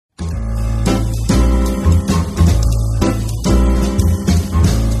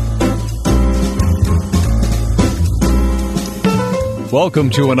Welcome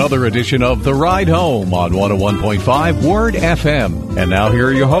to another edition of The Ride Home on 101.5 Word FM. And now here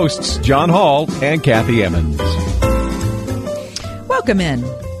are your hosts, John Hall and Kathy Emmons. Welcome in.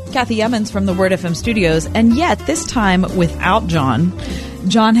 Kathy Emmons from the Word FM studios, and yet this time without John.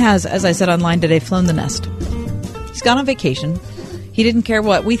 John has, as I said online today, flown the nest. He's gone on vacation. He didn't care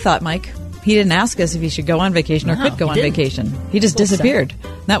what we thought, Mike. He didn't ask us if he should go on vacation or could go on vacation. He just disappeared.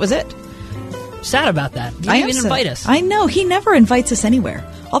 That was it. Sad about that. He didn't even invite us. I know. He never invites us anywhere.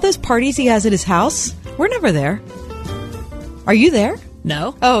 All those parties he has at his house, we're never there. Are you there?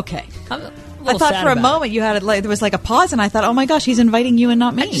 No. Oh, okay. I thought for a moment you had there was like a pause, and I thought, oh my gosh, he's inviting you and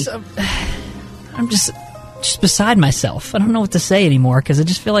not me. I'm just beside myself. I don't know what to say anymore because I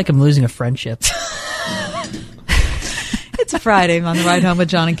just feel like I'm losing a friendship. It's a Friday on the Ride Home with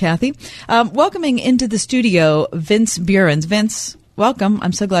John and Kathy. Welcoming into the studio, Vince Burens. Vince, welcome.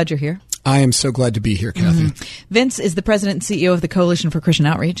 I'm so glad you're here. I am so glad to be here, Kathy. Vince is the president and CEO of the Coalition for Christian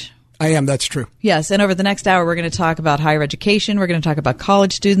Outreach. I am. That's true. Yes, and over the next hour, we're going to talk about higher education. We're going to talk about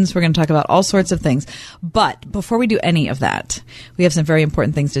college students. We're going to talk about all sorts of things. But before we do any of that, we have some very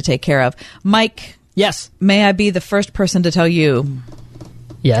important things to take care of. Mike. Yes. May I be the first person to tell you?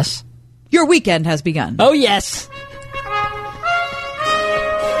 Yes. Your weekend has begun. Oh, yes.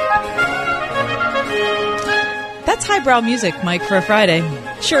 That's highbrow music, Mike, for a Friday.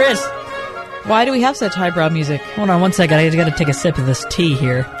 Sure is. Why do we have such highbrow music? Hold on one second. I got to take a sip of this tea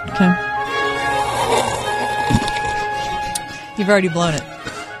here. Okay. You've already blown it.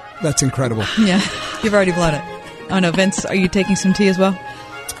 That's incredible. Yeah, you've already blown it. Oh, no, Vince, are you taking some tea as well?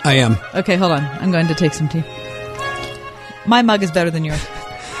 I am. Okay, hold on. I'm going to take some tea. My mug is better than yours.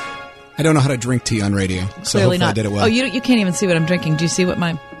 I don't know how to drink tea on radio, so Clearly hopefully not. I did it well. Oh, you can't even see what I'm drinking. Do you see what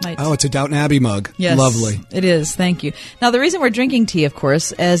my... Oh, it's a Downton Abbey mug. Yes, lovely. It is. Thank you. Now, the reason we're drinking tea, of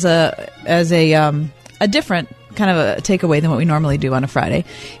course, as a different kind of a takeaway than what we normally do on a Friday,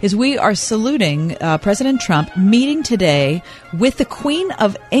 is we are saluting President Trump meeting today with the Queen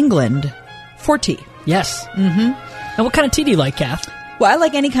of England for tea. Yes. Mm-hmm. And what kind of tea do you like, Kath? Well, I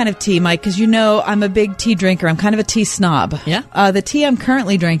like any kind of tea, Mike, because you know I'm a big tea drinker. I'm kind of a tea snob. Yeah? The tea I'm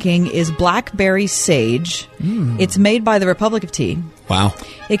currently drinking is Blackberry Sage. It's made by the Republic of Tea. Wow.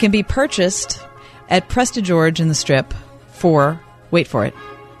 It can be purchased at Presta George in the Strip for, wait for it,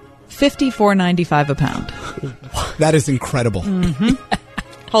 $54.95 a pound. That is incredible.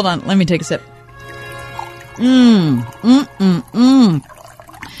 Hold on, let me take a sip.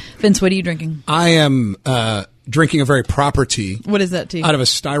 Vince, what are you drinking? I am drinking a very proper tea. What is that tea? Out of a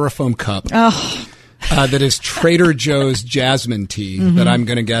styrofoam cup. Oh. That is Trader Joe's Jasmine tea that I'm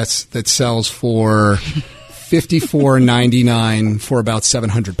going to guess that sells for $54.99 for about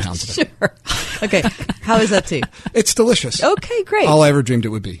 700 pounds of it. Sure. Okay, how is that tea? It's delicious. Okay, great. All I ever dreamed it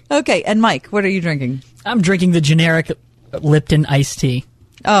would be. Okay, and Mike, what are you drinking? I'm drinking the generic Lipton iced tea.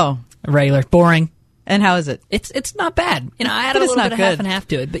 Oh. Regular. Boring. And how is it? It's not bad. You know, I had But a it's little not bit of good. half and half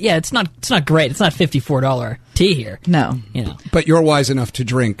to it. But yeah, it's not great. It's not $54 tea here. No. You know. But you're wise enough to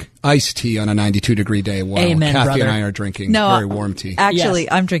drink iced tea on a 92-degree day while Amen, Kathy brother. and I are drinking No, very warm tea. Actually,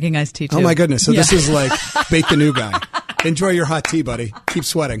 Yes. I'm drinking iced tea, too. Oh, my goodness. So this is like bait the new guy. Enjoy your hot tea, buddy. Keep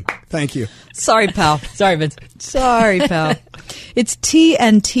sweating. Thank you. Sorry, pal. Sorry, Vince. Sorry, pal. It's tea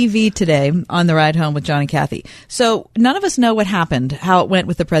and TV today on the Ride Home with John and Kathy. So none of us know what happened, how it went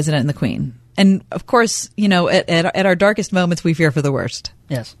with the president and the queen. And, of course, you know, at our darkest moments, we fear for the worst.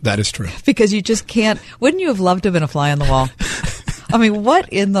 Yes. That is true. Because you just can't. Wouldn't you have loved to have been a fly on the wall? I mean, what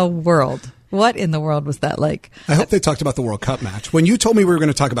in the world? What in the world was that like? I hope they talked about the World Cup match. When you told me we were going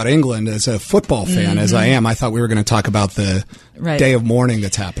to talk about England, as a football fan, as I am, I thought we were going to talk about the day of mourning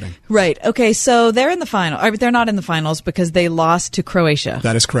that's happening. Right. Okay. So they're in the final. They're not in the finals because they lost to Croatia.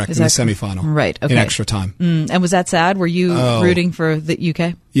 That is correct. In the semifinal. Right. Okay. In extra time. And was that sad? Were you rooting for the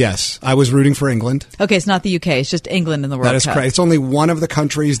UK? Yes. I was rooting for England. Okay. It's not the UK. It's just England in the World Cup. That is correct. It's only one of the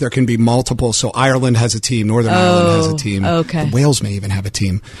countries. There can be multiple. So Ireland has a team. Northern Ireland has a team. Okay. Wales may even have a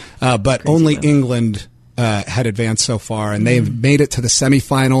team. But only England had advanced so far, and they've made it to the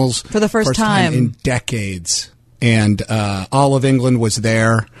semifinals for the first time in decades. And all of England was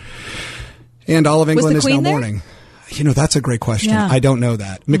there, and all of England is now mourning. You know, that's a great question. Yeah. I don't know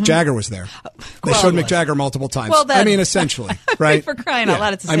that. Mick Jagger was there. They showed Mick Jagger multiple times. Well, then, I mean, essentially, right? For crying out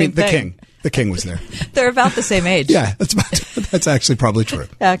loud, it's the same thing. thing. The king was there. They're about the same age. Yeah, that's actually probably true.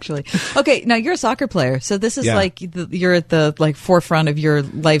 Actually. Okay, now you're a soccer player, so this is like you're at the forefront of your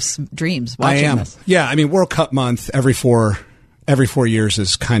life's dreams watching I am. this. Yeah, I mean, World Cup month every 4 years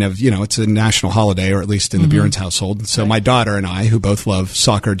is kind of, it's a national holiday, or at least in the Burens household. So my daughter and I, who both love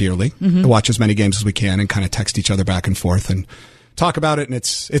soccer dearly, watch as many games as we can and kind of text each other back and forth and talk about it. And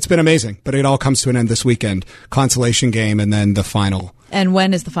it's been amazing, but it all comes to an end this weekend. Consolation game and then the final And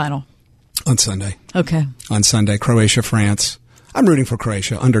when is the final? On Sunday. Okay. On Sunday, Croatia, France. I'm rooting for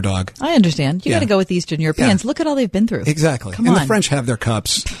Croatia, underdog. I understand. You got to go with the Eastern Europeans. Yeah. Look at all they've been through. Exactly. Come and on. the French have their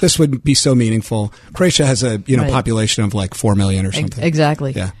cups. This would be so meaningful. Croatia has a Right. population of like 4 million or something.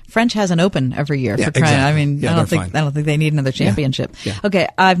 Exactly. Yeah. French has an Open every year Yeah, for trying. exactly. I mean, Yeah, I they're don't think they need another championship. Yeah. Okay,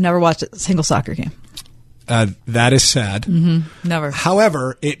 I've never watched a single soccer game. That is sad. Never.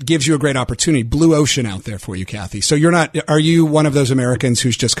 However, it gives you a great opportunity. Blue ocean out there for you, Kathy. So are you one of those Americans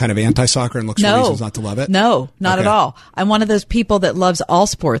who's just kind of anti-soccer and looks for reasons not to love it? No, not Okay. at all. I'm one of those people that loves all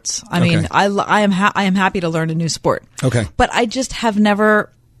sports. I mean, Okay. I am happy to learn a new sport. Okay. But I just have never.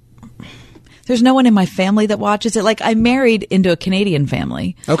 There's no one in my family that watches it. Like, I married into a Canadian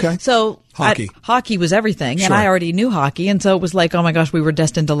family. Okay. So Hockey. hockey was everything, and Sure. I already knew hockey, and so it was like, oh my gosh, we were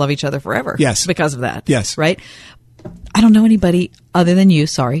destined to love each other forever. Yes. Because of that. Yes. Right? I don't know anybody other than you,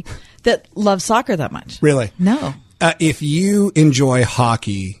 sorry, that loves soccer that much. Really? No. If you enjoy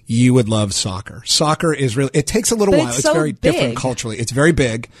hockey, you would love soccer. Soccer is really, it takes a little But while. it's It's so very different big. culturally. It's very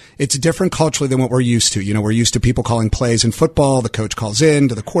big. It's different culturally than what we're used to. You know, we're used to people calling plays in football. The coach calls in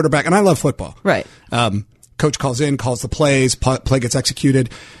to the quarterback. And I love football. Right. Coach calls in, calls the plays, play gets executed.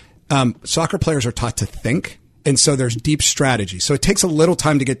 Soccer players are taught to think. And so there's deep strategy. So it takes a little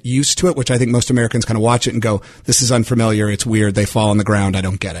time to get used to it, which I think most Americans kind of watch it and go, this is unfamiliar. It's weird. They fall on the ground. I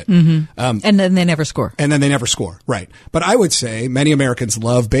don't get it. And then they never score. And then they never score. Right. But I would say many Americans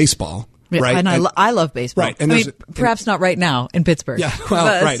love baseball. Yeah, Right. And I love baseball. Right. And I there's- mean, perhaps not right now in Pittsburgh. Yeah. Well,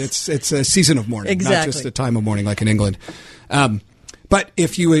 But- right. It's a season of mourning, not Exactly. just a time of mourning like in England. But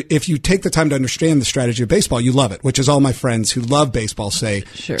if you take the time to understand the strategy of baseball, you love it, which is all my friends who love baseball say,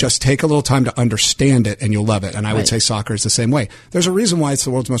 Sure. just take a little time to understand it and you'll love it. And I would Right. say soccer is the same way. There's a reason why it's the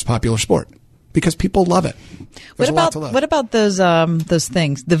world's most popular sport. Because people love it. There's a lot to love. What about those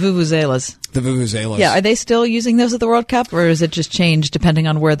things, the vuvuzelas? The vuvuzelas. Yeah, are they still using those at the World Cup, or is it just changed depending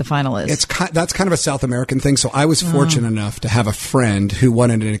on where the final is? That's kind of a South American thing. So I was fortunate enough to have a friend who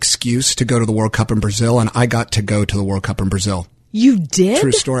wanted an excuse to go to the World Cup in Brazil, and I got to go to the World Cup in Brazil. You did?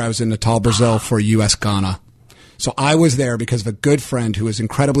 True story. I was in Natal, Brazil for U.S. Ghana. So I was there because of a good friend who was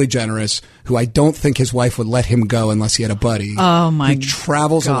incredibly generous, who I don't think his wife would let him go unless he had a buddy. Oh, my He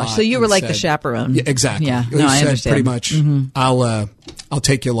travels a lot. So you were and like the said- chaperone. Yeah, exactly. Yeah, He no, I said understand. pretty much, I'll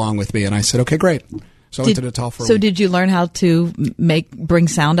take you along with me. And I said, okay, great. So I went to Natal for a week. did you learn how to bring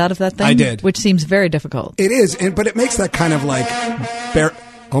sound out of that thing? I did. Which seems very difficult. It is, but it makes that kind of like,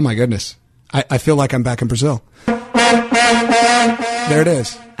 oh my goodness. I feel like I'm back in Brazil. There it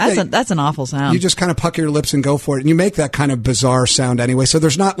is. That's an awful sound. You just kind of pucker your lips and go for it, and you make that kind of bizarre sound anyway. So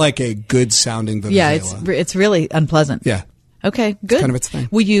there's not like a good sounding vuvuzela. yeah, it's really unpleasant. Yeah. Okay, good. kind of its thing.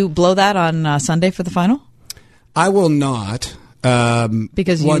 Will you blow that on Sunday for the final? I will not.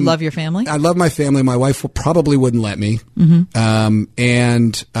 Because you love your family? I love my family. My wife probably wouldn't let me.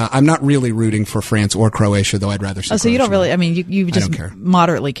 And I'm not really rooting for France or Croatia, though I'd rather see So you don't Croatia. really, I mean, you just don't care.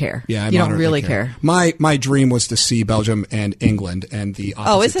 moderately care. Yeah, you don't really care. My dream was to see Belgium and England, and the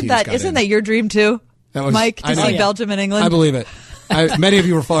opposite Oh, isn't teams got that in. your dream too, That was- Mike, I to know. see Belgium and England? I believe it. Many of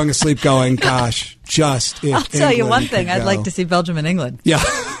you were falling asleep going, gosh, just if I'll tell you England one could thing. I'd go. like to see Belgium and England. Yeah.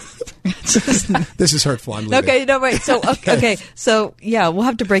 This is hurtful. I'm leaving. Okay, no, wait. So, okay, so yeah, we'll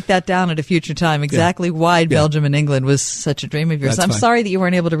have to break that dodown at a future time. Exactly why Belgium and England was such a dream of yours. That's I'm fine. sorry that you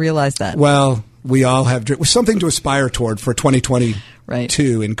weren't able to realize that. Well, we all have something to aspire toward for 2022 Right.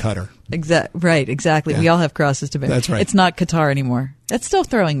 in Qatar. Right, exactly. Yeah. We all have crosses to bear. That's right. It's not Qatar anymore. That's still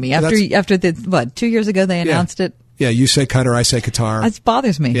throwing me. That's- After 2 years ago they announced it. Yeah, you say Qatar, I say Qatar. It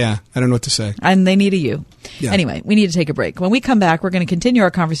bothers me. Yeah, I don't know what to say. And they need a U. Yeah. Anyway, we need to take a break. When we come back, we're going to continue our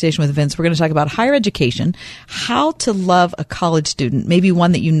conversation with Vince. We're going to talk about higher education, how to love a college student, maybe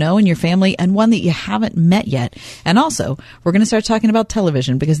one that you know in your family and one that you haven't met yet. And also, we're going to start talking about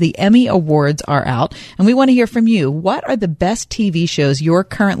television because the Emmy Awards are out and we want to hear from you. What are the best TV shows you're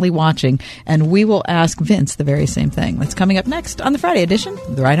currently watching? And we will ask Vince the very same thing. That's coming up next on the Friday edition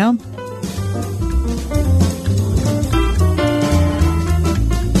of The Ride Home.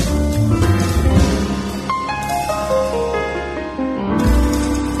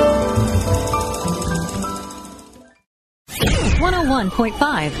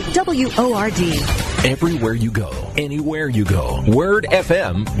 WORD. Everywhere you go, anywhere you go, Word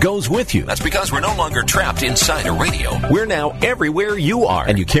FM goes with you. That's because we're no longer trapped inside a radio. We're now everywhere you are,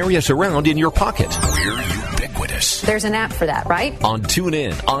 and you carry us around in your pocket. We're ubiquitous. ubiquitous. There's an app for that, right? On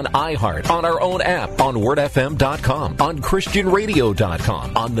TuneIn, on iHeart, on our own app, on WordFM.com, on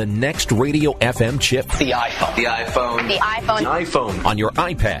ChristianRadio.com, on the next Radio FM chip. The iPhone. The iPhone. The iPhone. The iPhone. On your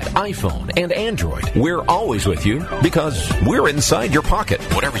iPad, iPhone, and Android. We're always with you because we're inside your pocket.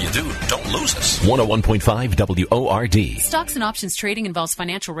 Whatever you do, don't lose us. 101.5 WORD. Stocks and options trading involves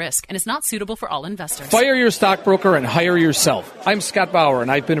financial risk and is not suitable for all investors. Fire your stockbroker and hire yourself. I'm Scott Bauer,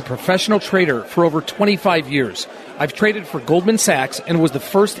 and I've been a professional trader for over 25 years. I've traded for Goldman Sachs and was the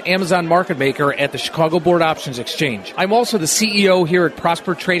first Amazon market maker at the Chicago Board Options Exchange. I'm also the CEO here at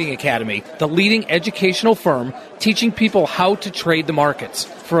Prosper Trading Academy, the leading educational firm teaching people how to trade the markets.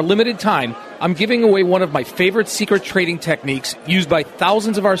 For a limited time, I'm giving away one of my favorite secret trading techniques used by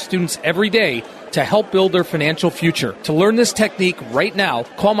thousands of our students every day to help build their financial future. To learn this technique right now,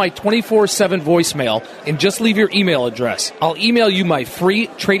 call my 24/7 voicemail and just leave your email address. I'll email you my free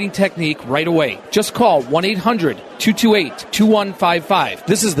trading technique right away. Just call 1-800-228-2155.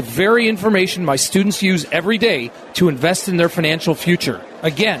 This is the very information my students use every day to invest in their financial future.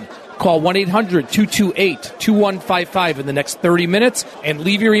 Again, call 1-800-228-2155 in the next 30 minutes and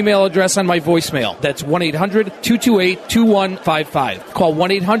leave your email address on my voicemail. That's 1-800-228-2155. Call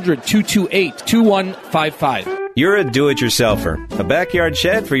 1-800-228-2155. You're a do-it-yourselfer. A backyard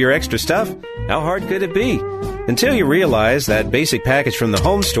shed for your extra stuff? How hard could it be? Until you realize that basic package from the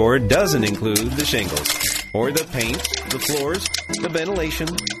home store doesn't include the shingles, or the paint, the floors, the ventilation.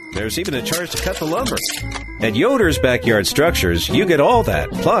 There's even a charge to cut the lumber. At Yoder's Backyard Structures, you get all that,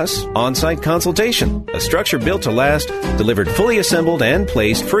 plus on-site consultation. A structure built to last, delivered fully assembled and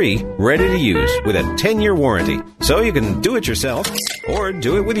placed free, ready to use, with a 10-year warranty. So you can do it yourself, or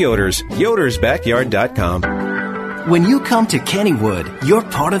do it with Yoder's. YodersBackyard.com. When you come to Kennywood, you're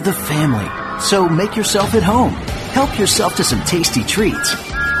part of the family. So make yourself at home. Help yourself to some tasty treats.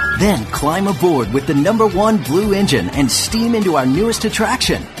 Then climb aboard with the #1 Blue Engine and steam into our newest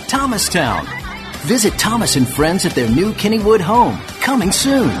attraction, Thomastown. Visit Thomas and friends at their new Kennywood home, coming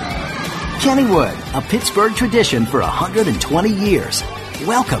soon. Kennywood, a Pittsburgh tradition for 120 years.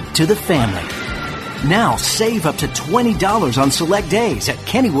 Welcome to the family. Now save up to $20 on select days at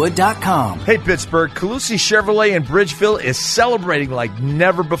Kennywood.com. Hey Pittsburgh, Calusi Chevrolet in Bridgeville is celebrating like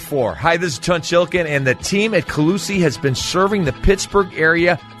never before. Hi, this is Tunch Ilkin, and the team at Calusi has been serving the Pittsburgh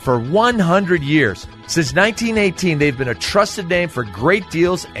area for 100 years. Since 1918, they've been a trusted name for great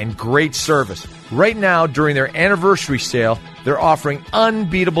deals and great service. Right now, during their anniversary sale, they're offering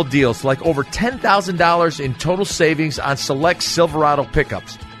unbeatable deals like over $10,000 in total savings on select Silverado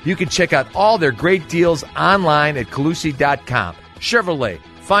pickups. You can check out all their great deals online at Calusi.com. Chevrolet,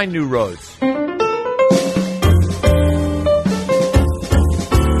 find new roads.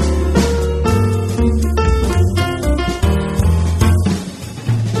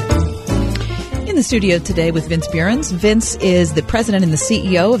 In the studio today with Vince Burens. Vince is the president and the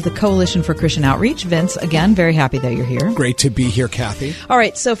CEO of the Coalition for Christian Outreach. Vince, again, very happy that you're here. Great to be here, Kathy. All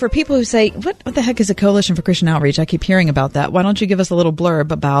right, so for people who say, what the heck is a Coalition for Christian Outreach? I keep hearing about that. Why don't you give us a little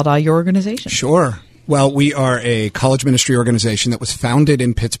blurb about your organization? Sure. Well, we are a college ministry organization that was founded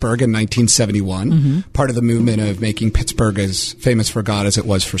in Pittsburgh in 1971, part of the movement of making Pittsburgh as famous for God as it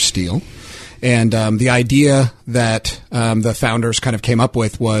was for steel. And the idea that the founders kind of came up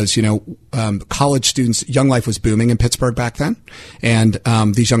with was, college students, Young Life was booming in Pittsburgh back then. And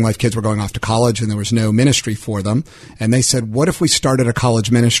these Young Life kids were going off to college and there was no ministry for them. And they said, what if we started a college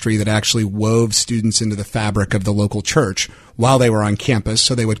ministry that actually wove students into the fabric of the local church while they were on campus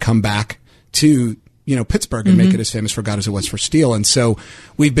so they would come back to Pittsburgh and make it as famous for God as it was for steel. And so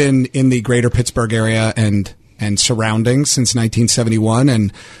we've been in the greater Pittsburgh area and surroundings since 1971.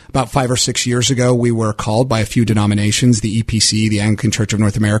 And about 5 or 6 years ago, we were called by a few denominations, the EPC, the Anglican Church of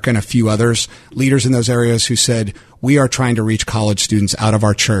North America, and a few others, leaders in those areas who said, we are trying to reach college students out of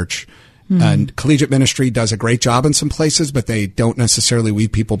our church. And collegiate ministry does a great job in some places, but they don't necessarily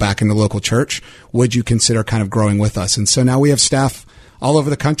weave people back into local church. Would you consider kind of growing with us? And so now we have staff all over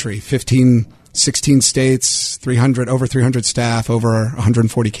the country, 16 states, over 300 staff, over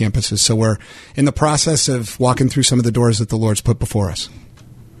 140 campuses. So we're in the process of walking through some of the doors that the Lord's put before us.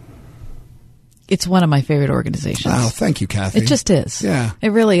 It's one of my favorite organizations. Oh, thank you, Kathy. It just is. Yeah. It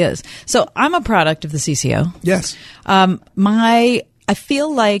really is. So I'm a product of the CCO. Yes. I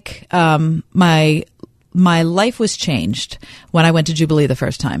feel like my life was changed when I went to Jubilee the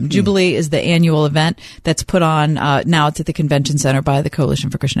first time. Jubilee is the annual event that's put on, now it's at the Convention Center by the Coalition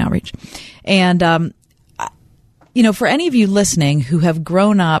for Christian Outreach. And, for any of you listening who have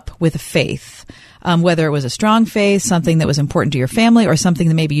grown up with a faith, whether it was a strong faith, something that was important to your family, or something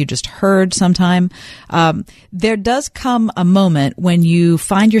that maybe you just heard sometime. There does come a moment when you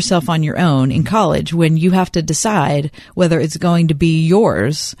find yourself on your own in college when you have to decide whether it's going to be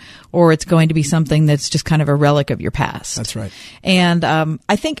yours or it's going to be something that's just kind of a relic of your past. That's right. And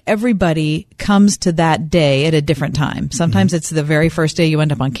I think everybody comes to that day at a different time. Sometimes it's the very first day you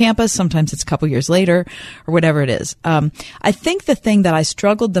end up on campus. Sometimes it's a couple years later or whatever it is. I think the thing that I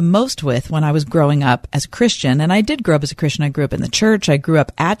struggled the most with when I was growing up as a Christian, and I did grow up as a Christian. I grew up in the church. I grew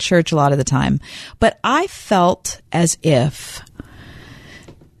up at church a lot of the time. But I felt as if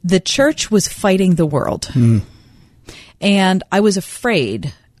the church was fighting the world. And I was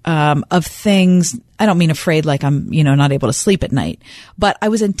afraid of things. I don't mean afraid like I'm, not able to sleep at night, but I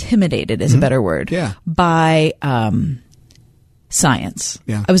was intimidated is a better word by, science.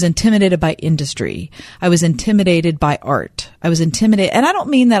 Yeah. I was intimidated by industry. I was intimidated by art. I was intimidated. And I don't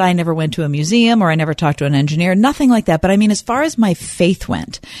mean that I never went to a museum or I never talked to an engineer, nothing like that. But I mean, as far as my faith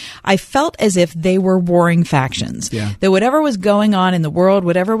went, I felt as if they were warring factions. Yeah. That whatever was going on in the world,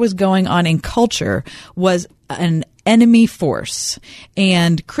 whatever was going on in culture was an enemy force,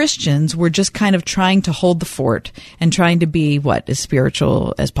 and Christians were just kind of trying to hold the fort and trying to be as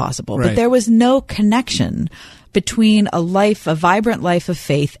spiritual as possible. Right. But there was no connection between a vibrant life of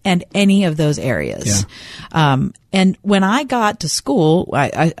faith and any of those areas. Yeah. And when I got to school,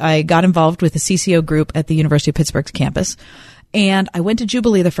 I got involved with the CCO group at the University of Pittsburgh's campus. And I went to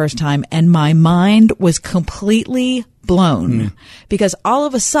Jubilee the first time, and my mind was completely blown because all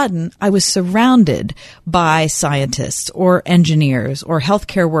of a sudden I was surrounded by scientists or engineers or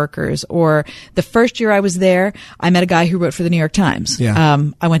healthcare workers. Or the first year I was there, I met a guy who wrote for the New York Times. Yeah.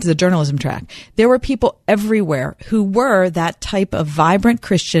 I went to the journalism track. There were people everywhere who were that type of vibrant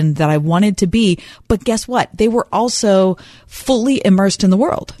Christian that I wanted to be. But guess what? They were also fully immersed in the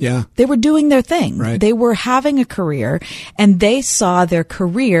world. Yeah. They were doing their thing. Right. They were having a career, and they saw their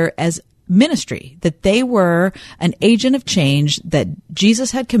career as ministry, that they were an agent of change, that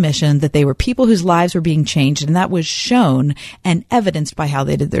Jesus had commissioned, that they were people whose lives were being changed, and that was shown and evidenced by how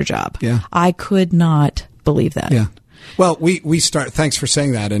they did their job. Yeah. I could not believe that. Yeah. Well, we start, thanks for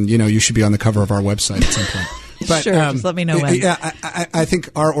saying that, and you should be on the cover of our website at some point. But, sure, just let me know when. Yeah, I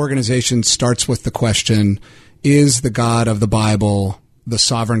think our organization starts with the question, is the God of the Bible the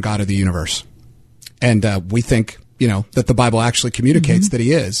sovereign God of the universe? And we think that the Bible actually communicates that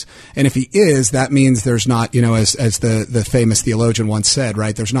he is. And if he is, that means there's not, as the famous theologian once said,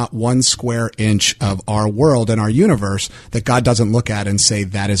 right? There's not 1 square inch of our world and our universe that God doesn't look at and say,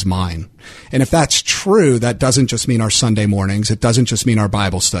 that is mine. And if that's true, that doesn't just mean our Sunday mornings. It doesn't just mean our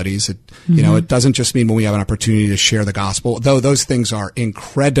Bible studies. It, it doesn't just mean when we have an opportunity to share the gospel, though those things are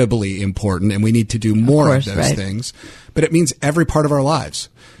incredibly important and we need to do more of those things. But it means every part of our lives.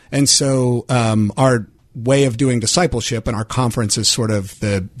 And so, our way of doing discipleship, and our conference is sort of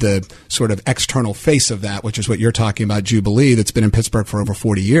the sort of external face of that, which is what you're talking about, Jubilee, that's been in Pittsburgh for over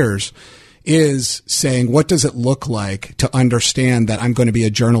 40 years, is saying, what does it look like to understand that I'm going to be a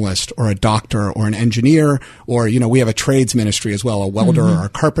journalist or a doctor or an engineer, or, we have a trades ministry as well, a welder or a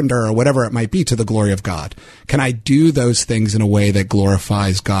carpenter or whatever it might be, to the glory of God. Can I do those things in a way that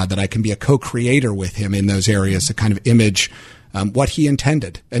glorifies God, that I can be a co-creator with him in those areas to kind of image what he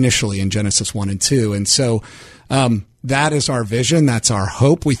intended initially in Genesis 1 and 2. And so that is our vision. That's our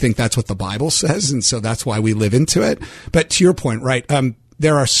hope. We think that's what the Bible says, and so that's why we live into it. But to your point, right,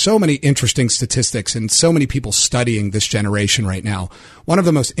 there are so many interesting statistics and so many people studying this generation right now. One of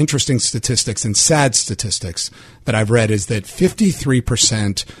the most interesting statistics and sad statistics that I've read is that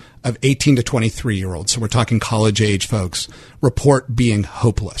 53% of 18 to 23-year-olds, so we're talking college-age folks, report being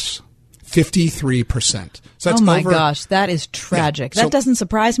hopeless. 53%. So that's oh my gosh, that is tragic. Yeah. That doesn't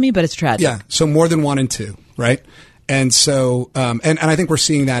surprise me, but it's tragic. Yeah, so more than 1 in 2, right? And so, and I think we're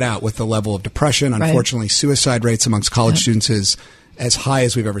seeing that out with the level of depression. Unfortunately, suicide rates amongst college students is as high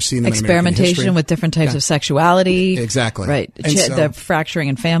as we've ever seen them in American history. Experimentation with different types of sexuality. Exactly. Right. And so, the fracturing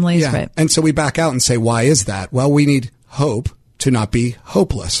in families. Yeah. Right. And so we back out and say, why is that? Well, we need hope to not be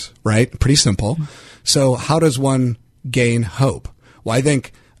hopeless, right? Pretty simple. So how does one gain hope? Well, I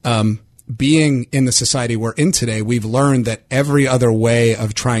think being in the society we're in today, we've learned that every other way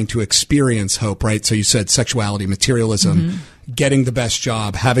of trying to experience hope, right? So you said sexuality, materialism, getting the best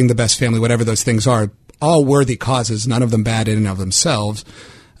job, having the best family, whatever those things are, all worthy causes, none of them bad in and of themselves.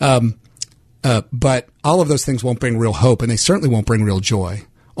 But all of those things won't bring real hope, and they certainly won't bring real joy.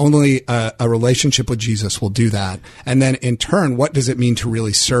 Only a relationship with Jesus will do that. And then in turn, what does it mean to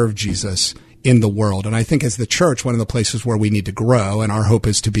really serve Jesus in the world. And I think as the church, one of the places where we need to grow, and our hope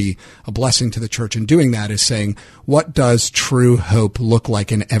is to be a blessing to the church in doing that, is saying, what does true hope look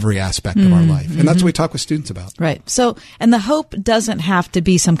like in every aspect of our life? And that's what we talk with students about. Right. So, and the hope doesn't have to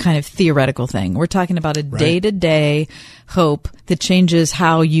be some kind of theoretical thing. We're talking about a day-to-day hope that changes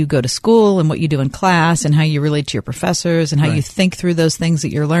how you go to school and what you do in class and how you relate to your professors and how you think through those things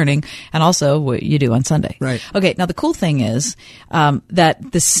that you're learning, and also what you do on Sunday. Right. Okay. Now, the cool thing is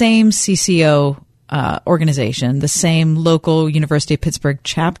that the same CCO organization, the same local University of Pittsburgh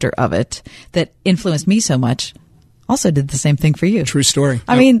chapter of it that influenced me so much, also did the same thing for you. True story.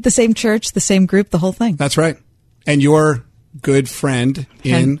 I mean, the same church, the same group, the whole thing. That's right. And your good friend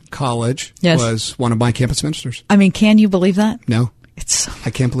in college was one of my campus ministers. I mean, can you believe that? No. I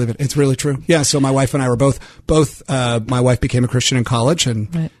can't believe it. It's really true. Yeah. So my wife and I were both, my wife became a Christian in college,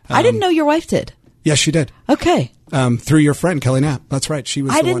 and I didn't know your wife did. Yes, she did. Okay. Through your friend, Kelly Knapp. That's right. She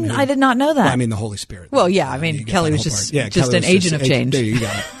was I did not know that. Well, I mean, the Holy Spirit. Well, yeah. I mean, Kelly was just an agent of change. There you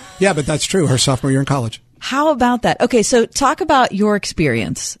got it. Yeah, but that's true. Her sophomore year in college. How about that? Okay. So talk about your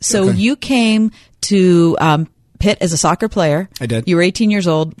experience. So you came to Pitt as a soccer player. I did. You were 18 years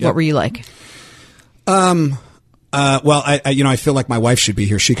old. Yep. What were you like? Well, I feel like my wife should be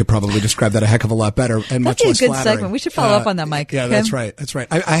here. She could probably describe that a heck of a lot better and much less flattering. That'd be a good segment. We should follow up on that, Mike. Yeah, that's right. That's right.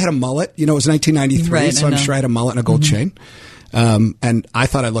 I had a mullet. You know, it was 1993, so I'm sure I had a mullet and a gold chain. And I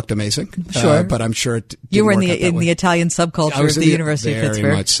thought I looked amazing. Sure. But I'm sure it didn't you were in work the Italian subculture of the University of Pittsburgh.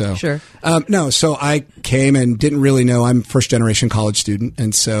 Very much so. Sure. No, so I came and didn't really know. I'm a first-generation college student,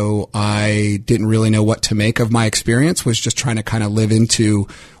 and so I didn't really know what to make of my experience, was just trying to kind of live into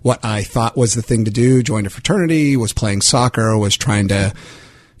what I thought was the thing to do, joined a fraternity, was playing soccer, was trying to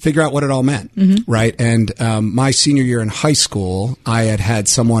figure out what it all meant, right? And my senior year in high school, I had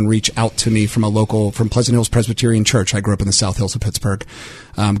someone reach out to me from Pleasant Hills Presbyterian Church. I grew up in the South Hills of Pittsburgh.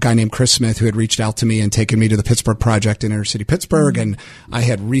 A guy named Chris Smith, who had reached out to me and taken me to the Pittsburgh Project in inner city Pittsburgh. And I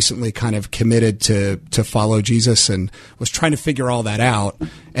had recently kind of committed to follow Jesus and was trying to figure all that out.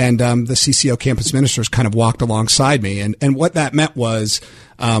 And the CCO campus ministers kind of walked alongside me. And what that meant was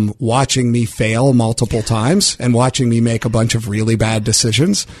watching me fail multiple times and watching me make a bunch of really bad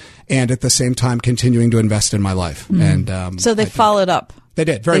decisions, and at the same time continuing to invest in my life. And so they followed up. They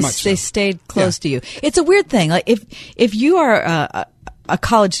did very much. They stayed close to you. It's a weird thing. Like if you are a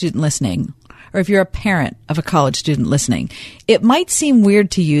college student listening, or if you're a parent of a college student listening, it might seem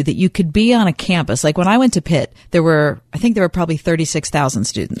weird to you that you could be on a campus. Like when I went to Pitt, I think there were probably 36,000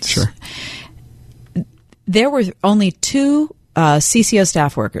 students. Sure. There were only 2 CCO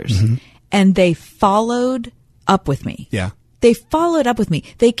staff workers, and they followed up with me. Yeah. They followed up with me.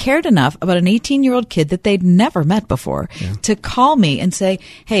 They cared enough about an 18-year-old kid that they'd never met before to call me and say,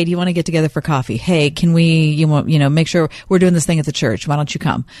 "Hey, do you want to get together for coffee? Hey, can we, make sure we're doing this thing at the church? Why don't you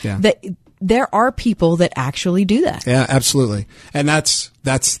come?" Yeah. There are people that actually do that. Yeah, absolutely. And that's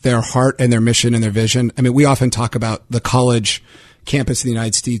their heart and their mission and their vision. I mean, we often talk about the college campus in the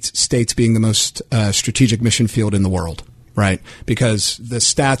United States being the most strategic mission field in the world, right? Because the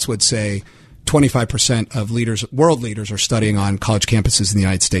stats would say 25% of world leaders are studying on college campuses in the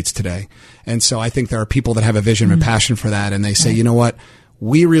United States today. And so I think there are people that have a vision and passion for that. And they say, you know what?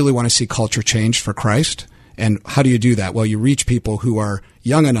 We really want to see culture changed for Christ. And how do you do that? Well, you reach people who are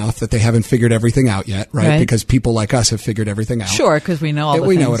young enough that they haven't figured everything out yet, right? Because people like us have figured everything out. Sure, because we know all the things.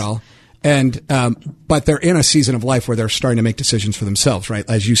 We know it all. And, but they're in a season of life where they're starting to make decisions for themselves, right?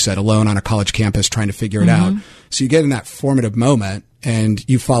 As you said, alone on a college campus trying to figure it out. So you get in that formative moment and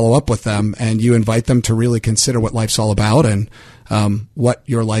you follow up with them and you invite them to really consider what life's all about and, what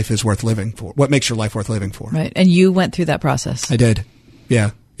your life is worth living for, what makes your life worth living for. Right. And you went through that process. I did.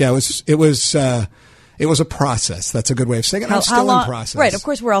 Yeah. Yeah. It was a process. That's a good way of saying it. I'm still in process. Right. Of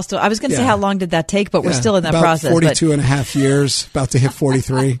course, we're all still. I was going to say, how long did that take? But we're still in that about process. 42 and a half years, about to hit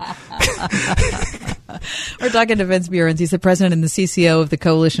 43. We're talking to Vince Burens. He's the president and the CCO of the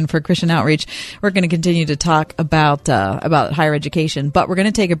Coalition for Christian Outreach. We're going to continue to talk about higher education, but we're going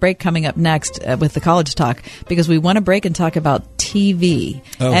to take a break coming up next with the college talk because we want to break and talk about TV.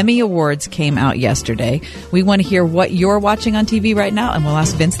 Emmy Awards came out yesterday. We want to hear what you're watching on TV right now, and we'll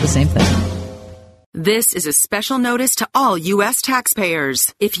ask Vince the same thing. This is a special notice to all U.S.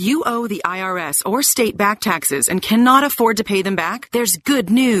 taxpayers. If you owe the IRS or state back taxes and cannot afford to pay them back, there's good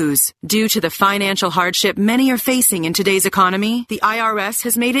news. Due to the financial hardship many are facing in today's economy, the IRS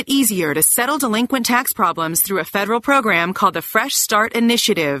has made it easier to settle delinquent tax problems through a federal program called the Fresh Start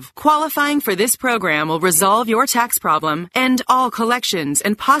Initiative. Qualifying for this program will resolve your tax problem, end all collections,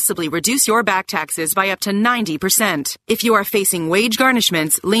 and possibly reduce your back taxes by up to 90%. If you are facing wage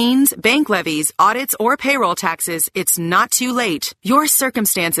garnishments, liens, bank levies, audit, credits, or payroll taxes, it's not too late. Your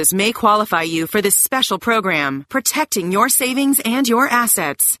circumstances may qualify you for this special program, protecting your savings and your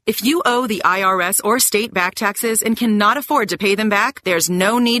assets. If you owe the IRS or state back taxes and cannot afford to pay them back, there's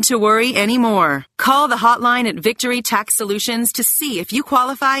no need to worry anymore. Call the hotline at Victory Tax Solutions to see if you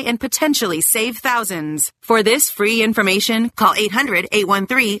qualify and potentially save thousands. For this free information, call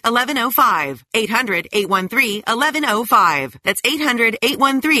 800-813-1105. 800-813-1105. That's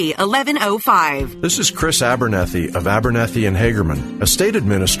 800-813-1105. This is Chris Abernethy of Abernethy and Hagerman. Estate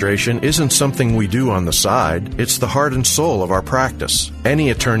administration isn't something we do on the side. It's the heart and soul of our practice. Any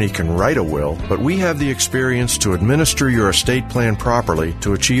attorney can write a will, but we have the experience to administer your estate plan properly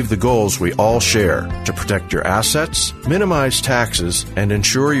to achieve the goals we all share, to protect your assets, minimize taxes, and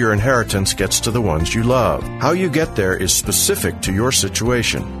ensure your inheritance gets to the ones you love. How you get there is specific to your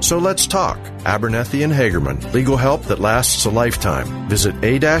situation. So let's talk. Abernethy and Hagerman. Legal help that lasts a lifetime. Visit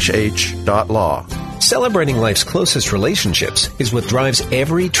a-h.law. Celebrating life's closest relationships is what drives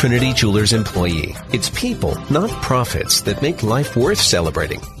every Trinity Jewelers employee. It's people, not profits, that make life worth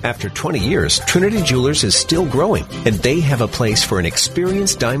celebrating. After 20 years, Trinity Jewelers is still growing, and they have a place for an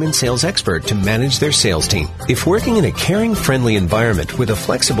experienced diamond sales expert to manage their sales team. If working in a caring, friendly environment with a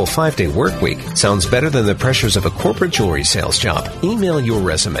flexible 5-day work week sounds better than the pressures of a corporate jewelry sales job, email your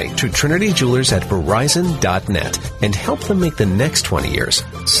resume to trinityjewelers@verizon.net and help them make the next 20 years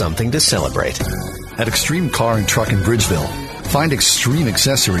something to celebrate. At Extreme Car and Truck in Bridgeville, find extreme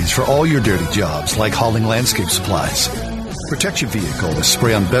accessories for all your dirty jobs, like hauling landscape supplies. Protect your vehicle with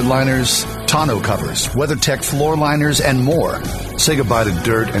spray-on bed liners, tonneau covers, WeatherTech floor liners, and more. Say goodbye to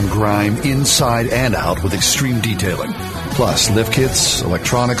dirt and grime inside and out with extreme detailing. Plus, lift kits,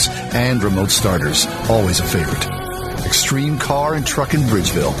 electronics, and remote starters. Always a favorite. Extreme Car and Truck in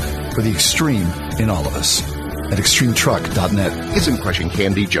Bridgeville, for the extreme in all of us. At extremetruck.net. Isn't crushing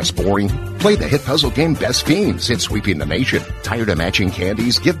candy just boring? Play the hit puzzle game Best Fiends. It's sweeping the nation. Tired of matching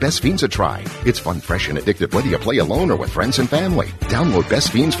candies? Give Best Fiends a try. It's fun, fresh, and addictive whether you play alone or with friends and family. Download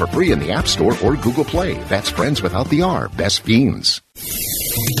Best Fiends for free in the App Store or Google Play. That's friends without the R. Best Fiends.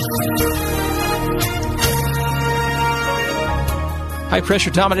 High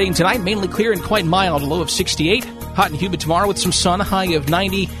pressure dominating tonight, mainly clear and quite mild, a low of 68. Hot and humid tomorrow with some sun, a high of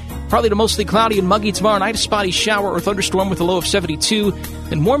 90. Partly to mostly cloudy and muggy tomorrow night, a spotty shower or thunderstorm with a low of 72.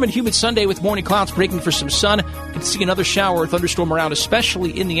 Then warm and humid Sunday with morning clouds breaking for some sun. Can see another shower or thunderstorm around,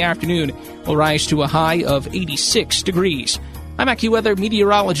 especially in the afternoon. Will rise to a high of 86 degrees. I'm AccuWeather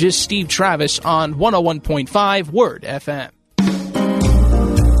meteorologist Steve Travis on 101.5 Word FM.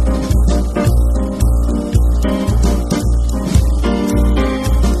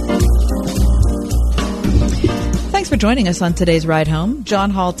 Thanks for joining us on today's ride home.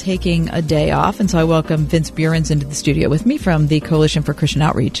 John Hall taking a day off, and so I welcome Vince Burens into the studio with me from the Coalition for Christian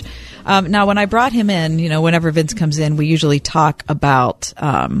Outreach. Now, when I brought him in, whenever Vince comes in, we usually talk about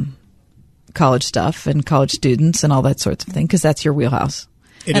college stuff and college students and all that sorts of thing, because that's your wheelhouse.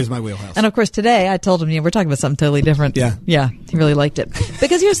 It is my wheelhouse. And of course, today I told him, we're talking about something totally different. Yeah. Yeah, he really liked it.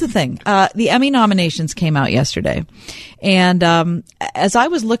 Because here's the thing. The Emmy nominations came out yesterday. And as I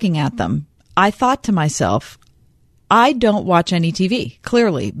was looking at them, I thought to myself, I don't watch any TV,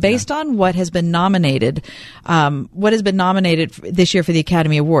 clearly, based on what has been nominated, this year for the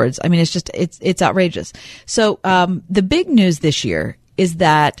Academy Awards. I mean, it's outrageous. So, the big news this year is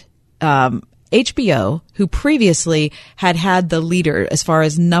that, HBO, who previously had the leader as far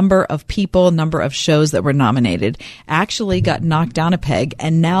as number of people, number of shows that were nominated, actually got knocked down a peg,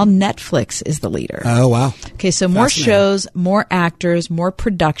 and now Netflix is the leader. Oh, wow. Okay, so more shows, more actors, more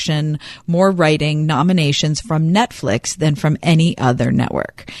production, more writing, nominations from Netflix than from any other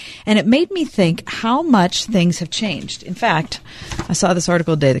network. And it made me think how much things have changed. In fact, I saw this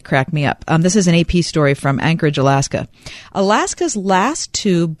article today that cracked me up. This is an AP story from Anchorage, Alaska. Alaska's last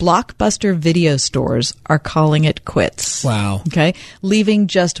 2 Blockbuster video stores are calling it quits. Wow. Okay. Leaving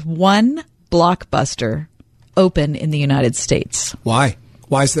just 1 Blockbuster open in the United States. Why?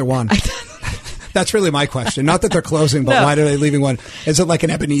 Why is there one? That's really my question. Not that they're closing, but why are they leaving one? Is it like an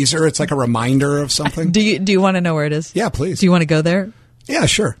Ebenezer? It's like a reminder of something? Do you want to know where it is? Yeah, please. Do you want to go there? Yeah,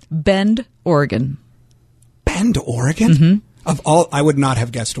 sure. Bend, Oregon. Bend, Oregon? Mm-hmm. Of all, I would not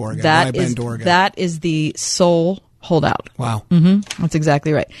have guessed Oregon. Why Bend, Oregon? That is the sole holdout. Wow. Mm-hmm. That's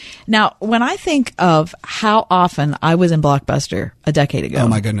exactly right. Now, when I think of how often I was in Blockbuster a decade ago. Oh,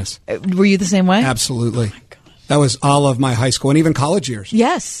 my goodness. Were you the same way? Absolutely. That was all of my high school and even college years.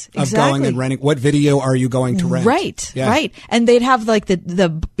 Yes, exactly. Of going and renting. What video are you going to rent? Right, yeah. right. And they'd have like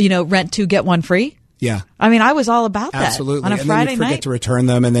the rent 2, get 1 free. Yeah. I mean, I was all about that. Absolutely. On a and Friday then you'd forget night. to return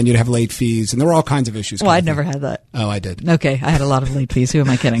them, and then you'd have late fees, and there were all kinds of issues. Well, I'd never had that. Oh, I did. Okay, I had a lot of late fees. Who am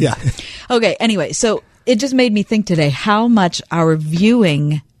I kidding? Yeah. Okay, anyway, so it just made me think today how much our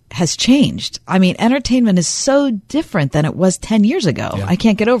viewing has changed. I mean, entertainment is so different than it was 10 years ago. Yeah. I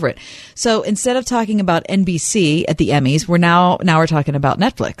can't get over it. So instead of talking about NBC at the Emmys, we're talking about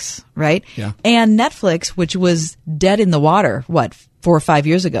Netflix, right? Yeah. And Netflix, which was dead in the water, 4 or 5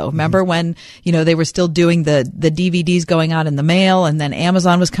 years ago. Remember when, they were still doing the DVDs going out in the mail, and then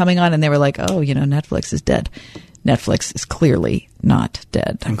Amazon was coming on, and they were like, oh, Netflix is dead. Netflix is clearly not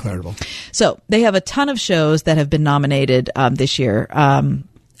dead. Incredible. So they have a ton of shows that have been nominated this year.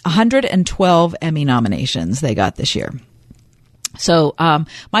 112 Emmy nominations they got this year. So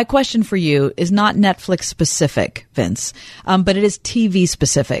my question for you is not Netflix specific, Vince, but it is TV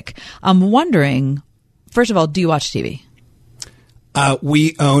specific. I'm wondering, first of all, do you watch TV?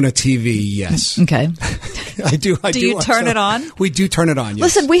 We own a TV, yes. Okay. I do. Do you turn it on? We do turn it on, yes.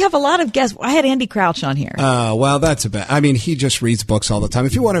 Listen, we have a lot of guests. I had Andy Crouch on here. Well, that's a bit. I mean, he just reads books all the time.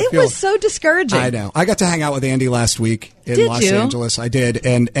 If you want to It was so discouraging. I know. I got to hang out with Andy last week in Did Los you? Angeles. I did.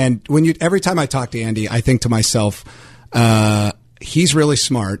 And when every time I talk to Andy, I think to myself, he's really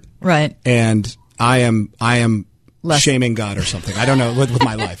smart. Right. And I am shaming God or something. I don't know with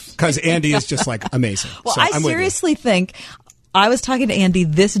my life. Because Andy is just like amazing. Well, So I I'm with you. seriously think I was talking to Andy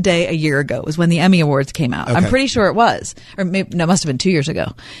this day a year ago was when the Emmy Awards came out. Okay. I'm pretty sure it was. Or maybe, no, it must have been 2 years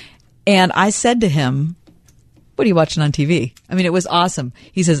ago. And I said to him, what are you watching on TV? I mean, it was awesome.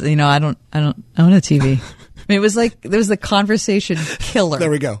 He says, I don't own a TV. I mean, it was like, there was the conversation killer. There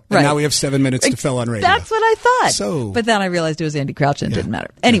we go. Right. And now we have 7 minutes to fill on radio. That's what I thought. So- but then I realized it was Andy Crouch and it didn't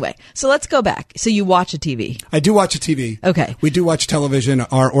matter. Anyway, so let's go back. So you watch a TV. I do watch a TV. Okay. We do watch television.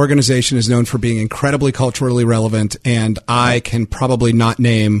 Our organization is known for being incredibly culturally relevant, and I can probably not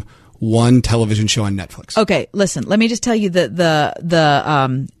name one television show on Netflix. Okay, listen, let me just tell you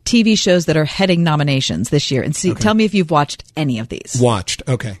the TV shows that are heading nominations this year, and tell me if you've watched any of these. Watched.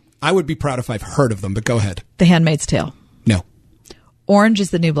 Okay. I would be proud if I've heard of them, but go ahead. The Handmaid's Tale. No. Orange is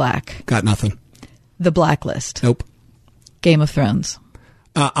the New Black. Got nothing. The Blacklist. Nope. Game of Thrones.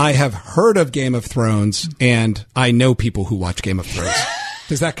 I have heard of Game of Thrones, and I know people who watch Game of Thrones.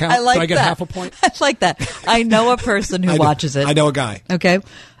 Does that count? I like Do I get that. half a point? I like that. I know a person who watches it. I know a guy. Okay.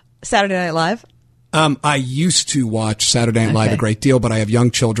 Saturday Night Live. I used to watch Saturday Night Live a great deal, but I have young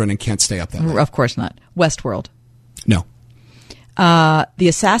children and can't stay up that late. Of course not. Westworld. No. The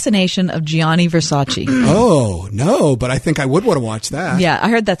Assassination of Gianni Versace. Oh, no, but I think I would want to watch that. Yeah, I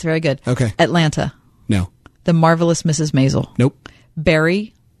heard that's very good. Okay. Atlanta. No. The Marvelous Mrs. Maisel. Nope.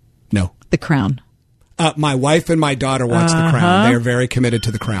 Barry. No. The Crown. My wife and my daughter watch The Crown. They are very committed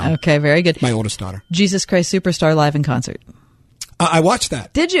to The Crown. Okay, very good. My oldest daughter. Jesus Christ Superstar live in concert. I watched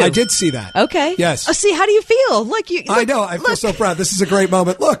that. Did you? I did see that. Okay. Yes. Oh, see, how do you feel? I know. I feel so proud. This is a great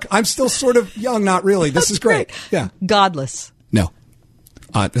moment. Look, I'm still sort of young. Not really. This is great. Yeah. Godless. No.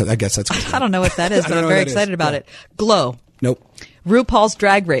 I guess that's good. I don't know what that is, I but don't I'm know very what that is. excited about Yeah. it. Glow. Nope. RuPaul's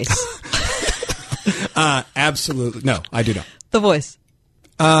Drag Race. Absolutely. No, I do not. The Voice.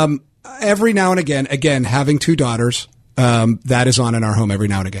 Every now and again, having two daughters, that is on in our home every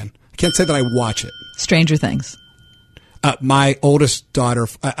now and again. I can't say that I watch it. Stranger Things. My oldest daughter,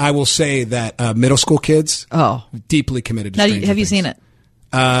 I will say that middle school kids, deeply committed to Now, Stranger have you Things. seen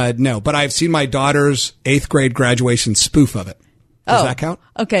it? No, but I've seen my daughter's 8th grade graduation spoof of it. Does that count?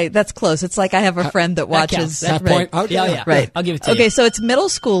 Okay, that's close. It's like I have a friend that watches. That Half point? Right. Okay. Yeah. Right. I'll give it to you. Okay, so it's middle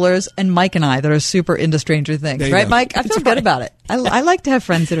schoolers and Mike and I that are super into Stranger Things. There you Right, go. Mike? I feel good about it. I like to have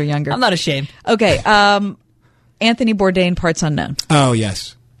friends that are younger. I'm not ashamed. Okay, Anthony Bourdain, Parts Unknown. Oh,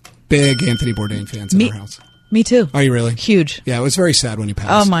 yes. Big Anthony Bourdain fans in our house. Me too. Are you really? Huge. Yeah, it was very sad when he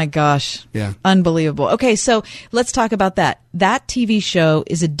passed. Oh my gosh. Yeah. Unbelievable. Okay, so let's talk about that. That TV show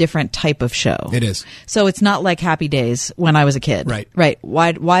is a different type of show. It is. So it's not like Happy Days when I was a kid. Right. Right.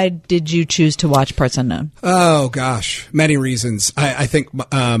 Why did you choose to watch Parts Unknown? Oh, gosh. Many reasons. I think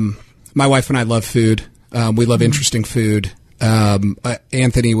my wife and I love food. We love interesting food.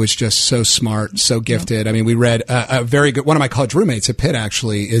 Anthony was just so smart, so gifted. I mean, we read a very good, one of my college roommates at Pitt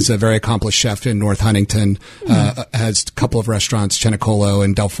actually is a very accomplished chef in North Huntington, has a couple of restaurants, Cenicolo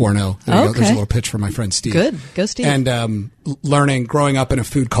and Del Forno. There you go. There's a little pitch for my friend Steve. Good. Go Steve. And growing up in a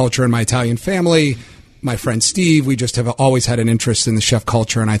food culture in my Italian family, my friend Steve, we just have always had an interest in the chef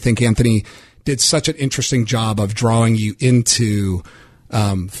culture. And I think Anthony did such an interesting job of drawing you into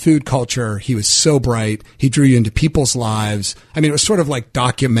food culture. He was so bright. He drew you into people's lives. I mean, it was sort of like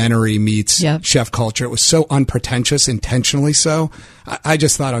documentary meets chef culture. It was so unpretentious, intentionally so. I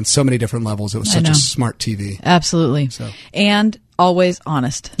just thought on so many different levels, it was such a smart TV. Absolutely. And always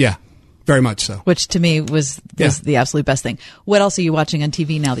honest. Yeah. Very much so. Which to me was the absolute best thing. What else are you watching on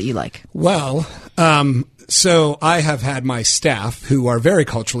TV now that you like? Well, so I have had my staff, who are very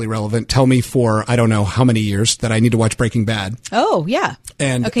culturally relevant, tell me for I don't know how many years that I need to watch Breaking Bad. Oh, yeah.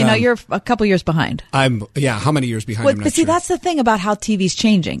 And okay, now you're a couple years behind. How many years behind? Well, but see, that's the thing about how TV's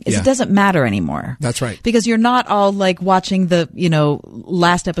changing is it doesn't matter anymore. That's right. Because you're not all like watching the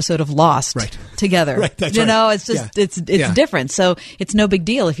last episode of Lost together. Right. That's it's just it's different. So it's no big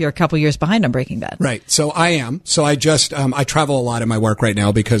deal if you're a couple years behind on Breaking Bad. Right. So I am. So I just I travel a lot in my work right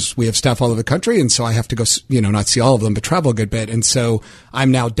now because we have staff all over the country, and so I have to go. Not see all of them, but travel a good bit. And so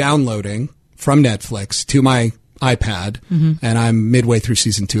I'm now downloading from Netflix to my iPad, and I'm midway through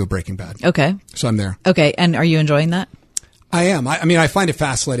season 2 of Breaking Bad. Okay. So I'm there. Okay. And are you enjoying that? I am. I mean, I find it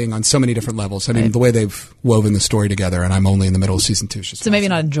fascinating on so many different levels. I mean, the way they've woven the story together, and I'm only in the middle of season 2. So maybe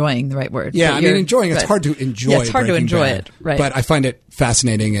not enjoying the right word. Yeah, I mean, enjoying. It's hard to enjoy. Yeah, it's hard to enjoy it. Right. But I find it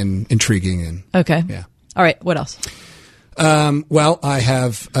fascinating and intriguing. And okay. Yeah. All right. What else? Well, I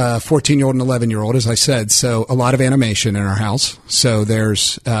have a 14-year-old and 11-year-old, as I said, so a lot of animation in our house. So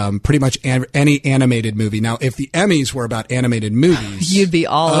there's pretty much any animated movie. Now, if the Emmys were about animated movies... You'd be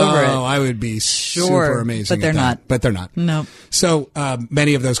all over it. Oh, I would be super amazing. But they're not. But they're not. No. So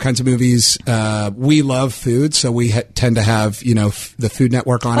many of those kinds of movies, we love food, so we tend to have, the Food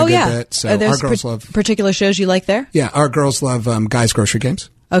Network on a good bit. So our girls love... particular shows you like there? Yeah, our girls love Guy's Grocery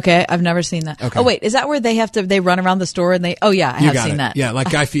Games. Okay, I've never seen that. Okay. Oh, wait, is that where they run around the store and I have seen that. Yeah,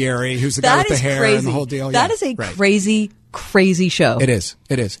 like Guy Fieri, who's the guy with the hair and the whole deal. That is a crazy show. It is.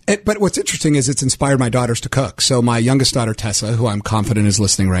 But what's interesting is it's inspired my daughters to cook. So my youngest daughter, Tessa, who I'm confident is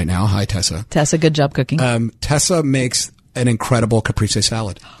listening right now. Hi, Tessa. Tessa, good job cooking. Tessa makes an incredible caprese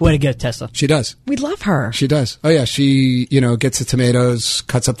salad. Way to go, Tessa. She does. We love her. She does. Oh, yeah. She, gets the tomatoes,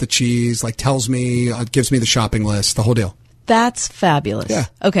 cuts up the cheese, tells me, gives me the shopping list, the whole deal. That's fabulous. Yeah.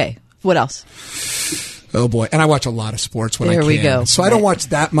 Okay. What else? Oh, boy. And I watch a lot of sports when I can. There we go. So I don't watch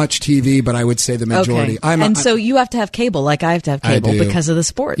that much TV, but I would say the majority. Okay. So you have to have cable, like I have to have cable because of the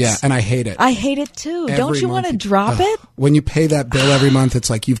sports. Yeah, and I hate it. I hate it, too. Don't you want to drop it? When you pay that bill every month,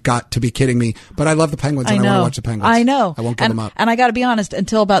 it's like, you've got to be kidding me. But I love the Penguins, and I want to watch the Penguins. I know. I won't give them up. And I got to be honest,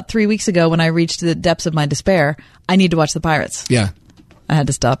 until about 3 weeks ago when I reached the depths of my despair, I need to watch the Pirates. Yeah. I had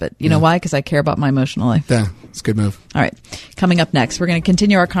to stop it. You know why? Because I care about my emotional life. Yeah, it's a good move. All right. Coming up next, we're going to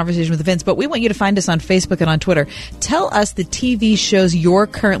continue our conversation with Vince, but we want you to find us on Facebook and on Twitter. Tell us the TV shows you're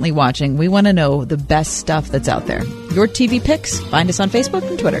currently watching. We want to know the best stuff that's out there. Your TV picks, find us on Facebook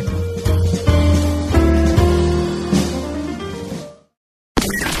and Twitter.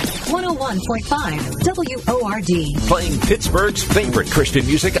 101.5 WORD. Playing Pittsburgh's favorite Christian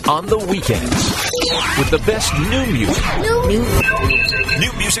music on the weekends. With the best new music.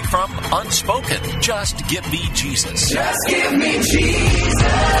 New music from Unspoken. Just Give Me Jesus. Just give me Jesus.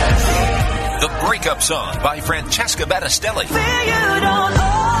 The Breakup Song by Francesca Battistelli.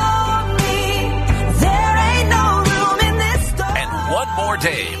 And One More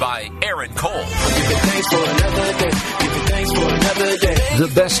Day by Aaron Cole.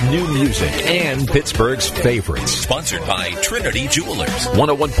 The best new music and Pittsburgh's favorites. Sponsored by Trinity Jewelers.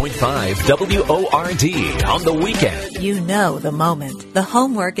 101.5 WORD on the weekend. You know the moment. The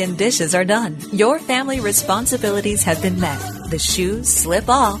homework and dishes are done. Your family responsibilities have been met. The shoes slip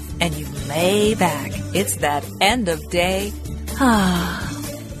off and you lay back. It's that end of day.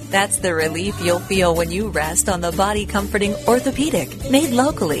 That's the relief you'll feel when you rest on the body comforting orthopedic made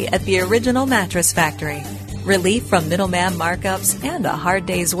locally at the Original Mattress Factory. Relief from middleman markups and a hard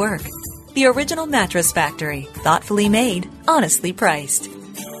day's work. The Original Mattress Factory. Thoughtfully made, honestly priced.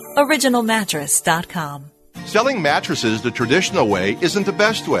 OriginalMattress.com. Selling mattresses the traditional way isn't the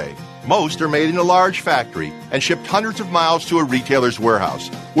best way. Most are made in a large factory and shipped hundreds of miles to a retailer's warehouse,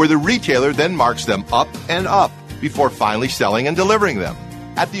 where the retailer then marks them up and up before finally selling and delivering them.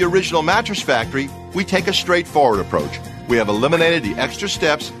 At the Original Mattress Factory, we take a straightforward approach. We have eliminated the extra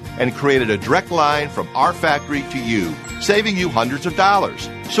steps and created a direct line from our factory to you, saving you hundreds of dollars.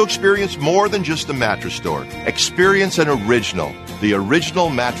 So experience more than just a mattress store. Experience an original, the Original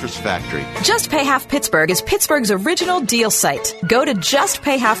Mattress Factory. Just Pay Half Pittsburgh is Pittsburgh's original deal site. Go to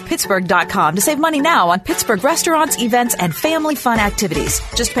justpayhalfpittsburgh.com to save money now on Pittsburgh restaurants, events, and family fun activities.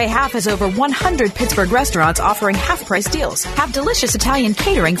 Just Pay Half has over 100 Pittsburgh restaurants offering half-price deals. Have delicious Italian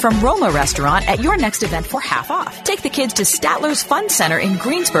catering from Roma Restaurant at your next event for half off. Take the kids to Statler's Fun Center in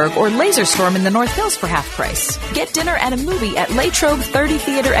Greensburg or Laserstorm in the North Hills for half price. Get dinner and a movie at Latrobe 30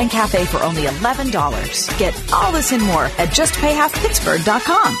 Theater and Cafe for only $11. Get all this and more at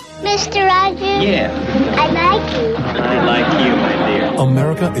justpayhalfpittsburgh.com. Mr. Rogers? Yeah. I like you. I like you, my dear.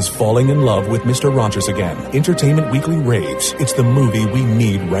 America is falling in love with Mr. Rogers again. Entertainment Weekly raves. It's the movie we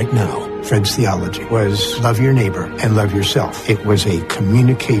need right now. Fred's theology was love your neighbor and love yourself. It was a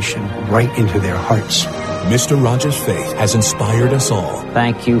communication right into their hearts. Mr. Rogers' faith has inspired us all.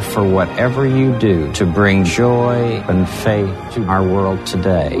 Thank you for whatever you do to bring joy and faith to our world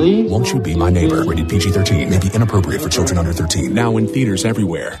today. Won't you be my neighbor? Rated PG-13. May be inappropriate for children under 13. Now in theaters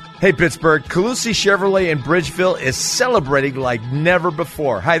everywhere. Hey, Pittsburgh, Calusi Chevrolet in Bridgeville is celebrating like never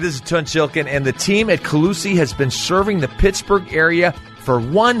before. Hi, this is Tunch Ilkin, and the team at Calusi has been serving the Pittsburgh area for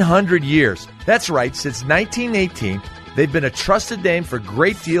 100 years. That's right, since 1918, they've been a trusted name for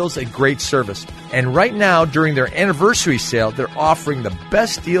great deals and great service. And right now, during their anniversary sale, they're offering the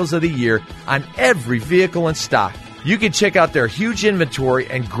best deals of the year on every vehicle in stock. You can check out their huge inventory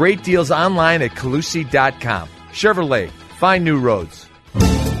and great deals online at Calusi.com. Chevrolet, find new roads.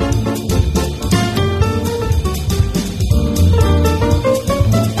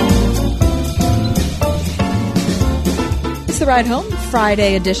 The Ride Home,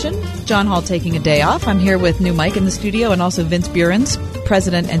 Friday edition. John Hall taking a day off. I'm here with new Mike in the studio and also Vince Burens,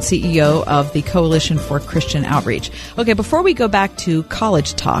 President and CEO of the Coalition for Christian Outreach. Okay, before we go back to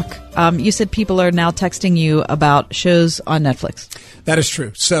college talk, you said people are now texting you about shows on Netflix. That is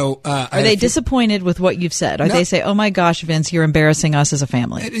true. So, are they disappointed with what you've said? Or they say, oh my gosh, Vince, you're embarrassing us as a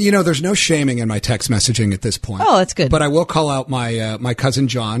family? You know, there's no shaming in my text messaging at this point. Oh, that's good. But I will call out my cousin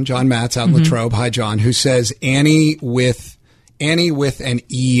John Matz out in Latrobe. Hi, John, who says Annie with an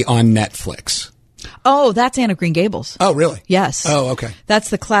E on Netflix. Oh, that's Anne of Green Gables. Oh, really? Yes. Oh, okay.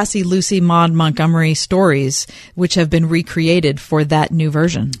 That's the classy Lucy Maud Montgomery stories, which have been recreated for that new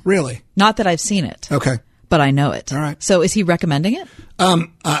version. Really? Not that I've seen it. Okay. But I know it. All right. So is he recommending it?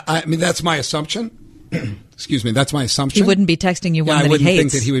 I mean, that's my assumption. Excuse me. That's my assumption. He wouldn't be texting you one that he hates. I wouldn't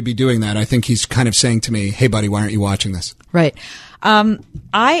think that he would be doing that. I think he's kind of saying to me, hey, buddy, why aren't you watching this? Right.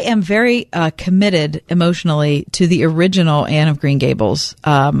 I am very committed emotionally to the original Anne of Green Gables.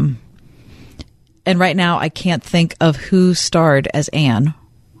 And right now I can't think of who starred as Anne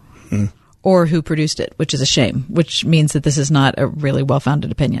or who produced it, which is a shame, which means that this is not a really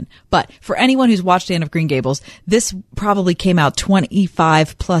well-founded opinion. But for anyone who's watched Anne of Green Gables, this probably came out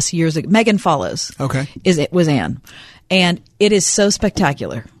 25 plus years ago. Megan Follows. Okay. Was Anne. And it is so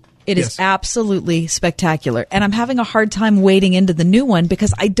spectacular. It is absolutely spectacular. And I'm having a hard time wading into the new one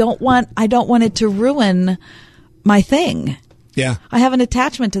because I don't want it to ruin my thing. Yeah. I have an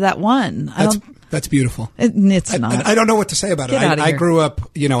attachment to that one. That's beautiful. It's not. I don't know what to say about it. I grew up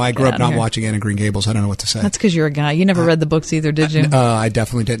not watching Anne of Green Gables. I don't know what to say. That's because you're a guy. You never read the books either, did you? I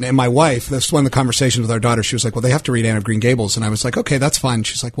definitely didn't. And my wife, this was one of the conversations with our daughter. She was like, well, they have to read Anne of Green Gables. And I was like, okay, that's fine.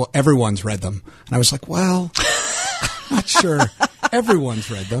 She's like, well, everyone's read them. And I was like, well, not sure.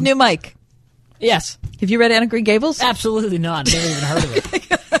 Everyone's read them. New Mike. Yes. Have you read Anne of Green Gables? Absolutely not. Never even heard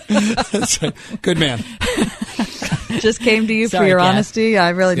of it. Good man. Just came to you Sorry, for your Kat. honesty.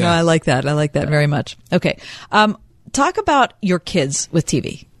 I really know. I like that. I like that very much. Okay. Talk about your kids with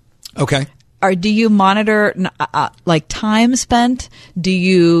TV. Okay. Do you monitor like time spent? Do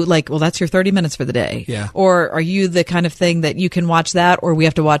you well, that's your 30 minutes for the day. Yeah. Or are you the kind of thing that you can watch that or we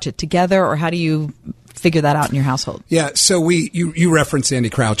have to watch it together? Or how do you figure that out in your household? Yeah, so you referenced Andy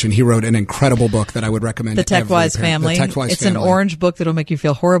Crouch, and he wrote an incredible book that I would recommend The to every Tech-Wise parent. Family. The Tech-Wise It's Family. an orange book that'll make you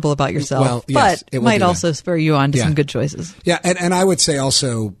feel horrible about yourself, Well, yes, but it will might do also that. spur you on to some good choices. Yeah, and I would say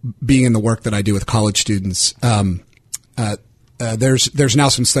also, being in the work that I do with college students, there's now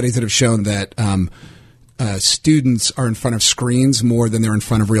some studies that have shown that students are in front of screens more than they're in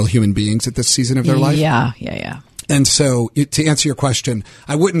front of real human beings at this season of their life. Yeah. And so, to answer your question,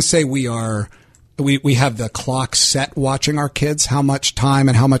 I wouldn't say we have the clock set watching our kids, how much time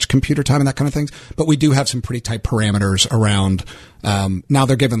and how much computer time and that kind of things. But we do have some pretty tight parameters around, now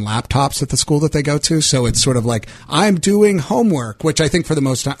they're given laptops at the school that they go to. So it's sort of like, I'm doing homework, which I think for the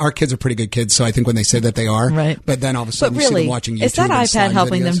most time, our kids are pretty good kids. So I think when they say that they are, right. But then all of a sudden But you see really, them watching YouTube. is that and iPad slime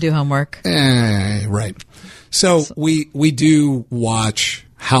helping videos. them do homework? Right. So we do watch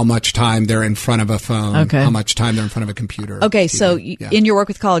how much time they're in front of a phone, how much time they're in front of a computer. Okay, TV. so Yeah. in your work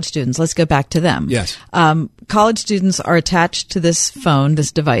with college students, let's go back to them. Yes. College students are attached to this phone,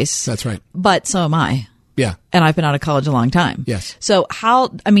 this device. That's right. But so am I. Yeah. And I've been out of college a long time. Yes. So how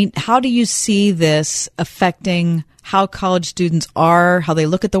do you see this affecting how college students are, how they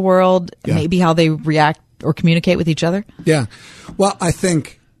look at the world, maybe how they react or communicate with each other? Yeah. Well, I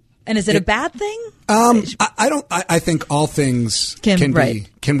think And is it a bad thing? I think all things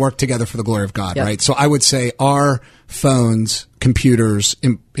can work together for the glory of God, right? So I would say, are phones, computers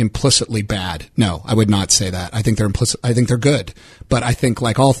implicitly bad? No, I would not say that. I think they're I think they're good. But I think,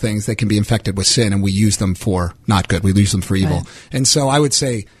 like all things, they can be infected with sin, and we use them for not good. We use them for evil. Right. And so I would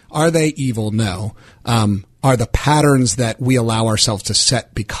say, are they evil? No. Are the patterns that we allow ourselves to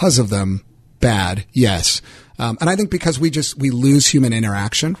set because of them bad? Yes. And I think because we lose human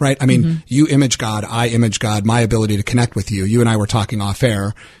interaction, right? I mean, you image God, I image God, my ability to connect with you. You and I were talking off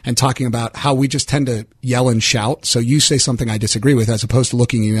air and talking about how we just tend to yell and shout. So you say something I disagree with, as opposed to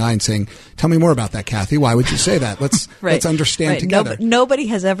looking you in the eye and saying, tell me more about that, Kathy. Why would you say that? Let's understand together. Nobody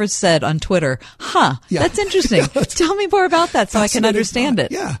has ever said on Twitter, that's interesting. Tell me more about that so I can understand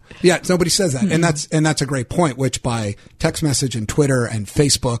it. Yeah. Yeah. Nobody says that. And that's a great point, which by text message and Twitter and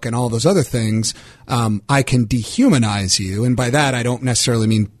Facebook and all those other things, I can dehumanize you. And by that, I don't necessarily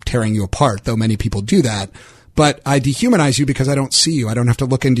mean tearing you apart, though many people do that. But I dehumanize you because I don't see you. I don't have to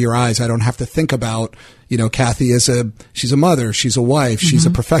look into your eyes. I don't have to think about, Kathy she's a mother, she's a wife, she's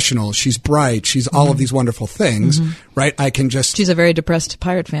a professional, she's bright, she's all of these wonderful things, right? I can just... She's a very depressed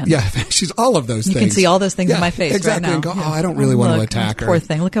pirate fan. Yeah, she's all of those things. You can see all those things in my face exactly, right now. And go, I don't really want to attack her. Poor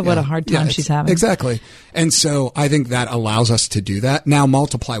thing. Look at what a hard time she's having. Exactly. And so I think that allows us to do that. Now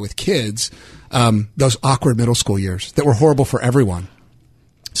multiply with kids, those awkward middle school years that were horrible for everyone.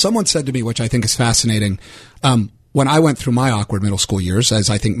 Someone said to me, which I think is fascinating, when I went through my awkward middle school years, as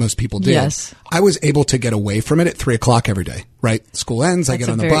I think most people did, I was able to get away from it at 3:00 every day, right? School ends, I get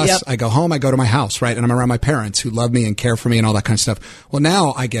on the bus, I go home, I go to my house, right? And I'm around my parents who love me and care for me and all that kind of stuff. Well,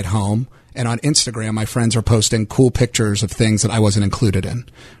 now I get home, and on Instagram, my friends are posting cool pictures of things that I wasn't included in,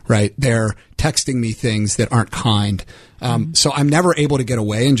 right? They're texting me things that aren't kind. So I'm never able to get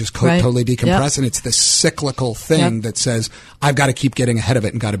away and just totally decompress. And it's this cyclical thing that says, I've got to keep getting ahead of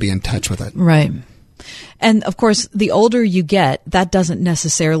it and got to be in touch with it. Right. And of course, the older you get, that doesn't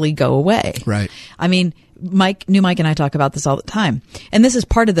necessarily go away. Right. I mean, Mike and I talk about this all the time. And this is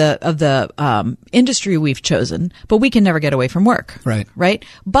part of the industry we've chosen, but we can never get away from work. Right. Right.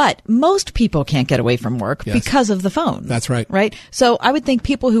 But most people can't get away from work because of the phone. That's right. Right. So I would think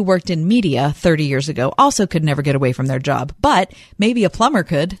people who worked in media 30 years ago also could never get away from their job, but maybe a plumber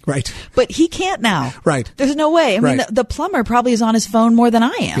could. Right. But he can't now. Right. There's no way. I mean, the plumber probably is on his phone more than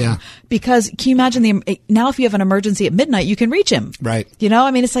I am. Yeah. Because can you imagine now if you have an emergency at midnight, you can reach him. Right. I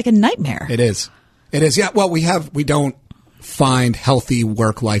mean, it's like a nightmare. It is. It is. Yeah. Well, we don't find healthy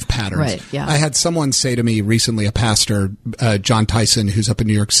work-life patterns. Right. Yeah. I had someone say to me recently, a pastor, John Tyson, who's up in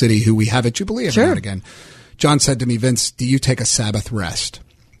New York City, who we have at Jubilee every now and again. John said to me, Vince, do you take a Sabbath rest?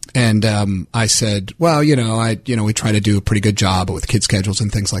 And I said, well, we try to do a pretty good job with kid schedules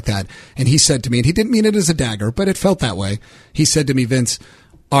and things like that. And he said to me, and he didn't mean it as a dagger, but it felt that way. He said to me, Vince,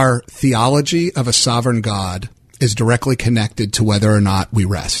 our theology of a sovereign God is directly connected to whether or not we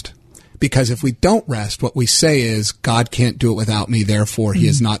rest. Because if we don't rest, what we say is, God can't do it without me, therefore he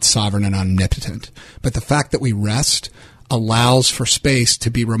is not sovereign and omnipotent. But the fact that we rest allows for space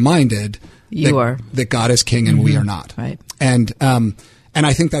to be reminded that God is king and we are not. Right. And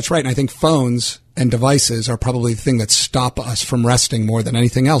I think that's right. And I think phones and devices are probably the thing that stop us from resting more than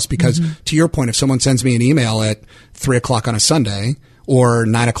anything else. Because to your point, if someone sends me an email at 3:00 on a Sunday or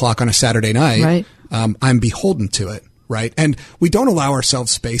 9:00 on a Saturday night, I'm beholden to it. Right. And we don't allow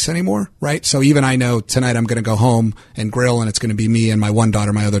ourselves space anymore. Right. So even I know tonight I'm going to go home and grill, and it's going to be me and my one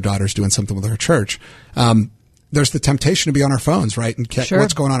daughter. My other daughter's doing something with her church. There's the temptation to be on our phones, right? And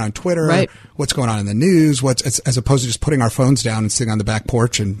what's going on Twitter, what's going on in the news, as opposed to just putting our phones down and sitting on the back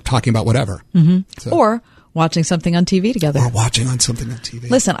porch and talking about whatever. So. Or watching something on TV together. Or watching on something on TV.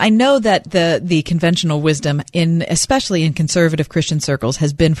 Listen, I know that the conventional wisdom, especially in conservative Christian circles,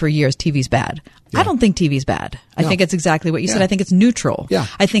 has been for years TV's bad. Yeah. I don't think TV's bad. I think it's exactly what you said. I think it's neutral. Yeah.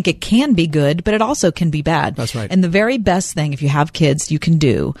 I think it can be good, but it also can be bad. That's right. And the very best thing, if you have kids, you can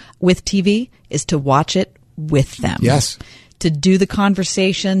do with TV is to watch it with them. Yes. To do the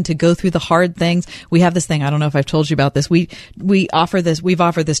conversation, to go through the hard things. We have this thing. I don't know if I've told you about this. We've offered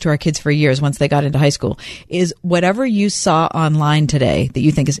this to our kids for years once they got into high school, is whatever you saw online today that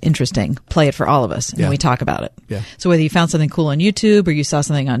you think is interesting, play it for all of us. And we talk about it. Yeah. So whether you found something cool on YouTube or you saw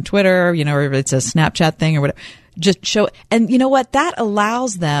something on Twitter, or it's a Snapchat thing or whatever, just show. And you know what? That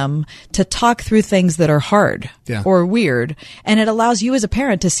allows them to talk through things that are hard or weird. And it allows you as a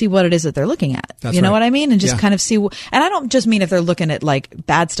parent to see what it is that they're looking at. That's you know right. what I mean? And just kind of see. And I don't just mean if they're looking at like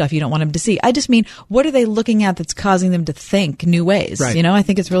bad stuff you don't want them to see. I just mean, what are they looking at that's causing them to think new ways? Right. You know, I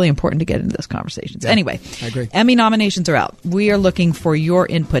think it's really important to get into those conversations. Yeah, anyway, I agree. Emmy nominations are out. We are looking for your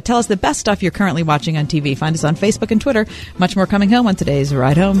input. Tell us the best stuff you're currently watching on TV. Find us on Facebook and Twitter. Much more coming home on today's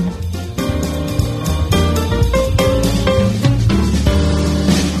Ride Home.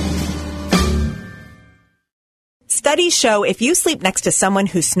 Studies show if you sleep next to someone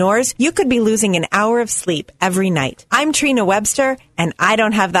who snores, you could be losing an hour of sleep every night. I'm Trina Webster, and I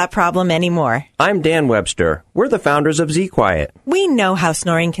don't have that problem anymore. I'm Dan Webster. We're the founders of Z-Quiet. We know how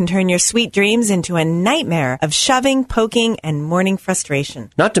snoring can turn your sweet dreams into a nightmare of shoving, poking, and morning frustration.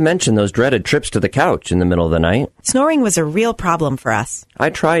 Not to mention those dreaded trips to the couch in the middle of the night. Snoring was a real problem for us.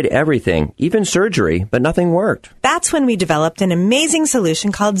 I tried everything, even surgery, but nothing worked. That's when we developed an amazing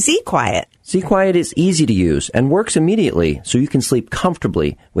solution called Z-Quiet. Z-Quiet is easy to use and works immediately so you can sleep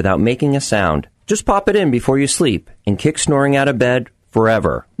comfortably without making a sound. Just pop it in before you sleep and kick snoring out of bed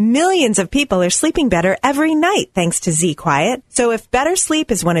forever. Millions of people are sleeping better every night thanks to Z-Quiet. So if better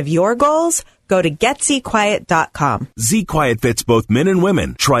sleep is one of your goals, go to GetZQuiet.com. Z-Quiet fits both men and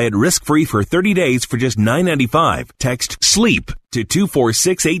women. Try it risk-free for 30 days for just $9.95. Text SLEEP to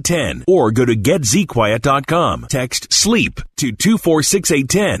 246810 or go to GetZQuiet.com. Text SLEEP to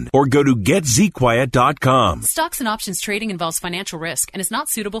 246810 or go to GetZQuiet.com. Stocks and options trading involves financial risk and is not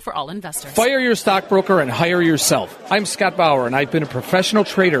suitable for all investors. Fire your stockbroker and hire yourself. I'm Scott Bauer, and I've been a professional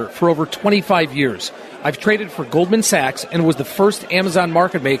trader for over 25 years. I've traded for Goldman Sachs and was the first Amazon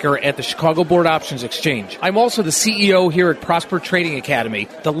market maker at the Chicago Board Options Exchange. I'm also the CEO here at Prosper Trading Academy,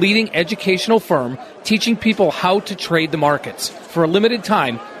 the leading educational firm teaching people how to trade the markets. For a limited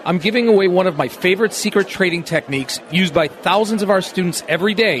time, I'm giving away one of my favorite secret trading techniques used by thousands of our students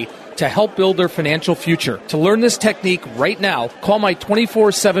every day to help build their financial future. To learn this technique right now, call my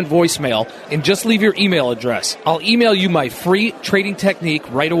 24/7 voicemail and just leave your email address. I'll email you my free trading technique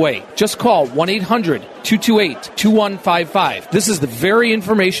right away. Just call 1-800-228-2155. This is the very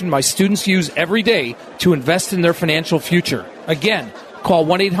information my students use every day to invest in their financial future. Again, call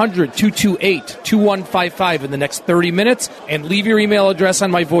 1-800-228-2155 in the next 30 minutes and leave your email address on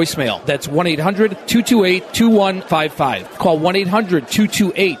my voicemail. That's 1-800-228-2155. Call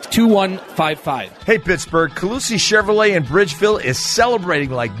 1-800-228-2155. Hey, Pittsburgh, Calusi Chevrolet in Bridgeville is celebrating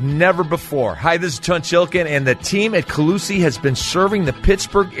like never before. Hi, this is Tunch Ilkin, and the team at Calusi has been serving the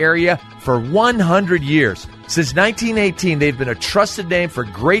Pittsburgh area for 100 years. Since 1918, they've been a trusted name for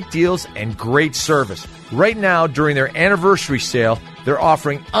great deals and great service. Right now, during their anniversary sale, they're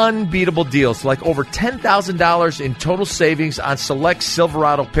offering unbeatable deals like over $10,000 in total savings on select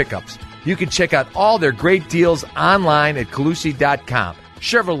Silverado pickups. You can check out all their great deals online at Calusi.com.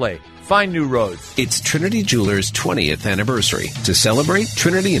 Chevrolet. Find new roads. It's Trinity Jewelers' 20th anniversary. To celebrate,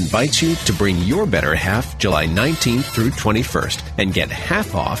 Trinity invites you to bring your better half July 19th through 21st and get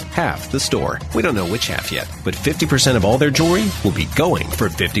half off half the store. We don't know which half yet, but 50% of all their jewelry will be going for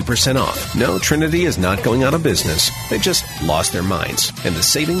 50% off. No, Trinity is not going out of business. They just lost their minds, and the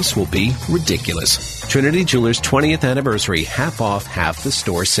savings will be ridiculous. Trinity Jewelers' 20th anniversary half off half the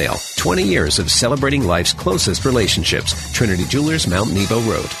store sale. 20 years of celebrating life's closest relationships. Trinity Jewelers, Mount Nebo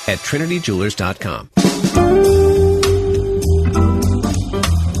Road at TrinityJewelers.com.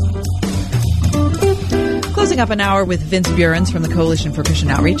 Closing up an hour with Vince Burens from the Coalition for Christian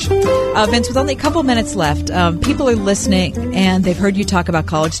Outreach. Vince, with only a couple minutes left, people are listening and they've heard you talk about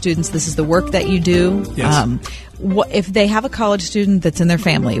college students. This is the work that you do. Yes. If they have a college student that's in their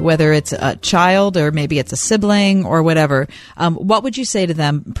family, whether it's a child or maybe it's a sibling or whatever, what would you say to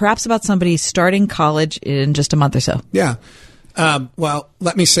them, perhaps about somebody starting college in just a month or so? Yeah. Well,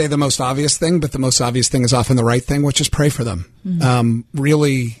 let me say the most obvious thing, but the most obvious thing is often the right thing, which is pray for them. Mm-hmm.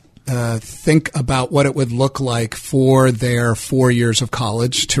 Really think about what it would look like for their 4 years of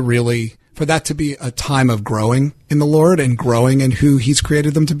college to really, for that to be a time of growing in the Lord and growing in who He's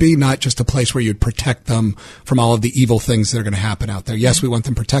created them to be, not just a place where you'd protect them from all of the evil things that are going to happen out there. Yes, we want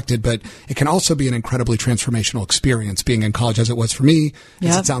them protected, but it can also be an incredibly transformational experience being in college, as it was for me,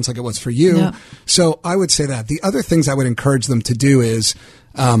 as it sounds like it was for you. Yep. So I would say that. The other things I would encourage them to do is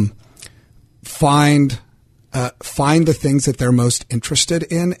find the things that they're most interested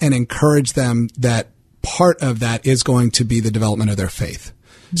in and encourage them that part of that is going to be the development of their faith.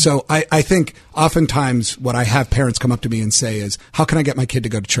 So I think oftentimes what I have parents come up to me and say is, how can I get my kid to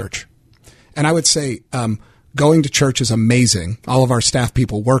go to church? And I would say, going to church is amazing. All of our staff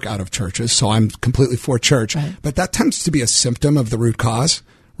people work out of churches, so I'm completely for church. Right. But that tends to be a symptom of the root cause,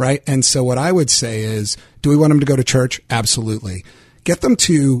 right? And so what I would say is, do we want them to go to church? Absolutely. Get them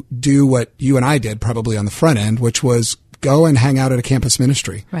to do what you and I did probably on the front end, which was go and hang out at a campus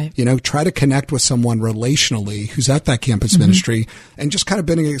ministry. Right. You know, try to connect with someone relationally who's at that campus ministry and just kind of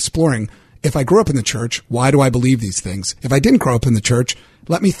been exploring, if I grew up in the church, why do I believe these things? If I didn't grow up in the church,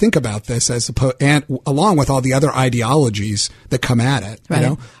 let me think about this and along with all the other ideologies that come at it. Right. You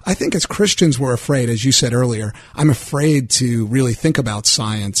know, I think as Christians, we're afraid, as you said earlier, I'm afraid to really think about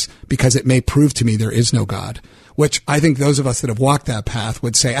science because it may prove to me there is no God. Which I think those of us that have walked that path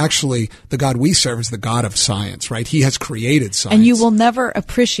would say, actually, the God we serve is the God of science, right? He has created science. And you will never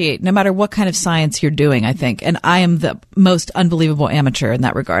appreciate, no matter what kind of science you're doing, I think. And I am the most unbelievable amateur in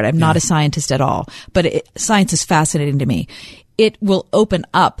that regard. I'm not a scientist at all, but science is fascinating to me. It will open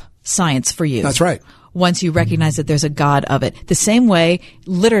up science for you. That's right. Once you recognize that there's a God of it. The same way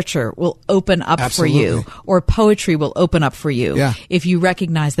literature will open up for you, or poetry will open up for you if you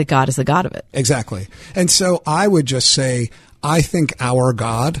recognize that God is the God of it. Exactly. And so I would just say, I think our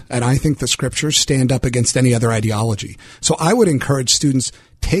God and I think the scriptures stand up against any other ideology. So I would encourage students,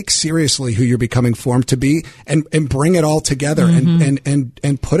 take seriously who you're becoming formed to be and bring it all together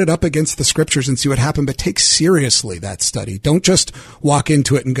and put it up against the scriptures and see what happens. But take seriously that study. Don't just walk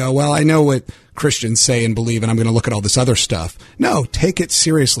into it and go, well, I know what Christians say and believe, and I'm going to look at all this other stuff. No, take it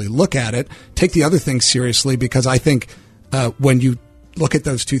seriously. Look at it. Take the other things seriously, because I think when you look at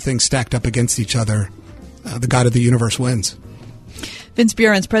those two things stacked up against each other, the God of the universe wins. Vince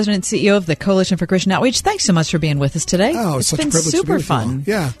Buren's president and CEO of the Coalition for Christian Outreach. Thanks so much for being with us today. Oh, it's been such a privilege super to be with fun. you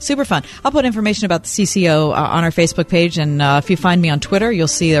all. Yeah. Super fun. I'll put information about the CCO on our Facebook page, and if you find me on Twitter, you'll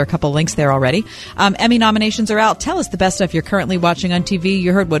see there are a couple links there already. Emmy nominations are out. Tell us the best stuff you're currently watching on TV.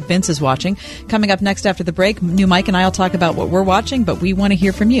 You heard what Vince is watching. Coming up next after the break, new Mike and I will talk about what we're watching, but we want to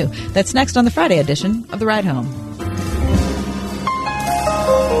hear from you. That's next on the Friday edition of The Ride Home.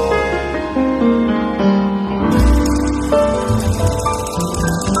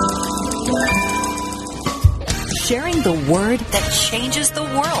 Sharing the word that changes the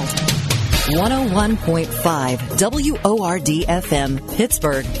world. 101.5 WORD FM,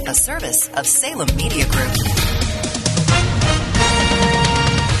 Pittsburgh, a service of Salem Media Group.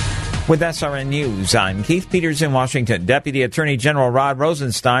 With SRN News, I'm Keith Peters in Washington. Deputy Attorney General Rod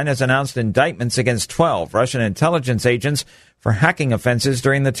Rosenstein has announced indictments against 12 Russian intelligence agents for hacking offenses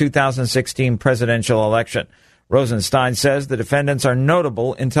during the 2016 presidential election. Rosenstein says the defendants are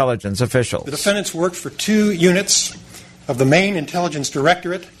notable intelligence officials. The defendants worked for 2 units of the main intelligence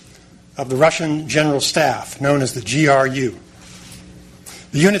directorate of the Russian General Staff, known as the GRU.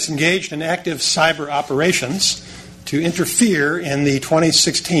 The units engaged in active cyber operations to interfere in the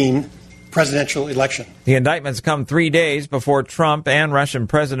 2016 presidential election. The indictments come 3 days before Trump and Russian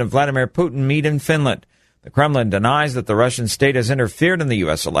President Vladimir Putin meet in Finland. The Kremlin denies that the Russian state has interfered in the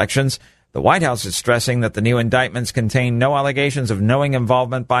U.S. elections. The White House is stressing that the new indictments contain no allegations of knowing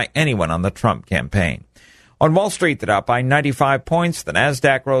involvement by anyone on the Trump campaign. On Wall Street, the Dow up by 95 points. The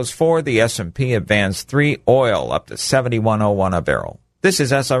Nasdaq rose 4. The S&P advanced 3. Oil up to $71.01 a barrel. This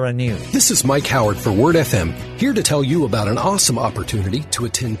is SRN News. This is Mike Howard for Word FM, here to tell you about an awesome opportunity to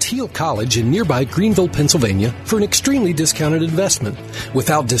attend Teal College in nearby Greenville, Pennsylvania for an extremely discounted investment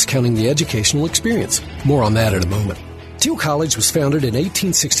without discounting the educational experience. More on that in a moment. Teal College was founded in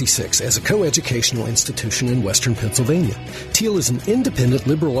 1866 as a co-educational institution in western Pennsylvania. Teal is an independent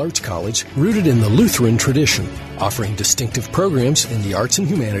liberal arts college rooted in the Lutheran tradition, offering distinctive programs in the arts and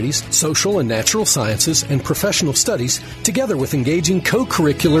humanities, social and natural sciences, and professional studies, together with engaging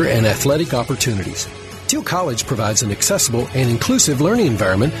co-curricular and athletic opportunities. Teal College provides an accessible and inclusive learning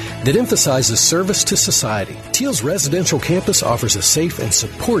environment that emphasizes service to society. Teal's residential campus offers a safe and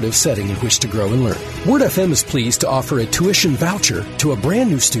supportive setting in which to grow and learn. Word FM is pleased to offer a tuition voucher to a brand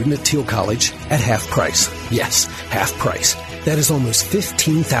new student at Teal College at half price. Yes, half price. That is almost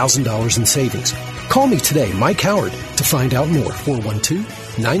 $15,000 in savings. Call me today, Mike Howard, to find out more.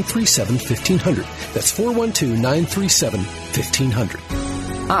 412-937-1500. That's 412-937-1500.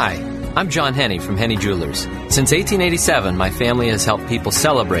 Hi. I'm John Henney from Henney Jewelers. Since 1887, my family has helped people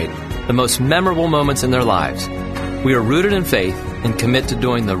celebrate the most memorable moments in their lives. We are rooted in faith and commit to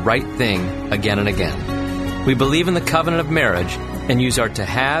doing the right thing again and again. We believe in the covenant of marriage and use our To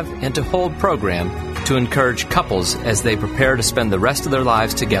Have and To Hold program to encourage couples as they prepare to spend the rest of their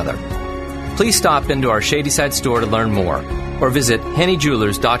lives together. Please stop into our Shadyside store to learn more or visit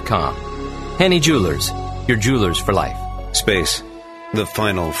HenneyJewelers.com. Henney Jewelers, your jewelers for life. Space. The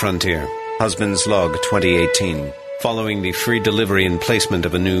Final Frontier. Husband's Log 2018. Following the free delivery and placement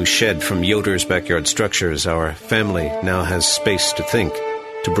of a new shed from Yoder's Backyard Structures, our family now has space to think,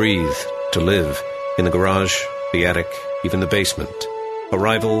 to breathe, to live. In the garage, the attic, even the basement.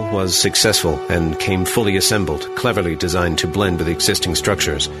 Arrival was successful and came fully assembled, cleverly designed to blend with existing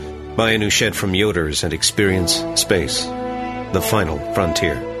structures. Buy a new shed from Yoder's and experience space. The final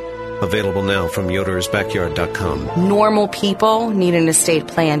frontier. Available now from yodersbackyard.com. Normal people need an estate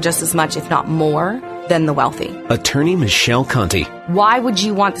plan just as much, if not more, than the wealthy. Attorney Michelle Conti. Why would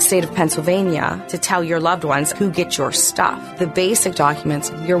you want the state of Pennsylvania to tell your loved ones who gets your stuff? The basic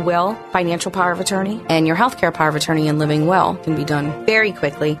documents, your will, financial power of attorney, and your healthcare power of attorney and living will can be done very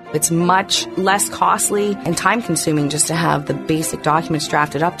quickly. It's much less costly and time-consuming just to have the basic documents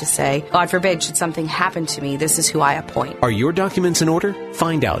drafted up to say, God forbid, should something happen to me, this is who I appoint. Are your documents in order?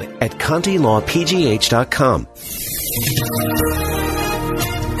 Find out at ContiLawPGH.com.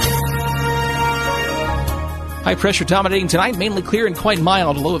 High pressure dominating tonight, mainly clear and quite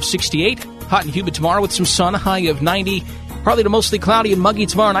mild, a low of 68. Hot and humid tomorrow with some sun, a high of 90. Partly to mostly cloudy and muggy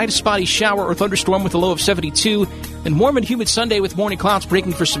tomorrow night, a spotty shower or thunderstorm with a low of 72. And warm and humid Sunday with morning clouds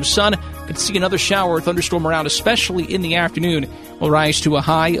breaking for some sun. Could see another shower or thunderstorm around, especially in the afternoon. Will rise to a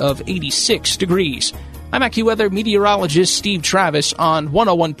high of 86 degrees. I'm AccuWeather meteorologist Steve Travis on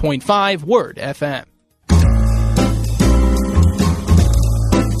 101.5 Word FM.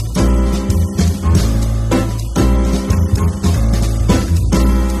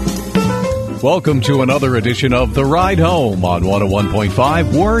 Welcome to another edition of The Ride Home on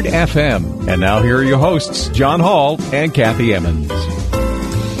 101.5 Word FM. And now here are your hosts, John Hall and Kathy Emmons.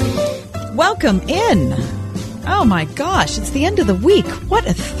 Welcome in. Oh my gosh, it's the end of the week. What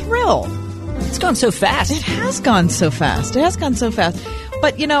a thrill. It's gone so fast. It has gone so fast.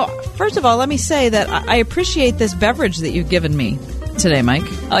 But, you know, first of all, let me say that I appreciate this beverage that you've given me today, Mike.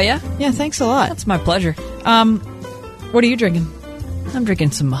 Oh, yeah? Yeah, thanks a lot. That's my pleasure. What are you drinking? I'm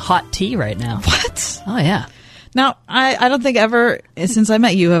drinking some hot tea right now. What? Oh, yeah. Now, I don't think ever, since I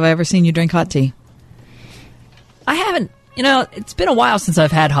met you, have I ever seen you drink hot tea. I haven't. You know, it's been a while since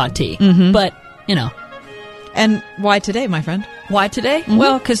I've had hot tea. Mm-hmm. But, you know. And why today, my friend? Why today? Mm-hmm.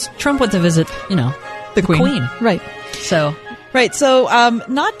 Well, because Trump went to visit, you know, the Queen. Right. So,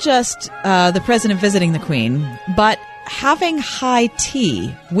 not just the president visiting the Queen, but having high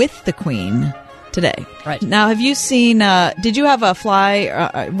tea with the Queen today. Right. Now, have you seen, did you have a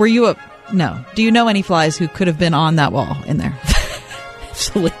fly, no. Do you know any flies who could have been on that wall in there?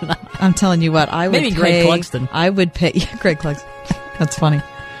 Absolutely not. I'm telling you what, Maybe Greg Clugston. I would pay, Greg Clugston. That's funny.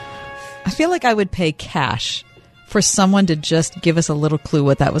 I feel like I would pay cash for someone to just give us a little clue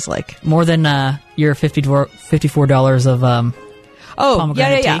what that was like. More than your $54 of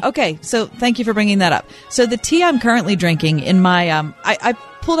pomegranate yeah. tea? Okay, so thank you for bringing that up. So the tea I'm currently drinking in my, I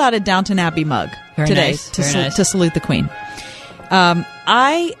pulled out a Downton Abbey mug today to salute the Queen.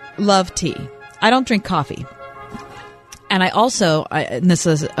 I love tea. I don't drink coffee. And I also, and this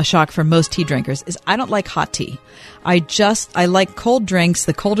is a shock for most tea drinkers, is I don't like hot tea. I like cold drinks.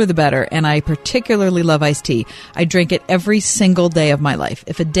 The colder the better. And I particularly love iced tea. I drink it every single day of my life.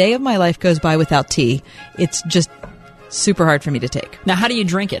 If a day of my life goes by without tea, it's just super hard for me to take. Now, how do you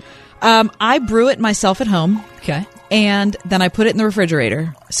drink it? I brew it myself at home. Okay. And then I put it in the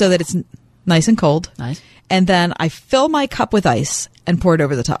refrigerator so that it's nice and cold. Nice. And then I fill my cup with ice and pour it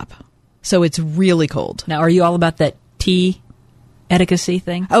over the top. So it's really cold. Now, are you all about that tea etiquette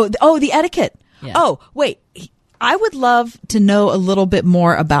thing? Oh, the etiquette. Yeah. Oh, wait. I would love to know a little bit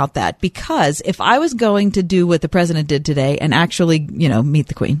more about that, because if I was going to do what the president did today and actually, meet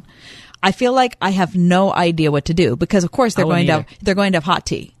the Queen, I feel like I have no idea what to do, because of course they're going to have hot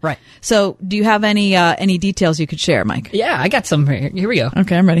tea. Right. So do you have any details you could share, Mike? Yeah, I got some here. Here we go.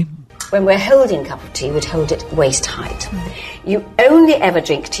 Okay, I'm ready. When we're holding a cup of tea, we'd hold it waist height. You only ever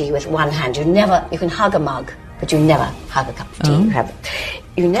drink tea with one hand. You can hug a mug, but you never hug a cup of tea.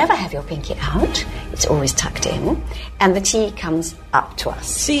 You never have your pinky out. It's always tucked in. And the tea comes up to us.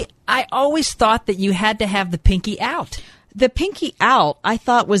 See, I always thought that you had to have the pinky out. The pinky out, I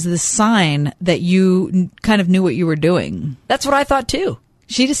thought, was the sign that you kind of knew what you were doing. That's what I thought, too.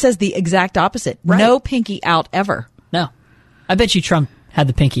 She just says the exact opposite. Right. No pinky out ever. No. I bet you Trump had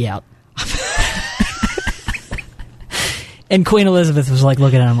the pinky out. And Queen Elizabeth was like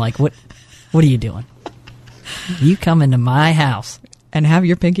looking at him like, what are you doing? You come into my house and have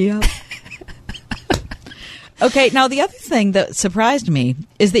your pinky out? Okay, now the other thing that surprised me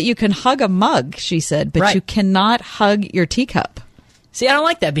is that you can hug a mug, she said, but you cannot hug your teacup. See, I don't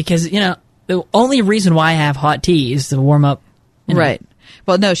like that because, the only reason why I have hot tea is to warm up. Right.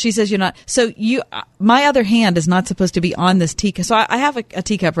 Well, no, she says you're not. So my other hand is not supposed to be on this teacup. So I have a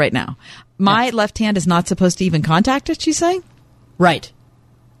teacup right now. My left hand is not supposed to even contact it, she's saying? Right.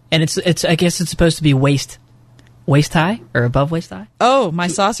 And it's I guess it's supposed to be waist high or above waist high? Oh, my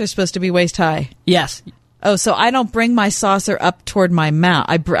saucer's supposed to be waist high. Yes. Oh, so I don't bring my saucer up toward my mouth.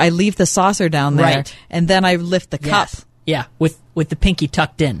 I leave the saucer down there, Right. and then I lift the cup. Yes. Yeah, with the pinky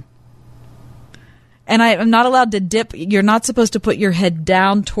tucked in. And I'm not allowed to dip. You're not supposed to put your head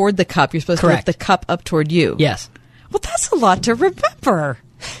down toward the cup. You're supposed Correct. to lift the cup up toward you. Yes. Well, that's a lot to remember.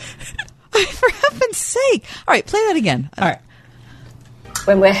 For heaven's sake. All right, play that again. All right.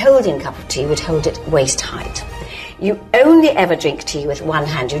 When we're holding a cup of tea, we'd hold it waist height. You only ever drink tea with one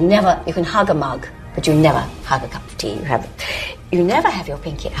hand. You can hug a mug, but you never hug a cup of tea. You never have your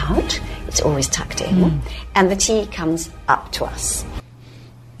pinky out. It's always tucked in. And the tea comes up to us.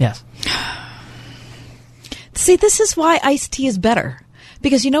 Yes. See, this is why iced tea is better.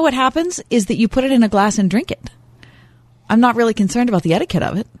 Because you know what happens is that you put it in a glass and drink it. I'm not really concerned about the etiquette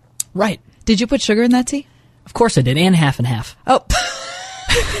of it. Right. Did you put sugar in that tea? Of course I did, and half and half. Oh.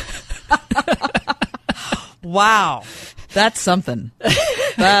 Wow. That's something.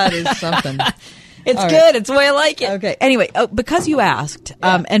 That is something. It's All good. right. It's the way I like it. Okay. Anyway, because you asked,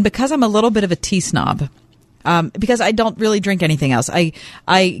 and because I'm a little bit of a tea snob, because I don't really drink anything else. I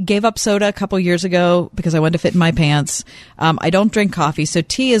gave up soda a couple years ago because I wanted to fit in my pants. I don't drink coffee, so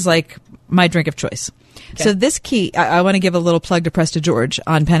tea is like my drink of choice. Okay. So this tea, I want to give a little plug to Presta George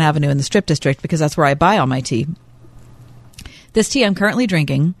on Penn Avenue in the Strip District because that's where I buy all my tea. This tea I'm currently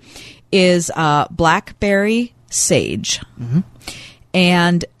drinking is Blackberry Sage.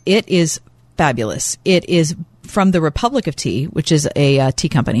 And it is fabulous. It is from the Republic of Tea, which is a tea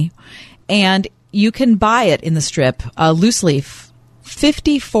company. And you can buy it in the Strip, loose leaf,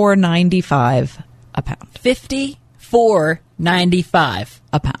 $54.95 a pound. $54.95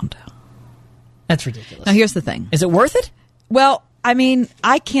 a pound. That's ridiculous. Now, here's the thing. Is it worth it? Well, I mean,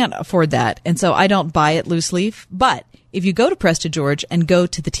 I can't afford that, and so I don't buy it loose leaf. But if you go to Presta George and go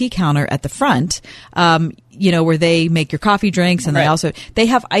to the tea counter at the front, where they make your coffee drinks, and they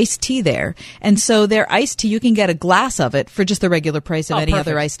have iced tea there. And so their iced tea, you can get a glass of it for just the regular price of any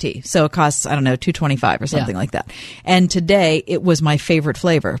other iced tea. So it costs, I don't know, $2.25 or something like that. And today it was my favorite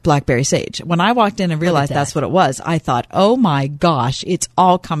flavor, Blackberry Sage. When I walked in and realized that's what it was, I thought, oh my gosh, it's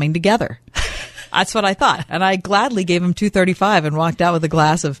all coming together. That's what I thought. And I gladly gave him $2.35 and walked out with a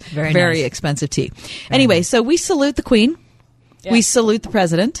glass of very expensive tea. Anyway, so we salute the Queen. Yeah. We salute the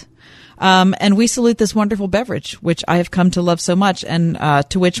President. And we salute this wonderful beverage, which I have come to love so much, and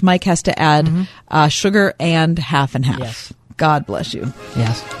to which Mike has to add sugar and half and half. Yes. God bless you.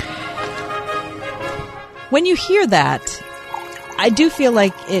 Yes. When you hear that, I do feel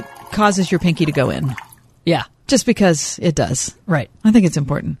like it causes your pinky to go in. Yeah. Just because it does. Right. I think it's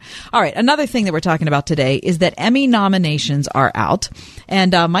important. All right. Another thing that we're talking about today is that Emmy nominations are out.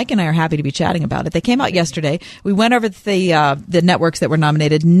 And Mike and I are happy to be chatting about it. They came out yesterday. We went over the networks that were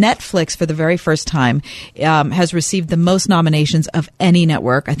nominated. Netflix, for the very first time, has received the most nominations of any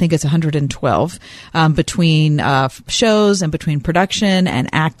network. I think it's 112 between shows and between production and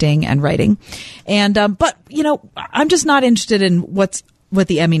acting and writing. And but, I'm just not interested in what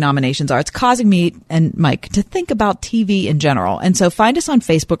the Emmy nominations are. It's causing me and Mike to think about TV in general. And so find us on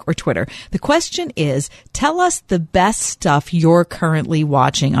Facebook or Twitter. The question is, tell us the best stuff you're currently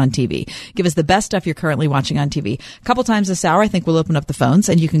watching on TV. Give us the best stuff you're currently watching on TV. A couple times this hour, I think we'll open up the phones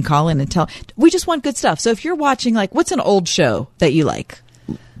and you can call in and tell. We just want good stuff. So if you're watching, what's an old show that you like?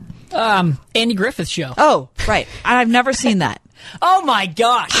 Andy Griffith Show. Oh, right. I've never seen that. Oh my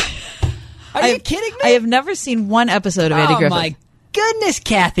gosh. Are you kidding me? I have never seen one episode of Andy Griffith. Oh my goodness,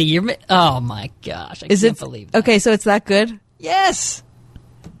 Kathy, oh my gosh, I can't believe that. Okay, so it's that good? Yes.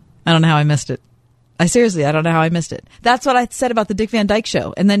 I don't know how I missed it. I don't know how I missed it. That's what I said about the Dick Van Dyke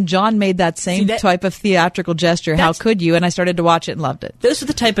Show. And then John made that same type of theatrical gesture. How could you? And I started to watch it and loved it. Those are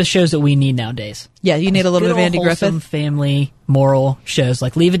the type of shows that we need nowadays. Yeah, you need a little bit of Andy Griffith. Family, moral shows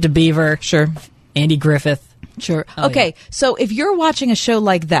like Leave It to Beaver. Sure. Andy Griffith. Sure. Okay, so if you're watching a show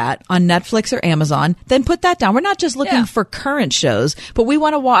like that on Netflix or Amazon, then put that down. We're not just looking for current shows, but we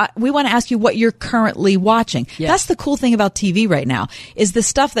want to ask you what you're currently watching. Yes. That's the cool thing about TV right now, is the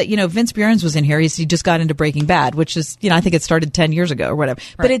stuff that, Vince Bjorns was in here. He just got into Breaking Bad, which is, I think it started 10 years ago or whatever.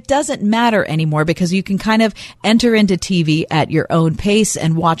 Right. But it doesn't matter anymore because you can kind of enter into TV at your own pace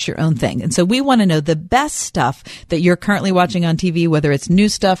and watch your own thing. And so we want to know the best stuff that you're currently watching on TV, whether it's new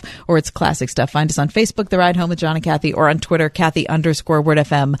stuff or it's classic stuff. Find us on Facebook, The Ride Home with John and Kathy, or on Twitter,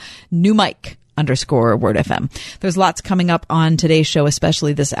 Kathy_WordFM, new Mike _WordFM. There's lots coming up on today's show,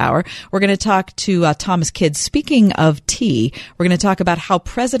 especially this hour. We're going to talk to Thomas Kidd. Speaking of tea, we're going to talk about how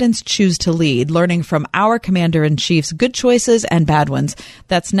presidents choose to lead, learning from our commander-in-chief's good choices and bad ones.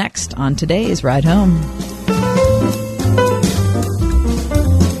 That's next on today's Ride Home.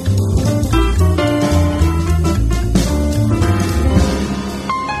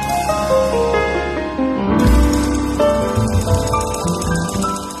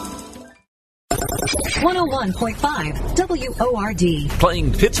 101.5 WORD.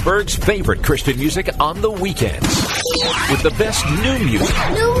 Playing Pittsburgh's favorite Christian music on the weekends. With the best new music.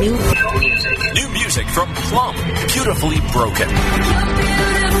 New music from Plum, Beautifully Broken.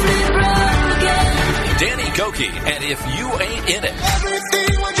 Danny Gokey and If You Ain't In It.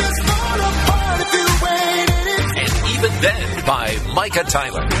 Everything will just fall apart if you ain't in it. And Even Then by Micah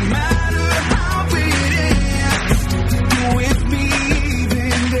Tyler. No matter how it is, with me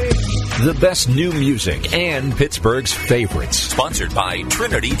even then. The best new music and Pittsburgh's favorites. Sponsored by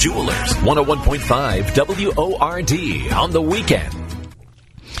Trinity Jewelers. 101.5 WORD on the weekend.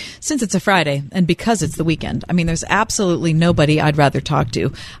 Since it's a Friday, and because it's the weekend, I mean, there's absolutely nobody I'd rather talk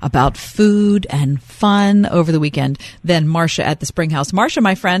to about food and fun over the weekend than Marcia at the Springhouse. Marcia,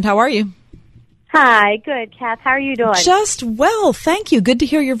 my friend, how are you? Hi, good, Kath. How are you doing? Just well, thank you. Good to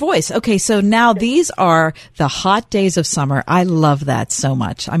hear your voice. Okay, so now these are the hot days of summer. I love that so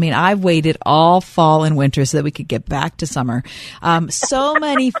much. I mean, I've waited all fall and winter so that we could get back to summer. So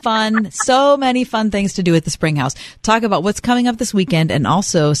many fun things to do at the Springhouse. Talk about what's coming up this weekend and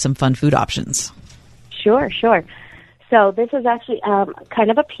also some fun food options. Sure. So this is actually kind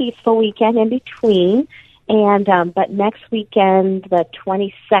of a peaceful weekend in between. And but next weekend, the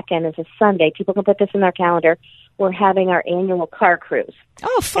 22nd, is a Sunday. People can put this in their calendar. We're having our annual car cruise.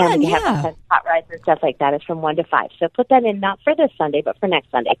 Oh, fun! And we have hot rides and stuff like that. It's from 1 to 5. So put that in, not for this Sunday, but for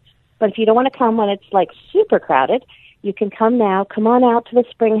next Sunday. But if you don't want to come when it's like super crowded, you can come now. Come on out to the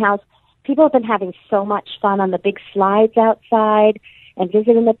Springhouse. People have been having so much fun on the big slides outside and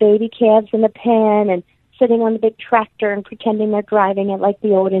visiting the baby calves in the pen and sitting on the big tractor and pretending they're driving it like the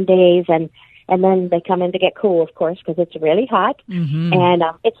olden days. And then they come in to get cool, of course, because it's really hot. Mm-hmm. And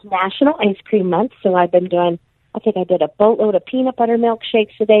it's National Ice Cream Month, so I've been doing, I think I did a boatload of peanut butter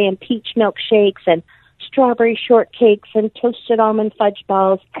milkshakes today and peach milkshakes and strawberry shortcakes and toasted almond fudge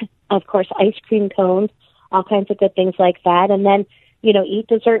balls, of course, ice cream cones, all kinds of good things like that. And then, eat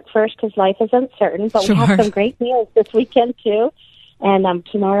dessert first because life is uncertain. But we have some great meals this weekend, too. And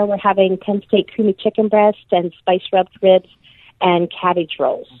tomorrow we're having Penn State creamy chicken breast and spice rubbed ribs and cabbage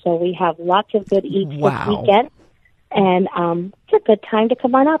rolls. So we have lots of good eats this weekend. And it's a good time to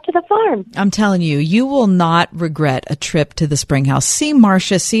come on out to the farm. I'm telling you, you will not regret a trip to the Springhouse. See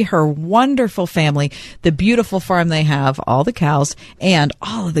Marcia, see her wonderful family, the beautiful farm they have, all the cows, and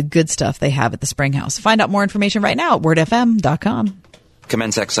all of the good stuff they have at the Springhouse. Find out more information right now at wordfm.com.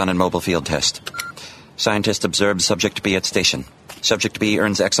 Commence Exxon and Mobil field test. Scientist observed subject B at station. Subject B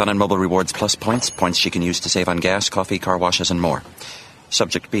earns Exxon and Mobil rewards plus points she can use to save on gas, coffee, car washes, and more.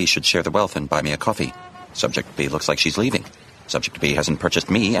 Subject B should share the wealth and buy me a coffee. Subject B looks like she's leaving. Subject B hasn't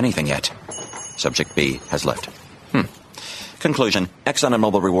purchased me anything yet. Subject B has left. Conclusion. Exxon and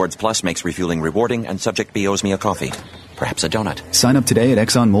Mobil rewards plus makes refueling rewarding, and Subject B owes me a coffee. Perhaps a donut. Sign up today at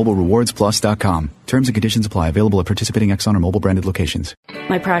ExxonMobilRewardsPlus.com. Terms and conditions apply. Available at participating Exxon or Mobil branded locations.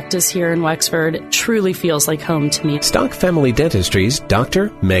 My practice here in Wexford truly feels like home to me. Stock Family Dentistry's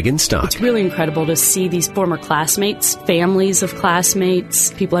Dr. Megan Stock. It's really incredible to see these former classmates, families of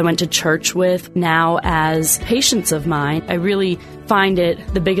classmates, people I went to church with, now as patients of mine. I really find it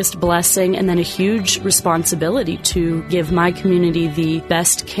the biggest blessing and then a huge responsibility to give my community the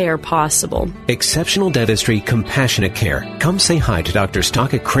best care possible. Exceptional dentistry, compassionate care. Come say hi to Dr.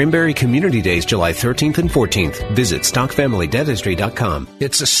 Stock at Cranberry Community Days, July 13th and 14th. Visit StockFamilyDentistry.com.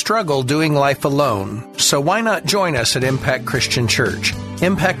 It's a struggle doing life alone, so why not join us at Impact Christian Church?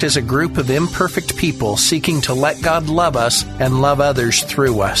 Impact is a group of imperfect people seeking to let God love us and love others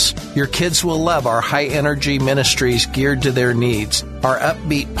through us. Your kids will love our high-energy ministries geared to their needs. Our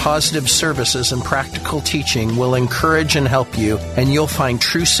upbeat, positive services and practical teaching will encourage and help you, and you'll find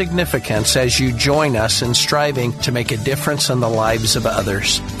true significance as you join us in striving to make a difference in the lives of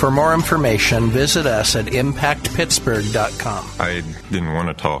others. For more information, visit us at impactpittsburgh.com. I didn't want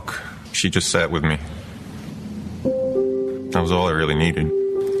to talk. She just sat with me. That was all I really needed.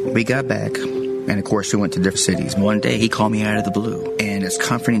 We got back, and of course we went to different cities. One day he called me out of the blue, and it's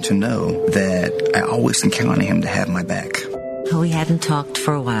comforting to know that I always can count on him to have my back. We hadn't talked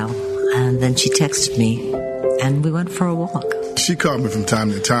for a while, and then she texted me, and we went for a walk. She called me from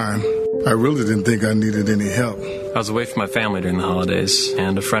time to time. I really didn't think I needed any help. I was away from my family during the holidays,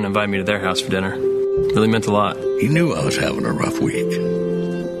 and a friend invited me to their house for dinner. It really meant a lot. He knew I was having a rough week,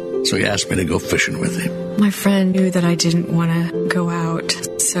 so he asked me to go fishing with him. My friend knew that I didn't want to go out,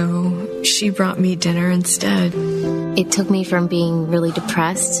 so she brought me dinner instead. It took me from being really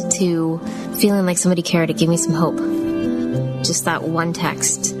depressed to feeling like somebody cared to give me some hope. Just that one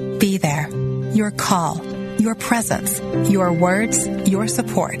text. Be there. Your call, your presence, your words, your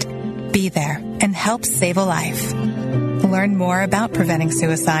support. Be there and help save a life. learn more about preventing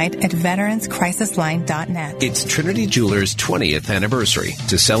suicide at veteranscrisisline.net. It's Trinity Jewelers' 20th anniversary.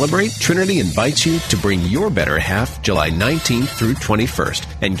 To celebrate, Trinity invites you to bring your better half July 19th through 21st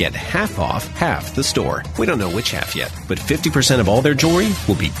and get half off half the store. We don't know which half yet, but 50% of all their jewelry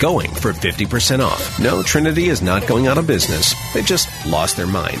will be going for 50% off. No, Trinity is not going out of business. They've just lost their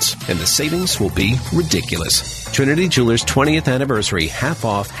minds, and the savings will be ridiculous. Trinity Jewelers' 20th anniversary half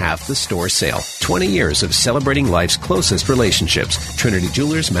off half the store sale. 20 years of celebrating life's closest relationships. Trinity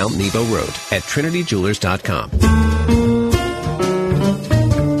Jewelers, Mount Nebo Road at trinityjewelers.com.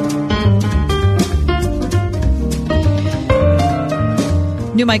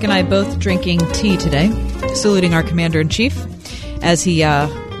 New Mike and I both drinking tea today, saluting our Commander-in-Chief as he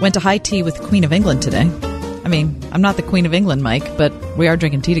went to high tea with the Queen of England today. I mean, I'm not the Queen of England, Mike, but we are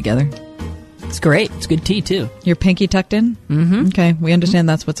drinking tea together. It's great. It's good tea, too. Your pinky tucked in? Mm-hmm. Okay, we understand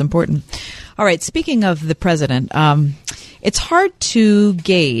that's what's important. All right, speaking of the president, it's hard to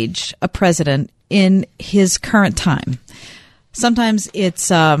gauge a president in his current time. Sometimes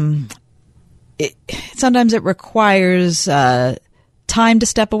sometimes it requires time to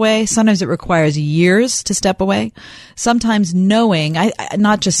step away. Sometimes it requires years to step away. Sometimes knowing,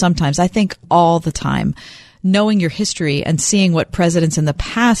 not just sometimes, I think all the time, knowing your history and seeing what presidents in the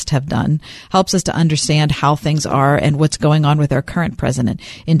past have done helps us to understand how things are and what's going on with our current president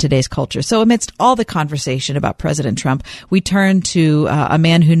in today's culture. So amidst all the conversation about President Trump, we turn to a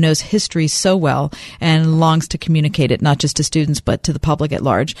man who knows history so well and longs to communicate it, not just to students, but to the public at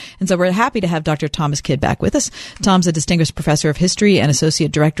large. And so we're happy to have Dr. Thomas Kidd back with us. Tom's a distinguished professor of history and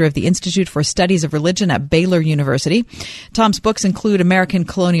associate director of the Institute for Studies of Religion at Baylor University. Tom's books include American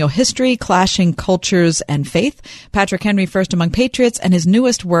Colonial History, Clashing Cultures and Faith, Patrick Henry, First Among Patriots, and his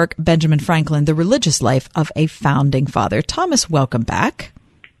newest work, Benjamin Franklin, The Religious Life of a Founding Father. Thomas, welcome back.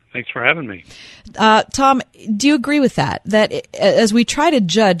 Thanks for having me. Tom, do you agree with that? That as we try to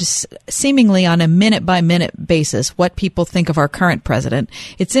judge seemingly on a minute-by-minute basis what people think of our current president,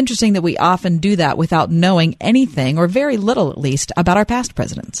 it's interesting that we often do that without knowing anything, or very little at least, about our past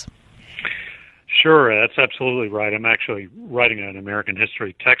presidents. Sure, that's absolutely right. I'm actually writing an American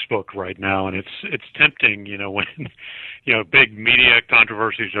history textbook right now, and it's tempting, when big media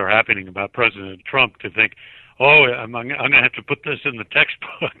controversies are happening about President Trump, to think, oh, I'm going to have to put this in the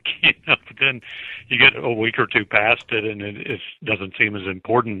textbook, but then you get a week or two past it, and it doesn't seem as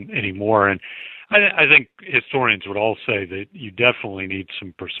important anymore. And I think historians would all say that you definitely need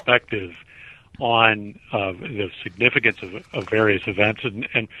some perspective on the significance of various events,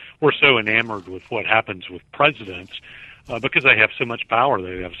 and we're so enamored with what happens with presidents because they have so much power,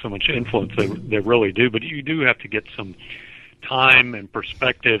 they have so much influence, they really do. But you do have to get some time and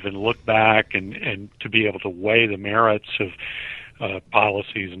perspective and look back and to be able to weigh the merits of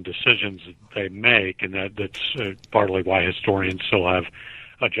policies and decisions that they make, and that's partly why historians still have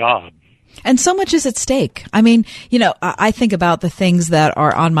a job. And so much is at stake. I mean, I think about the things that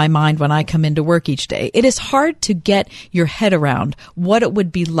are on my mind when I come into work each day. It is hard to get your head around what it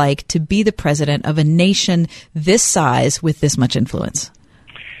would be like to be the president of a nation this size with this much influence.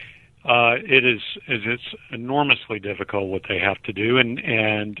 It's enormously difficult what they have to do, and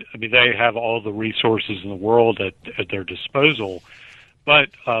I mean, they have all the resources in the world at their disposal. But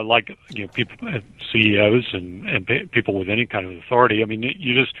people, CEOs and people with any kind of authority, I mean,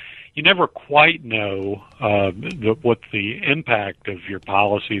 you never quite know what the impact of your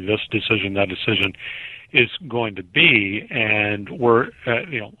policy, this decision, that decision, is going to be. And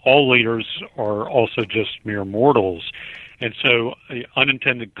all leaders are also just mere mortals, and so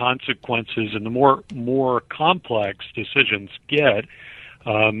unintended consequences and the more complex decisions get,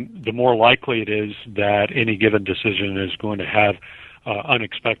 the more likely it is that any given decision is going to have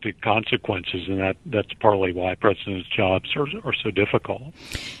unexpected consequences, and that's partly why presidents' jobs are so difficult.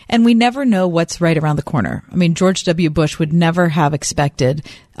 And we never know what's right around the corner. I mean, George W. Bush would never have expected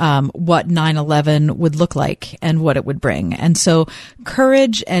what 9/11 would look like and what it would bring. And so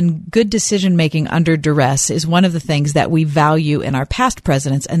courage and good decision-making under duress is one of the things that we value in our past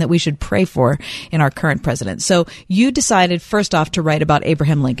presidents and that we should pray for in our current president. So you decided, first off, to write about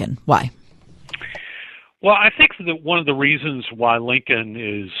Abraham Lincoln. Why? Well, I think that one of the reasons why Lincoln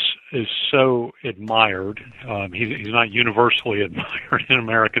is so admired, he's not universally admired in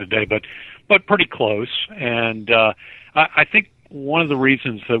America today, but pretty close. And I think one of the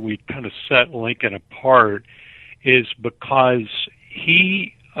reasons that we kind of set Lincoln apart is because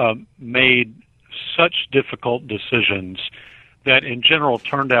he made such difficult decisions that in general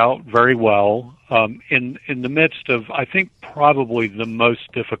turned out very well in the midst of, I think, probably the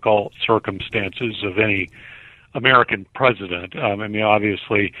most difficult circumstances of any American president. I mean,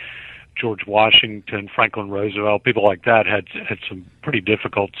 obviously, George Washington, Franklin Roosevelt, people like that had some pretty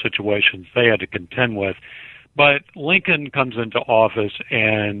difficult situations they had to contend with. But Lincoln comes into office,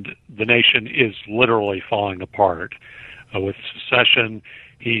 and the nation is literally falling apart. With secession,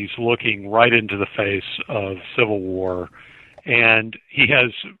 he's looking right into the face of civil war, and he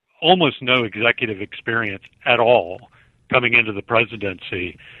has almost no executive experience at all coming into the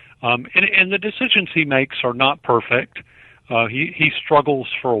presidency. And the decisions he makes are not perfect. He struggles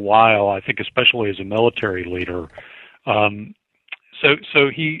for a while, I think, especially as a military leader. So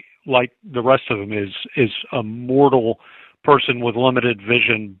he, like the rest of them, is a mortal person with limited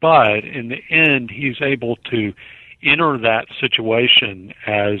vision, but in the end, he's able to enter that situation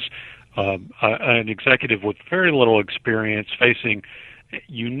as an executive with very little experience, facing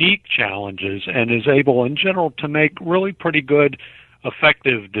unique challenges, and is able, in general, to make really pretty good,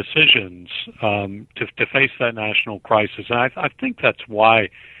 effective decisions to face that national crisis. And I think that's why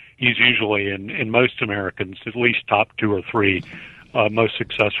he's usually, in most Americans, at least top 2 or 3 most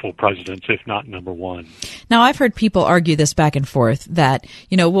successful presidents, if not number 1. Now, I've heard people argue this back and forth that,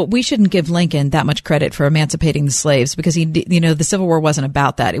 we shouldn't give Lincoln that much credit for emancipating the slaves because the Civil War wasn't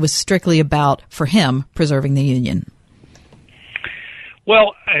about that. It was strictly about, for him, preserving the Union.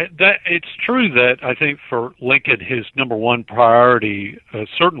 Well, it's true that I think for Lincoln, his number 1 priority,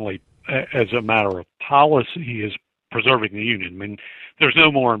 certainly as a matter of policy, is preserving the Union. I mean, there's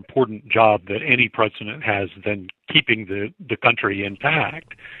no more important job that any president has than keeping the country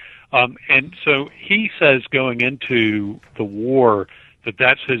intact. And so he says going into the war that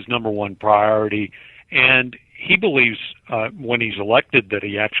that's his number 1 priority, and he believes when he's elected that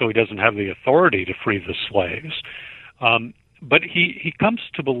he actually doesn't have the authority to free the slaves. But he comes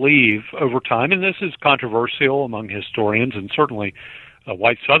to believe over time, and this is controversial among historians, and certainly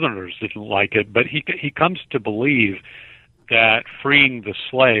white Southerners didn't like it, but he comes to believe that freeing the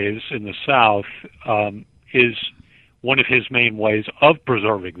slaves in the South is one of his main ways of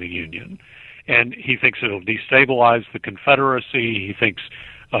preserving the Union. And he thinks it'll destabilize the Confederacy. He thinks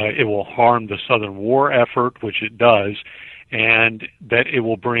it will harm the Southern war effort, which it does, and that it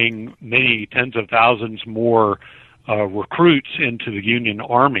will bring many tens of thousands more recruits into the Union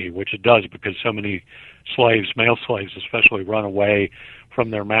Army, which it does because so many slaves, male slaves especially, run away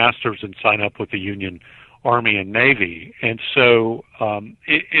from their masters and sign up with the Union Army and Navy. And so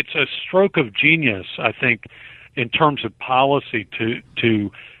it's a stroke of genius, I think, in terms of policy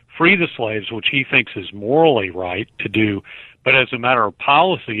to free the slaves, which he thinks is morally right to do, but as a matter of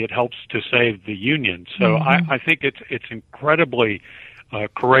policy, it helps to save the Union. So I think it's incredibly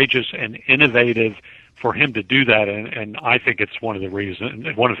courageous and innovative for him to do that, and I think it's one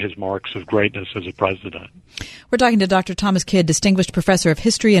of his marks of greatness as a president. We're talking to Dr. Thomas Kidd, Distinguished Professor of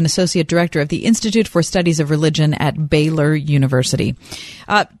History and Associate Director of the Institute for Studies of Religion at Baylor University.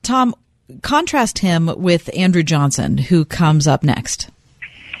 Tom, contrast him with Andrew Johnson, who comes up next.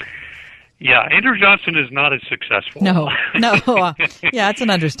 Yeah, Andrew Johnson is not as successful. No. Yeah, it's an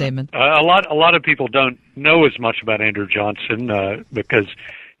understatement. A lot of people don't know as much about Andrew Johnson because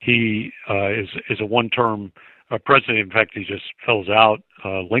he is a one-term president. In fact, he just fills out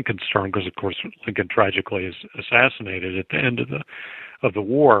Lincoln's term because, of course, Lincoln tragically is assassinated at the end of the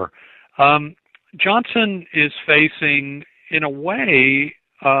war. Johnson is facing, in a way,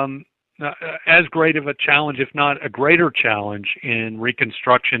 as great of a challenge, if not a greater challenge, in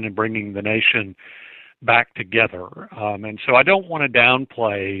Reconstruction and bringing the nation back together. And so I don't want to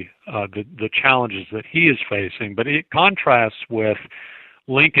downplay the challenges that he is facing, but it contrasts with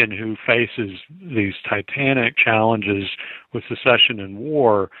Lincoln, who faces these titanic challenges with secession and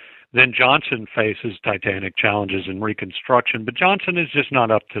war. Then Johnson faces titanic challenges in Reconstruction, but Johnson is just not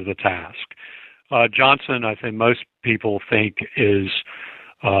up to the task. Johnson, I think most people think, is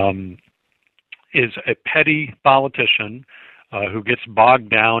a petty politician who gets bogged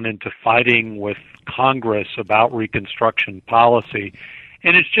down into fighting with Congress about Reconstruction policy,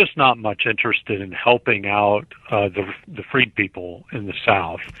 and is just not much interested in helping out the freed people in the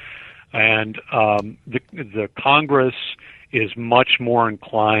South. And the Congress is much more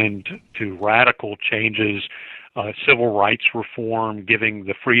inclined to radical changes, civil rights reform, giving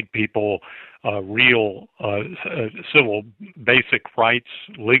the freed people real civil basic rights,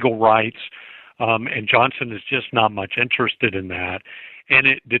 legal rights, and Johnson is just not much interested in that. And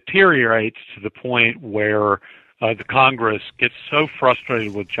it deteriorates to the point where the Congress gets so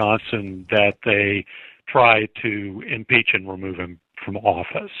frustrated with Johnson that they try to impeach and remove him from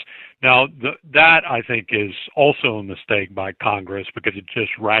office. Now, that, I think, is also a mistake by Congress because it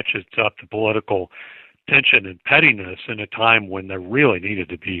just ratchets up the political tension and pettiness in a time when there really needed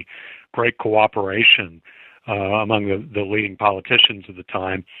to be great cooperation among the leading politicians of the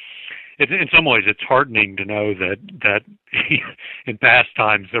time. in some ways it's heartening to know that in past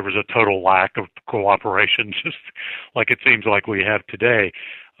times there was a total lack of cooperation, just like it seems like we have today.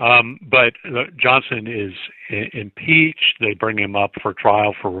 But Johnson is impeached. They bring him up for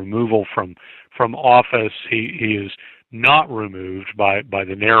trial for removal from office. He is not removed by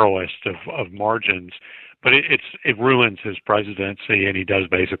the narrowest of margins, but it ruins his presidency, and he does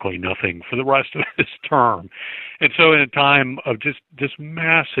basically nothing for the rest of his term. And so in a time of just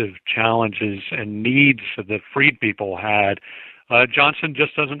massive challenges and needs that freed people had, Johnson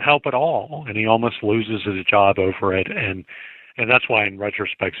just doesn't help at all, and he almost loses his job over it. And that's why, in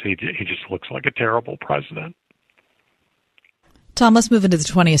retrospect, he just looks like a terrible president. Tom, let's move into the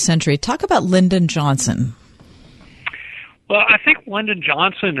 20th century. Talk about Lyndon Johnson. Well, I think Lyndon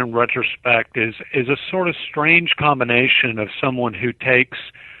Johnson, in retrospect, is a sort of strange combination of someone who takes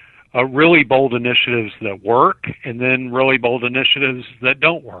really bold initiatives that work and then really bold initiatives that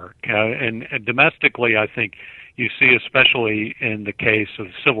don't work. And domestically, I think you see, especially in the case of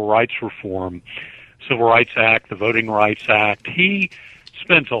civil rights reform, Civil Rights Act, the Voting Rights Act, he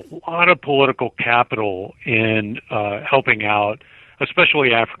spends a lot of political capital in helping out,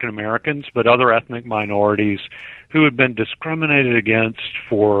 especially African Americans, but other ethnic minorities who had been discriminated against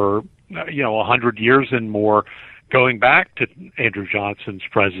for 100 years and more, going back to Andrew Johnson's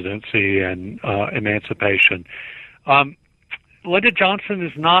presidency and emancipation. Lyndon Johnson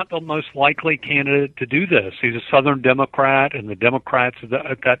is not the most likely candidate to do this. He's a Southern Democrat, and the Democrats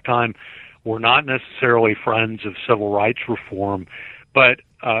at that time were not necessarily friends of civil rights reform. But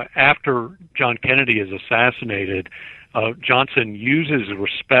after John Kennedy is assassinated, Johnson uses the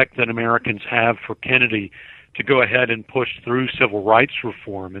respect that Americans have for Kennedy to go ahead and push through civil rights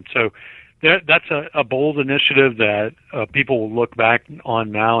reform. And so that's a bold initiative that people will look back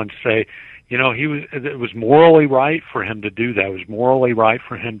on now and say, it was morally right for him to do that. It was morally right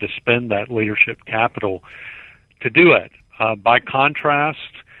for him to spend that leadership capital to do it. By contrast,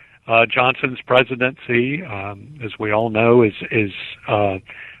 Johnson's presidency, as we all know, is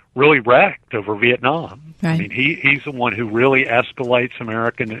really wrecked over Vietnam. Right. I mean, he's the one who really escalates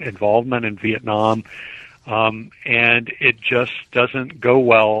American involvement in Vietnam, and it just doesn't go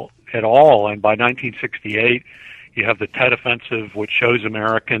well at all. And by 1968, you have the Tet Offensive, which shows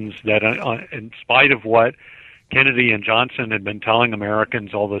Americans that in spite of what Kennedy and Johnson had been telling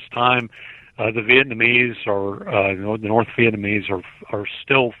Americans all this time, the Vietnamese or the North Vietnamese are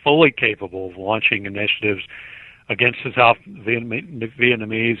still fully capable of launching initiatives against the South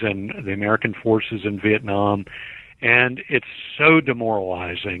Vietnamese and the American forces in Vietnam, and it's so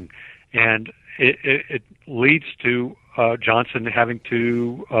demoralizing, and it leads to Johnson having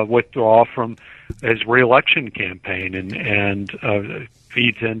to withdraw from his re-election campaign, and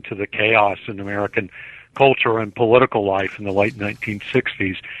feeds into the chaos in American culture and political life in the late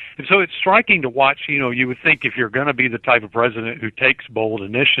 1960s. And so it's striking to watch. You would think if you're going to be the type of president who takes bold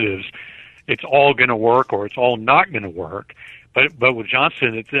initiatives, it's all going to work or it's all not going to work. But with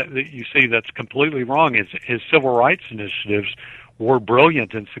Johnson, you see that's completely wrong. His civil rights initiatives were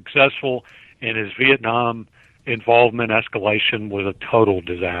brilliant and successful, and his Vietnam involvement escalation was a total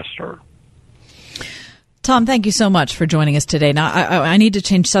disaster. Tom, thank you so much for joining us today. Now, I need to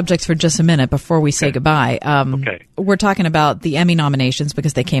change subjects for just a minute before we say goodbye. Okay. We're talking about the Emmy nominations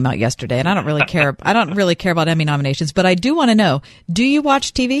because they came out yesterday, and I don't really care. I don't really care about Emmy nominations, but I do want to know: do you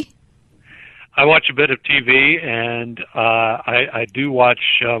watch TV? I watch a bit of TV, and I do watch.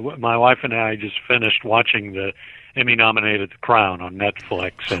 My wife and I just finished watching the Emmy-nominated The Crown on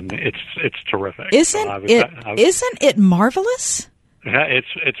Netflix, and it's terrific. Isn't it marvelous? Yeah,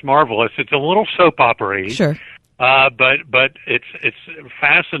 it's marvelous. It's a little soap opera-y. Sure. But it's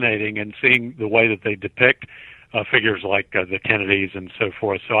fascinating in seeing the way that they depict figures like the Kennedys and so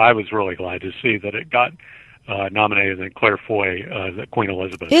forth. So I was really glad to see that it got nominated, and Claire Foy, Queen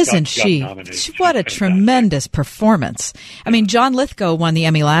Elizabeth. Isn't she? What a tremendous performance. I mean, John Lithgow won the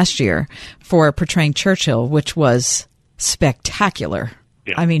Emmy last year for portraying Churchill, which was spectacular.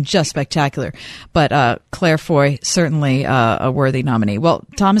 Yeah. I mean, just spectacular. But Claire Foy, certainly a worthy nominee. Well,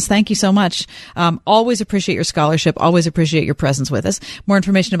 Thomas, thank you so much. Always appreciate your scholarship. Always appreciate your presence with us. More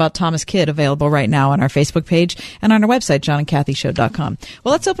information about Thomas Kidd available right now on our Facebook page and on our website, johnandkathyshow.com.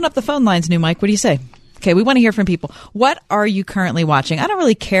 Well, let's open up the phone lines, New Mike. What do you say? Okay, we want to hear from people. What are you currently watching? I don't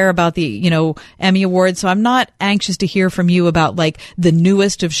really care about the, Emmy Awards, so I'm not anxious to hear from you about like the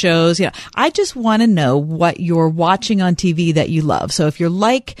newest of shows. I just want to know what you're watching on TV that you love. So if you're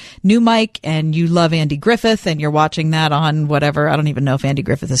like New Mike and you love Andy Griffith and you're watching that on whatever, I don't even know if Andy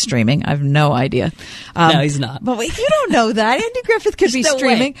Griffith is streaming. I have no idea. No, he's not. But wait, you don't know that. Andy Griffith could be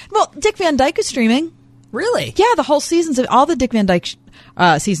streaming. Way. Well, Dick Van Dyke is streaming. Really? Yeah, the whole seasons of all the Dick Van Dyke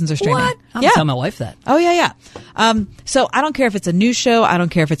seasons are streaming. What? I'll tell my wife that. Oh, yeah. So I don't care if it's a new show. I don't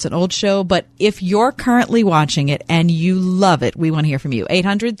care if it's an old show. But if you're currently watching it and you love it, we want to hear from you.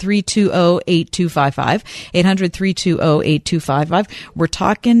 800-320-8255. 800-320-8255. We're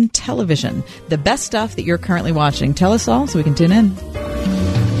talking television. The best stuff that you're currently watching. Tell us all so we can tune in.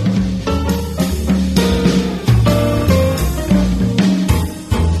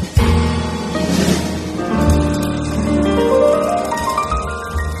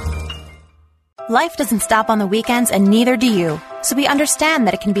 Life doesn't stop on the weekends, and neither do you. So we understand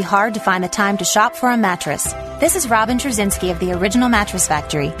that it can be hard to find the time to shop for a mattress. This is Robin Trzynski of the Original Mattress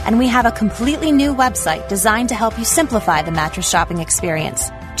Factory, and we have a completely new website designed to help you simplify the mattress shopping experience.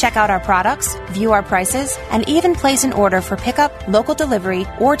 Check out our products, view our prices, and even place an order for pickup, local delivery,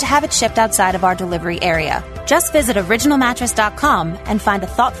 or to have it shipped outside of our delivery area. Just visit originalmattress.com and find a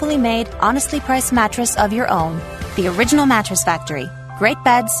thoughtfully made, honestly priced mattress of your own. The Original Mattress Factory. Great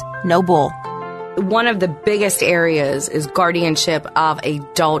beds, no bull. One of the biggest areas is guardianship of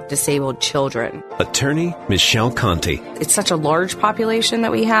adult disabled children. Attorney Michelle Conti. It's such a large population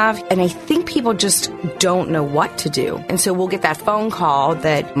that we have, and I think people just don't know what to do. And so we'll get that phone call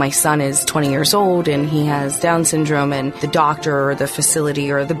that my son is 20 years old and he has Down syndrome, and the doctor or the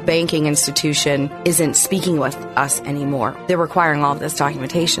facility or the banking institution isn't speaking with us anymore. They're requiring all of this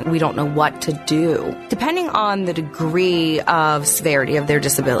documentation. We don't know what to do. Depending on the degree of severity of their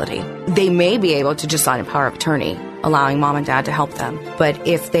disability, they may be able to just sign a power of attorney, allowing mom and dad to help them. But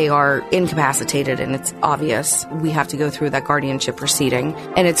if they are incapacitated and it's obvious, we have to go through that guardianship proceeding.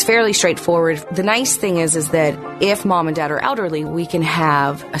 And it's fairly straightforward. The nice thing is that if mom and dad are elderly, we can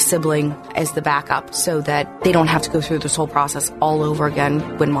have a sibling as the backup so that they don't have to go through this whole process all over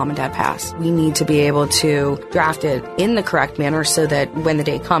again when mom and dad pass. We need to be able to draft it in the correct manner so that when the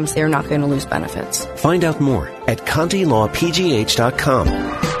day comes, they're not going to lose benefits. Find out more at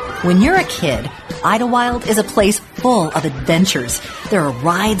ContiLawPGH.com. When you're a kid, Idlewild is a place full of adventures. There are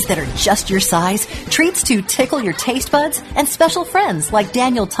rides that are just your size, treats to tickle your taste buds, and special friends like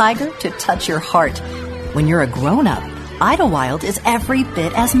Daniel Tiger to touch your heart. When you're a grown-up, Idlewild is every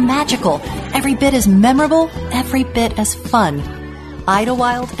bit as magical, every bit as memorable, every bit as fun.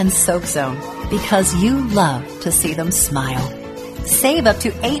 Idlewild and Soak Zone, because you love to see them smile. Save up to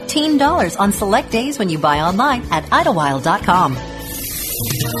 $18 on select days when you buy online at Idlewild.com.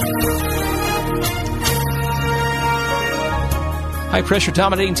 High pressure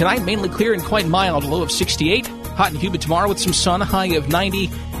dominating tonight, mainly clear and quite mild, low of 68. Hot and humid tomorrow with some sun, high of 90.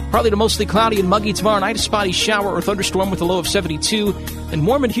 Partly to mostly cloudy and muggy tomorrow night, a spotty shower or thunderstorm with a low of 72. And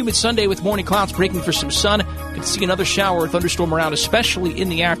warm and humid Sunday with morning clouds breaking for some sun. Could see another shower or thunderstorm around, especially in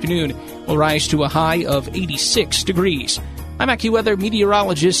the afternoon. Will rise to a high of 86 degrees. I'm AccuWeather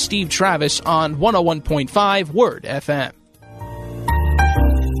meteorologist Steve Travis on 101.5 Word FM.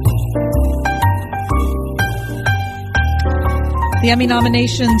 The Emmy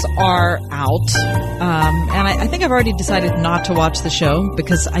nominations are out, and I think I've already decided not to watch the show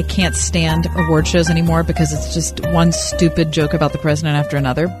because I can't stand award shows anymore because it's just one stupid joke about the president after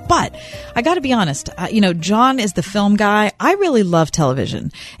another. But I got to be honest, John is the film guy. I really love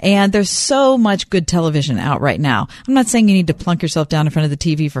television, and there's so much good television out right now. I'm not saying you need to plunk yourself down in front of the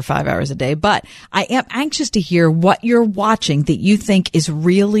TV for 5 hours a day, but I am anxious to hear what you're watching that you think is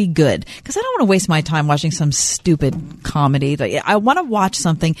really good because I don't want to waste my time watching some stupid comedy. I want to watch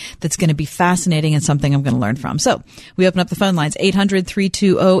something that's going to be fascinating and something I'm going to learn from. So we open up the phone lines,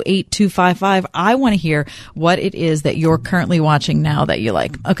 800-320-8255. I want to hear what it is that you're currently watching now that you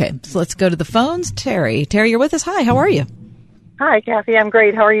like. Okay, so let's go to the phones. Terry, you're with us. Hi, how are you? Hi, Kathy. I'm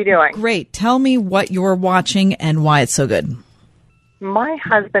great. How are you doing? Great. Tell me what you're watching and why it's so good. My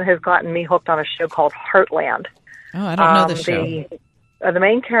husband has gotten me hooked on a show called Heartland. Oh, I don't know the show. The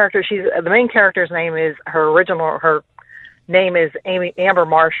main character, the main character's name is her name is Amber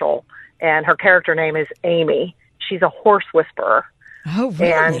Marshall, and her character name is Amy. She's a horse whisperer. Oh,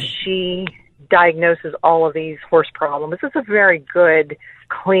 really? And she diagnoses all of these horse problems. It's a very good,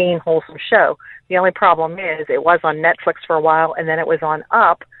 clean, wholesome show. The only problem is it was on Netflix for a while, and then it was on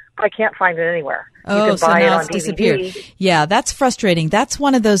Up, but I can't find it anywhere. Oh, so now it's disappeared. Yeah, that's frustrating. That's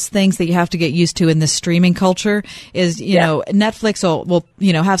one of those things that you have to get used to in this streaming culture is, you know, Netflix will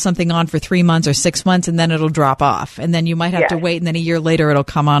have something on for 3 months or 6 months and then it'll drop off. And then you might have to wait and then a year later it'll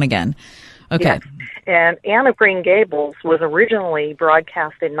come on again. Okay. Yes. And Anne of Green Gables was originally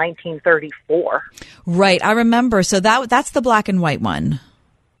broadcast in 1934. Right. I remember. So that's the black and white one.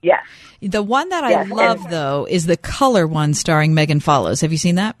 Yes. The one that I love, though, is the color one starring Megan Follows. Have you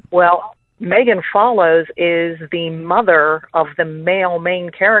seen that? Well, Megan Follows is the mother of the male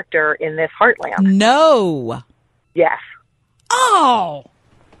main character in this Heartland. No. Yes. Oh.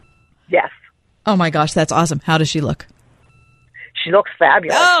 Yes. Oh my gosh, that's awesome. How does she look? She looks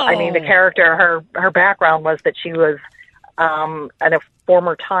fabulous. Oh. I mean, the character, her background was that she was, at a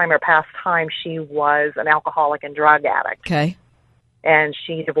former time or past time, she was an alcoholic and drug addict. Okay. And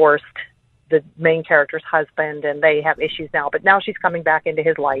she divorced the main character's husband, and they have issues now. But now she's coming back into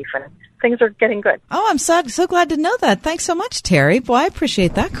his life, and things are getting good. Oh, I'm so glad to know that. Thanks so much, Terry. Boy, I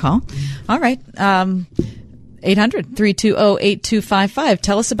appreciate that call. All right. 800-320-8255.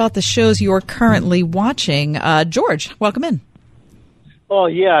 Tell us about the shows you're currently watching. George, welcome in. Oh,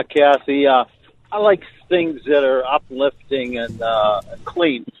 yeah, Kathy. I like things that are uplifting and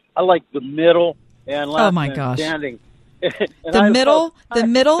clean. I like The Middle and Last Oh, my Man gosh. Standing. The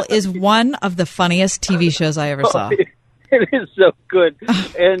Middle is one of the funniest TV shows I ever saw. It is so good.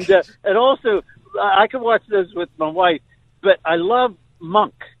 And also, I can watch this with my wife, but I love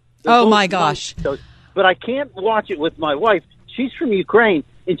Monk. Oh, my gosh. Shows, but I can't watch it with my wife. She's from Ukraine,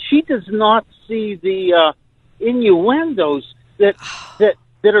 and she does not see the innuendos that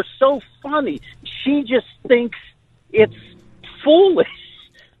are so funny. She just thinks it's foolish.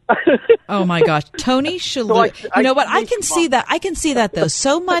 Oh my gosh, Tony Shalhoub. So you know what? I can see that. I can see that though.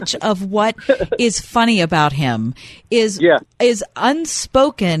 So much of what is funny about him is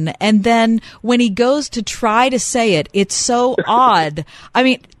unspoken, and then when he goes to try to say it, it's so odd. I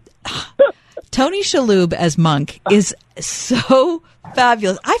mean, Tony Shalhoub as Monk is so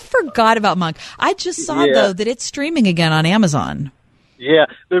fabulous. I forgot about Monk. I just saw though that it's streaming again on Amazon. Yeah,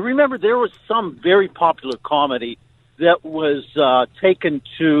 but remember there was some very popular comedy that was taken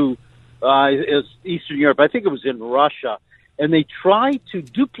to Eastern Europe. I think it was in Russia. And they tried to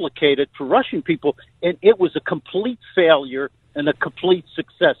duplicate it for Russian people, and it was a complete failure and a complete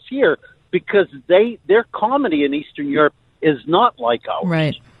success here because their comedy in Eastern Europe is not like ours.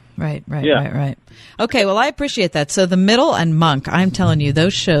 Right. Okay, well, I appreciate that. So The Middle and Monk, I'm telling you,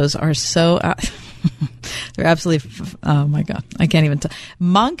 those shows are so... they're absolutely... oh, my God. I can't even tell.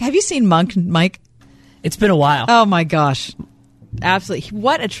 Monk, have you seen Monk, Mike? It's been a while. Oh, my gosh. Absolutely.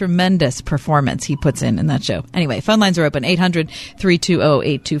 What a tremendous performance he puts in that show. Anyway, phone lines are open,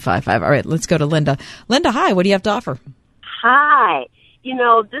 800-320-8255. All right, let's go to Linda. Linda, hi. What do you have to offer? Hi. You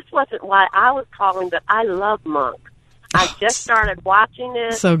know, this wasn't why I was calling, but I love Monk. I just started watching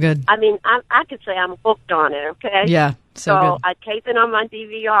it. So good. I mean, I could say I'm hooked on it, okay? Yeah, so good. I tape it on my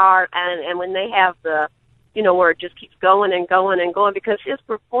DVR, and when they have the, where it just keeps going and going and going, because his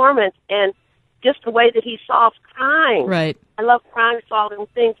performance and just the way that he solves crime. Right. I love crime-solving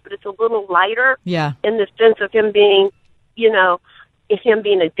things, but it's a little lighter. Yeah. In the sense of him being, him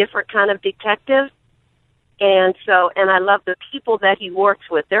being a different kind of detective. And I love the people that he works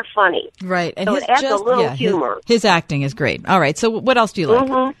with. They're funny. Right. And so it adds a little humor. His acting is great. All right. So what else do you like?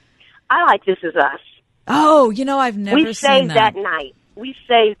 Mm-hmm. I like This Is Us. Oh, I've never seen that. We saved that night. We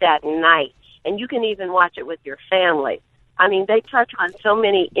saved that night. And you can even watch it with your family. I mean, they touch on so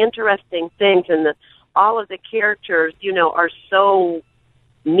many interesting things, and all of the characters, are so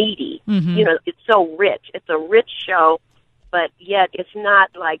meaty. Mm-hmm. It's so rich. It's a rich show, but yet it's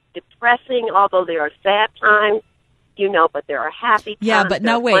not like depressing, although there are sad times, but there are happy times. Yeah, but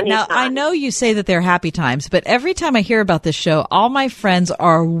now wait. Now, I know you say that they're happy times, but every time I hear about this show, all my friends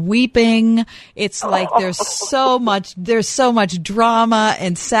are weeping. It's like there's so much drama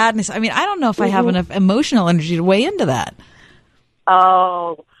and sadness. I mean, I don't know if I have enough emotional energy to weigh into that.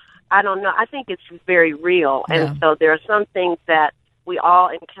 Oh, I don't know. I think it's very real. And so there are some things that we all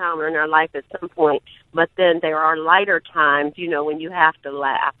encounter in our life at some point, but then there are lighter times, when you have to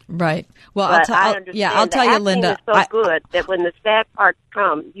laugh. Right. Well, I'll tell you, Linda. It's so good that when the sad parts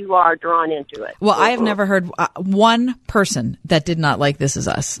come, you are drawn into it. Well, I have never heard one person that did not like This Is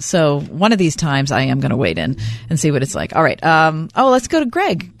Us. So one of these times I am going to wait in and see what it's like. All right. Let's go to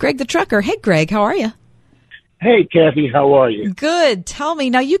Greg. Greg the trucker. Hey, Greg, how are you? Hey, Kathy, how are you? Good. Tell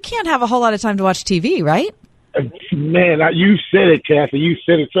me. Now, you can't have a whole lot of time to watch TV, right? Man, you said it, Kathy. You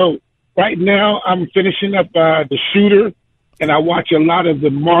said it. So right now I'm finishing up The Shooter, and I watch a lot of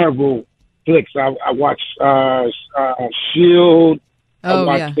the Marvel flicks. I watch S.H.I.E.L.D., I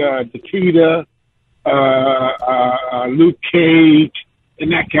watch Nikita, Luke Cage,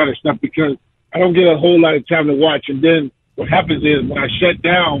 and that kind of stuff because I don't get a whole lot of time to watch. And then what happens is when I shut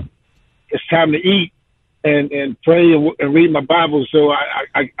down, it's time to eat and pray and read my Bible. So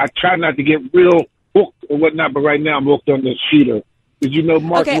I try not to get real hooked or whatnot, but right now I'm hooked on The Shooter. Did you know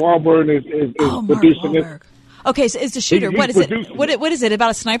Mark Wahlberg is producing this? Okay, so it's The Shooter. What is it? What is it,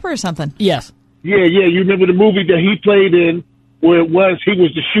 about a sniper or something? Yes. Yeah. You remember the movie that he played in where it was he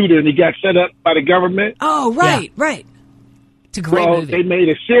was the shooter and he got set up by the government. Oh, right, right. It's a great movie. They made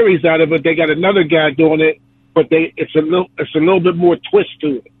a series out of it. They got another guy doing it, but it's a little bit more twist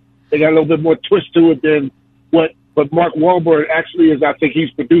to it. They got a little bit more twist to it than what Mark Wahlberg actually is. I think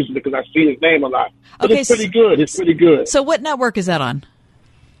he's producing it because I see his name a lot. But it's pretty good. It's pretty good. So what network is that on?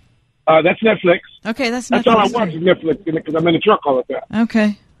 That's Netflix. Okay, that's Netflix. That's all I watch is Netflix because I'm in the truck all the time.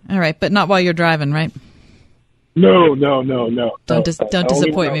 Okay. All right, but not while you're driving, right? No. Don't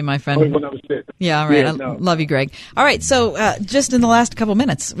disappoint me, my friend. Only when I was sick. Yeah, all right. I love you, Greg. All right, so just in the last couple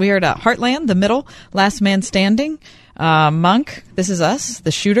minutes, we heard Heartland, The Middle, Last Man Standing, Monk, This Is Us,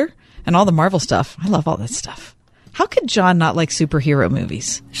 The Shooter, and all the Marvel stuff. I love all that stuff. How could John not like superhero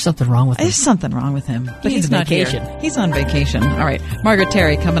movies? There's something wrong with him. There's something wrong with him. But he's not vacation. Here. He's on vacation. All right. Margaret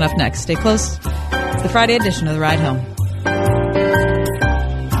Terry coming up next. Stay close. It's the Friday edition of The Ride Home.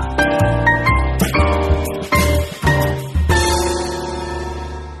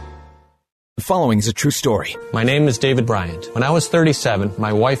 The following is a true story. My name is David Bryant. When I was 37,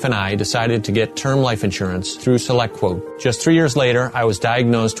 my wife and I decided to get term life insurance through SelectQuote. Just 3 years later, I was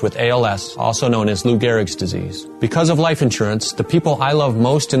diagnosed with ALS, also known as Lou Gehrig's disease. Because of life insurance, the people I love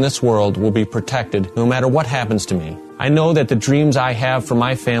most in this world will be protected no matter what happens to me. I know that the dreams I have for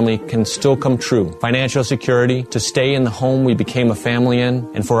my family can still come true. Financial security, to stay in the home we became a family in,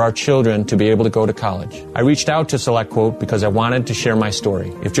 and for our children to be able to go to college. I reached out to SelectQuote because I wanted to share my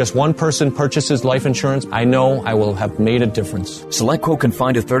story. If just one person purchases life insurance, I know I will have made a difference. SelectQuote can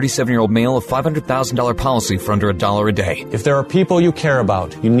find a 37-year-old male a $500,000 policy for under $1 a day. If there are people you care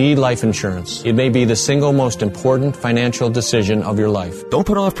about, you need life insurance. It may be the single most important financial decision of your life. Don't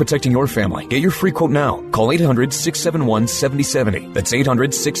put off protecting your family. Get your free quote now. Call 800-671-7070. That's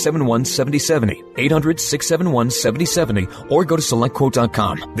 800-671-7070. 800-671-7070. Or go to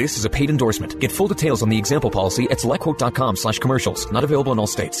SelectQuote.com. This is a paid endorsement. Get full details on the example policy at SelectQuote.com/commercials. Not available in all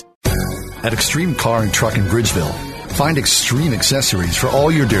states. At Extreme Car and Truck in Bridgeville, find extreme accessories for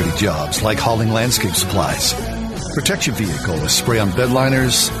all your dirty jobs, like hauling landscape supplies. Protect your vehicle with spray-on bed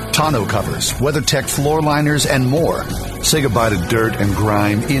liners, tonneau covers, WeatherTech floor liners, and more. Say goodbye to dirt and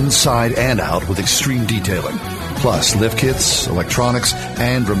grime inside and out with extreme detailing. Plus, lift kits, electronics,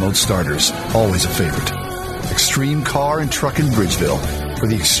 and remote starters. Always a favorite. Extreme Car and Truck in Bridgeville. For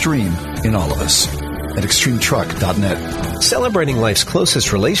the extreme in all of us. At extremetruck.net. Celebrating life's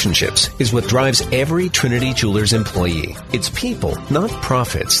closest relationships is what drives every Trinity Jewelers employee. It's people, not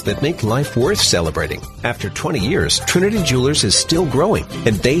profits, that make life worth celebrating. After 20 years, Trinity Jewelers is still growing,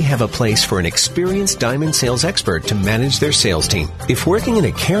 and they have a place for an experienced diamond sales expert to manage their sales team. If working in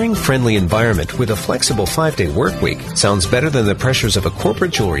a caring, friendly environment with a flexible 5-day work week sounds better than the pressures of a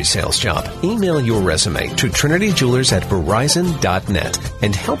corporate jewelry sales job, email your resume to trinityjewelers@verizon.net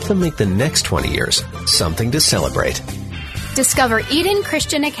and help them make the next 20 years something to celebrate. Discover Eden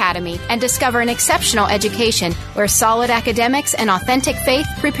Christian Academy and discover an exceptional education where solid academics and authentic faith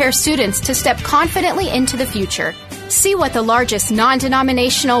prepare students to step confidently into the future. See what the largest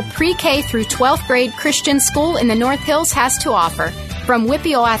non-denominational pre-K through 12th grade Christian school in the North Hills has to offer. From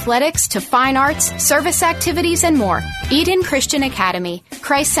WIPIO athletics to fine arts, service activities, and more. Eden Christian Academy,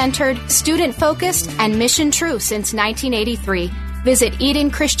 Christ-centered, student-focused, and mission-true since 1983. Visit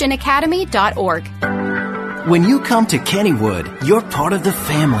EdenChristianAcademy.org. When you come to Kennywood, you're part of the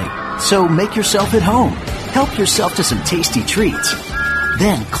family. So make yourself at home. Help yourself to some tasty treats.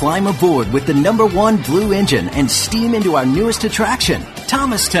 Then climb aboard with the #1 Blue Engine and steam into our newest attraction,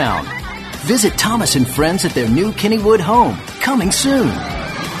 Thomastown. Visit Thomas and friends at their new Kennywood home, coming soon.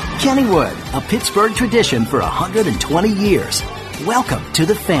 Kennywood, a Pittsburgh tradition for 120 years. Welcome to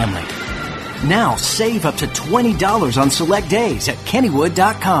the family. Now save up to $20 on select days at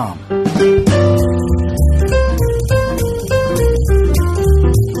Kennywood.com.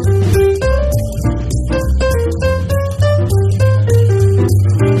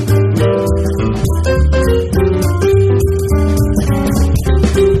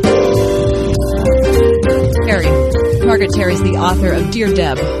 Margaret Terry is the author of Dear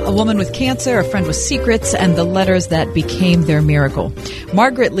Deb, A Woman with Cancer, A Friend with Secrets, and The Letters That Became Their Miracle.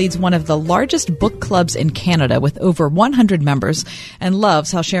 Margaret leads one of the largest book clubs in Canada with over 100 members and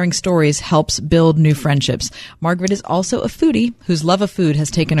loves how sharing stories helps build new friendships. Margaret is also a foodie whose love of food has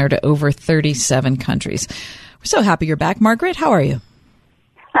taken her to over 37 countries. We're so happy you're back, Margaret. How are you?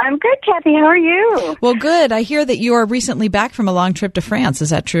 I'm good, Kathy. How are you? Well, good. I hear that you are recently back from a long trip to France.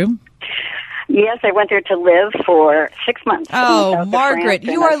 Is that true? Yes, I went there to live for 6 months. Oh, Margaret,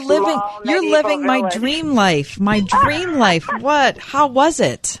 you're living my dream life. My dream life. What? How was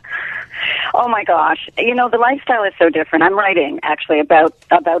it? Oh my gosh. The lifestyle is so different. I'm writing actually about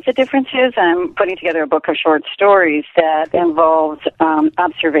the differences. I'm putting together a book of short stories that involves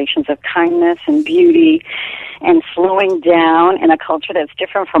observations of kindness and beauty and slowing down in a culture that's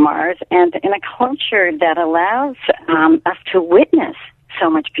different from ours and in a culture that allows us to witness so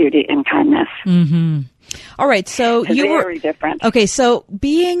much beauty and kindness. Mm-hmm. All right, so it's very different. Okay, so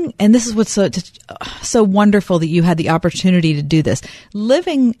and this is what's so wonderful that you had the opportunity to do this.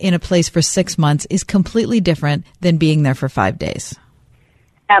 Living in a place for 6 months is completely different than being there for 5 days.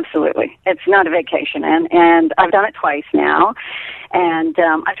 Absolutely. It's not a vacation. And I've done it twice now. And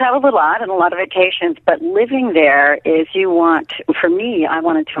I've traveled a lot and a lot of vacations, but living there is for me, I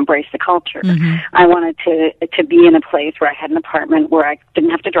wanted to embrace the culture. Mm-hmm. I wanted to be in a place where I had an apartment where I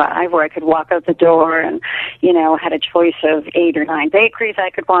didn't have to drive, where I could walk out the door and, had a choice of 8 or 9 bakeries I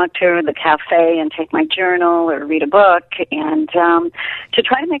could walk to, the cafe and take my journal or read a book, and to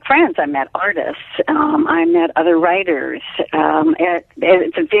try to make friends. I met artists. I met other writers.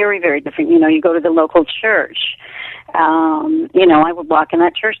 It's a very, very different, you go to the local church. I would walk in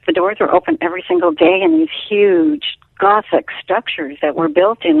that church. The doors were open every single day in these huge Gothic structures that were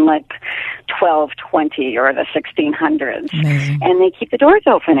built in like 1220 or the 1600s. Amazing. And they keep the doors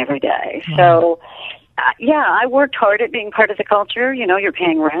open every day. Wow. So, I worked hard at being part of the culture. You're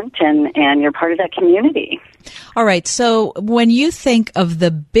paying rent and you're part of that community. All right. So when you think of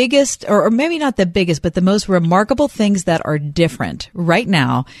the biggest, or maybe not the biggest, but the most remarkable things that are different right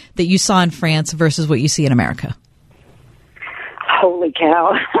now that you saw in France versus what you see in America? Holy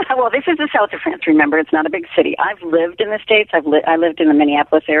cow. Well, this is the south of France, remember. It's not a big city. I've lived in the States. I lived in the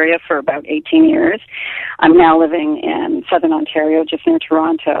Minneapolis area for about 18 years. I'm now living in southern Ontario, just near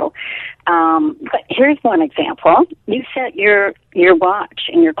Toronto. But here's one example. You set your watch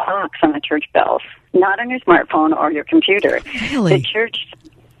and your clocks on the church bells, not on your smartphone or your computer. Really? The church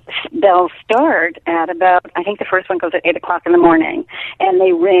bells start at about, I think the first one goes at 8 o'clock in the morning, and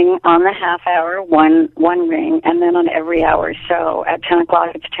they ring on the half hour, one ring, and then on every hour. So at 10 o'clock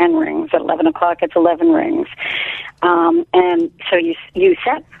it's 10 rings, at 11 o'clock it's 11 rings. And so you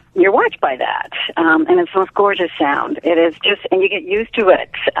set your watch by that, and it's the most gorgeous sound. It is just, and you get used to it,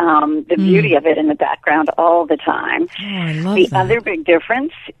 the beauty of it in the background all the time. Oh, I love the that. other big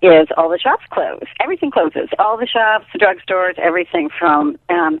difference is all the shops close. Everything closes. All the shops, the drugstores, everything from,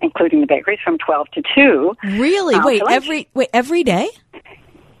 including the bakeries, from 12 to 2. Really? Every day?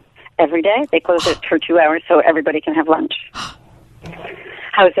 Every day. They close it for 2 hours so everybody can have lunch.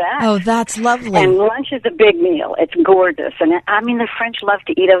 How's that? Oh, that's lovely. And lunch is a big meal. It's gorgeous. And the French love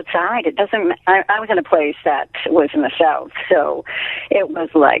to eat outside. It doesn't, I was in a place that was in the south, so it was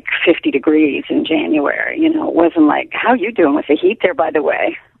like 50 degrees in January. It wasn't like, how are you doing with the heat there, by the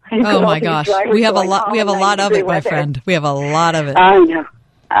way? Oh my gosh. We have a lot of it, my friend. We have a lot of it. I know.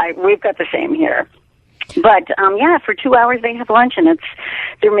 We've got the same here. But, for 2 hours they have lunch, and it's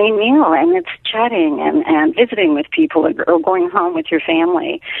their main meal, and it's chatting and visiting with people or going home with your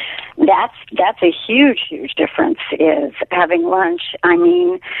family. That's a huge, huge difference, is having lunch.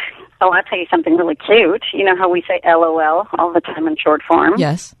 I'll tell you something really cute. You know how we say LOL all the time in short form?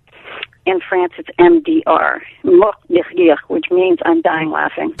 Yes. In France, it's MDR, mort de rire, which means I'm dying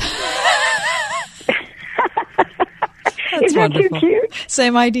laughing. That's Is that wonderful. too cute?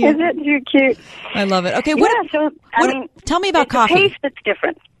 Same idea. Is that too cute? I love it. Okay, tell me about it's coffee. A taste that's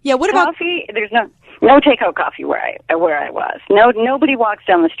different. Yeah, what about coffee? There's no takeout coffee where I was. Nobody walks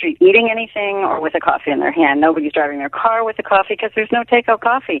down the street eating anything or with a coffee in their hand. Nobody's driving their car with a coffee because there's no takeout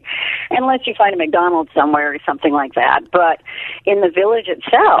coffee, unless you find a McDonald's somewhere or something like that. But in the village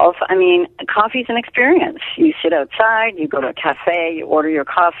itself, coffee's an experience. You sit outside, you go to a cafe, you order your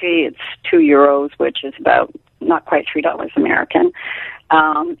coffee. It's €2, which is about not quite $3 American.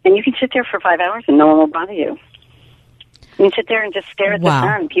 And you can sit there for 5 hours and no one will bother you. You can sit there and just stare at the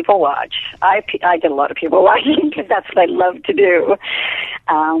sun. People watch. I did a lot of people watching because that's what I love to do.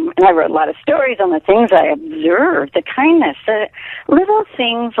 And I wrote a lot of stories on the things I observed, the kindness, the little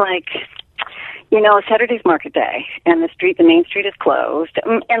things like, Saturday's market day, and the main street is closed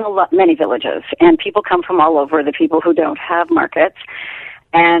in many villages, and people come from all over, the people who don't have markets.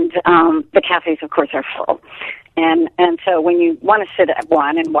 And the cafes, of course, are full. And so when you want to sit at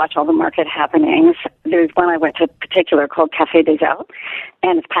one and watch all the market happenings, there's one I went to particular called Café des Alpes,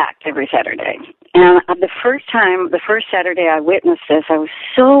 and it's packed every Saturday. And the first Saturday I witnessed this, I was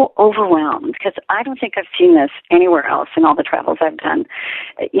so overwhelmed because I don't think I've seen this anywhere else in all the travels I've done.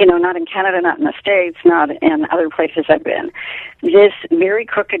 Not in Canada, not in the States, not in other places I've been. This very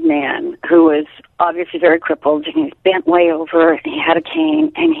crooked man who was obviously very crippled, and he's bent way over, and he had a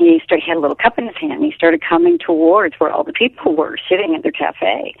cane, and he had a little cup in his hand, and he started coming towards where all the people were sitting at their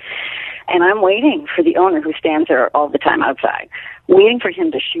cafe. And I'm waiting for the owner, who stands there all the time outside, waiting for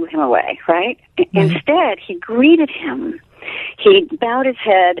him to shoo him away, right? Mm-hmm. Instead, he greeted him. He bowed his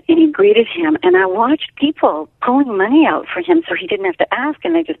head and he greeted him, and I watched people pulling money out for him so he didn't have to ask,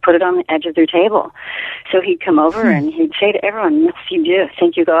 and they just put it on the edge of their table. So he'd come over and he'd say to everyone, "Merci Dieu,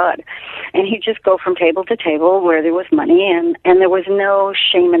 thank you God." And he'd just go from table to table where there was money, and there was no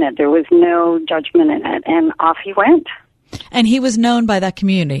shame in it. There was no judgment in it, and off he went. And he was known by that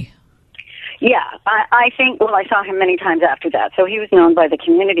community. Yeah, I think, well, I saw him many times after that, so he was known by the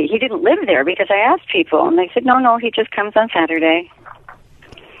community. He didn't live there because I asked people, and they said, no, he just comes on Saturday.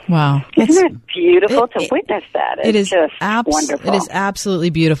 Wow. Isn't it beautiful to witness that? It's just wonderful. It is absolutely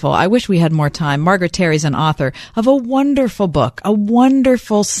beautiful. I wish we had more time. Margaret Terry's an author of a wonderful book, a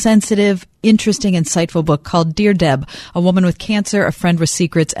wonderful, sensitive, interesting, insightful book called Dear Deb, A Woman with Cancer, A Friend with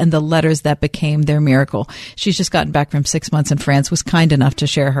Secrets, and the Letters That Became Their Miracle. She's just gotten back from 6 months in France, was kind enough to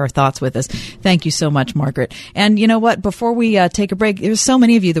share her thoughts with us. Thank you so much, Margaret. And you know what? Before we take a break, there's so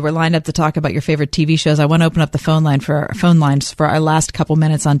many of you that were lined up to talk about your favorite TV shows. I want to open up the phone lines for our last couple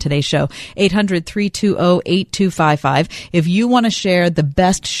minutes on today's show. 800-320-8255. If you want to share the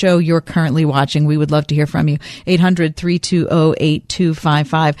best show you're currently watching, we would love to hear from you.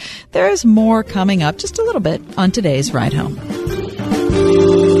 800-320-8255. There is more coming up just a little bit on today's Ride Home.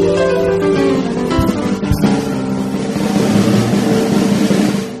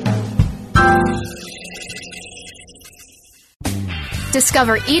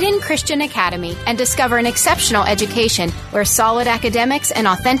 Discover Eden Christian Academy and discover an exceptional education where solid academics and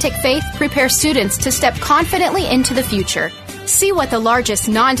authentic faith prepare students to step confidently into the future. See what the largest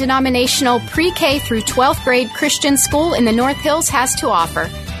non-denominational pre-K through 12th grade Christian school in the North Hills has to offer.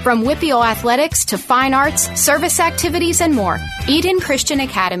 From WIPIO athletics to fine arts, service activities, and more. Eden Christian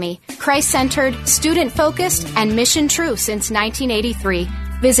Academy, Christ-centered, student-focused, and mission-true since 1983.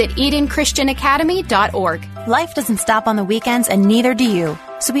 Visit EdenChristianAcademy.org. Life doesn't stop on the weekends, and neither do you.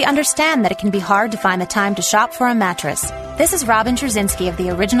 So we understand that it can be hard to find the time to shop for a mattress. This is Robin Trzynski of the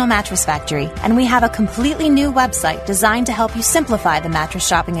Original Mattress Factory, and we have a completely new website designed to help you simplify the mattress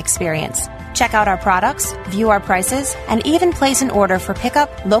shopping experience. Check out our products, view our prices, and even place an order for pickup,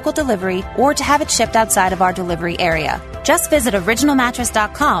 local delivery, or to have it shipped outside of our delivery area. Just visit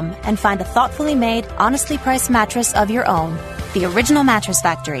originalmattress.com and find a thoughtfully made, honestly priced mattress of your own. The Original Mattress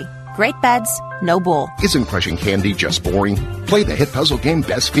Factory. Great beds, no bull. Isn't crushing candy just boring? Play the hit puzzle game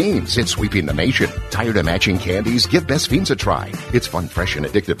Best Fiends. It's sweeping the nation. Tired of matching candies? Give Best Fiends a try. It's fun, fresh, and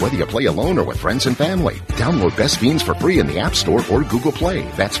addictive whether you play alone or with friends and family. Download Best Fiends for free in the App Store or Google Play.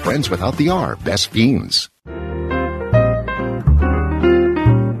 That's friends without the R. Best Fiends.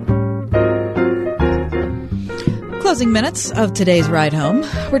 Closing minutes of today's Ride Home.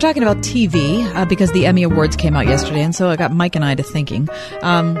 We're talking about TV because the Emmy Awards came out yesterday, and so it got Mike and I to thinking.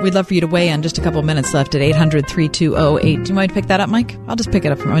 We'd love for you to weigh in. Just a couple minutes left at 800-320-8. Do you mind to pick that up, Mike? I'll just pick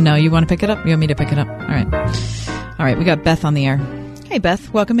it up. No, you want to pick it up? You want me to pick it up? All right. We got Beth on the air. Hey,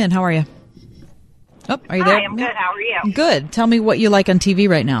 Beth. Welcome in. How are you? Oh, are you there? Hi, I'm good. How are you? Good. Tell me what you like on TV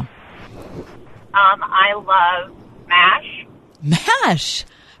right now. I love MASH. MASH?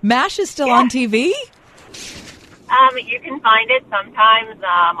 MASH is still on TV? You can find it sometimes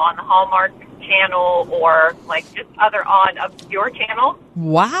on the Hallmark channel or like just other odd obscure channels.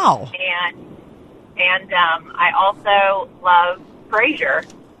 Wow. And I also love Frasier.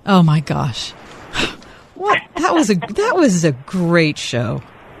 Oh my gosh. What? That was a great show.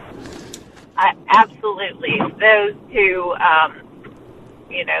 Absolutely. Those two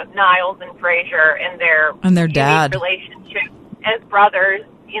Niles and Frasier and their dad relationship as brothers.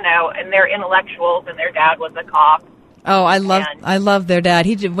 And they're intellectuals, and their dad was a cop. Oh, I love their dad.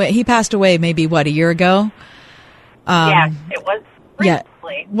 He passed away maybe a year ago. Yes, it was recently. Yeah.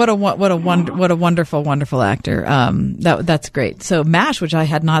 What a wonderful actor. That's great. So MASH, which I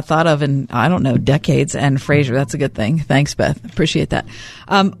had not thought of in decades, and Frasier. That's a good thing. Thanks, Beth. Appreciate that.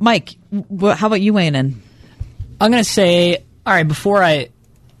 Mike, how about you weighing in? I'm going to say, all right, before I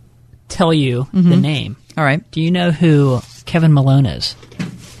tell you the name. All right. Do you know who Kevin Malone is?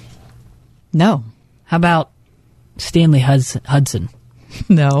 No. How about Stanley Hudson?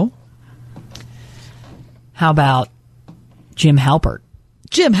 No. How about Jim Halpert?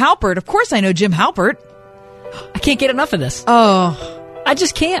 Jim Halpert? Of course I know Jim Halpert. I can't get enough of this. Oh. I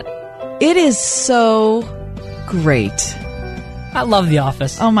just can't. It is so great. I love The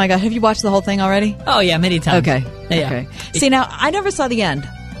Office. Oh my God. Have you watched the whole thing already? Oh yeah, many times. Okay. Yeah. Okay. See, now, I never saw the end.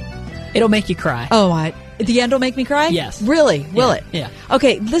 It'll make you cry. Oh, The end will make me cry? Yes. Really? Will it? Yeah.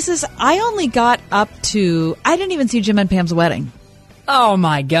 Okay, I only got up to, I didn't even see Jim and Pam's wedding. Oh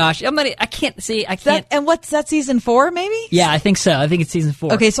my gosh. I can't see. I can't. And what's that, season 4 maybe? Yeah, I think so. I think it's season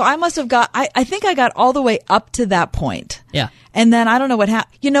 4. Okay, so I must have I think I got all the way up to that point. Yeah. And then I don't know what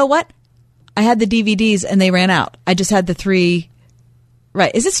happened. You know what? I had the DVDs and they ran out. I just had the 3.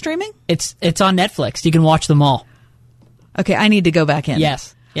 Right. Is it streaming? It's on Netflix. You can watch them all. Okay, I need to go back in.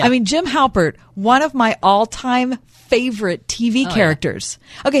 Yes. Yeah. I mean, Jim Halpert, one of my all-time favorite TV characters.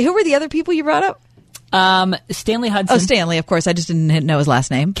 Yeah. Okay, who were the other people you brought up? Stanley Hudson. Oh, Stanley, of course. I just didn't know his last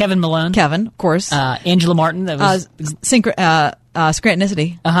name. Kevin Malone. Kevin, of course. Angela Martin. That was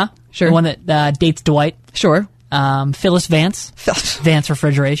Scrantonicity. Sure. The one that dates Dwight. Sure. Phyllis Vance. Vance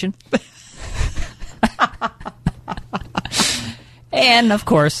Refrigeration. And, of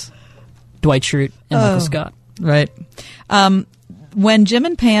course, Dwight Schrute and Michael Scott. Right. When Jim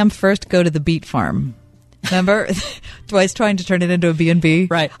and Pam first go to the beet farm, remember? Dwight's trying to turn it into a B&B.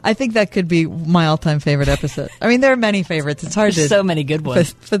 Right. I think that could be my all-time favorite episode. I mean, there are many favorites. It's hard There's to... so many good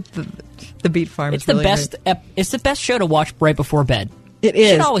ones. But the beet farm it's is really the best. It's the best show to watch right before bed. It is. You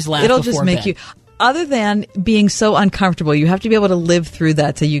should always laugh It'll before just make bed. you... Other than being so uncomfortable, you have to be able to live through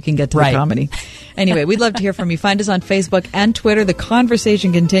that so you can get to the comedy. Anyway, we'd love to hear from you. Find us on Facebook and Twitter. The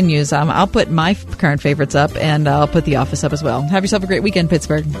conversation continues. I'll put my current favorites up, and I'll put The Office up as well. Have yourself a great weekend,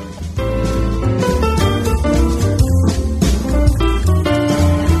 Pittsburgh.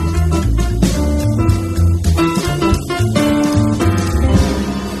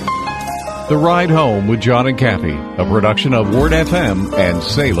 The Ride Home with John and Kathy, a production of Word FM and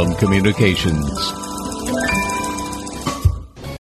Salem Communications.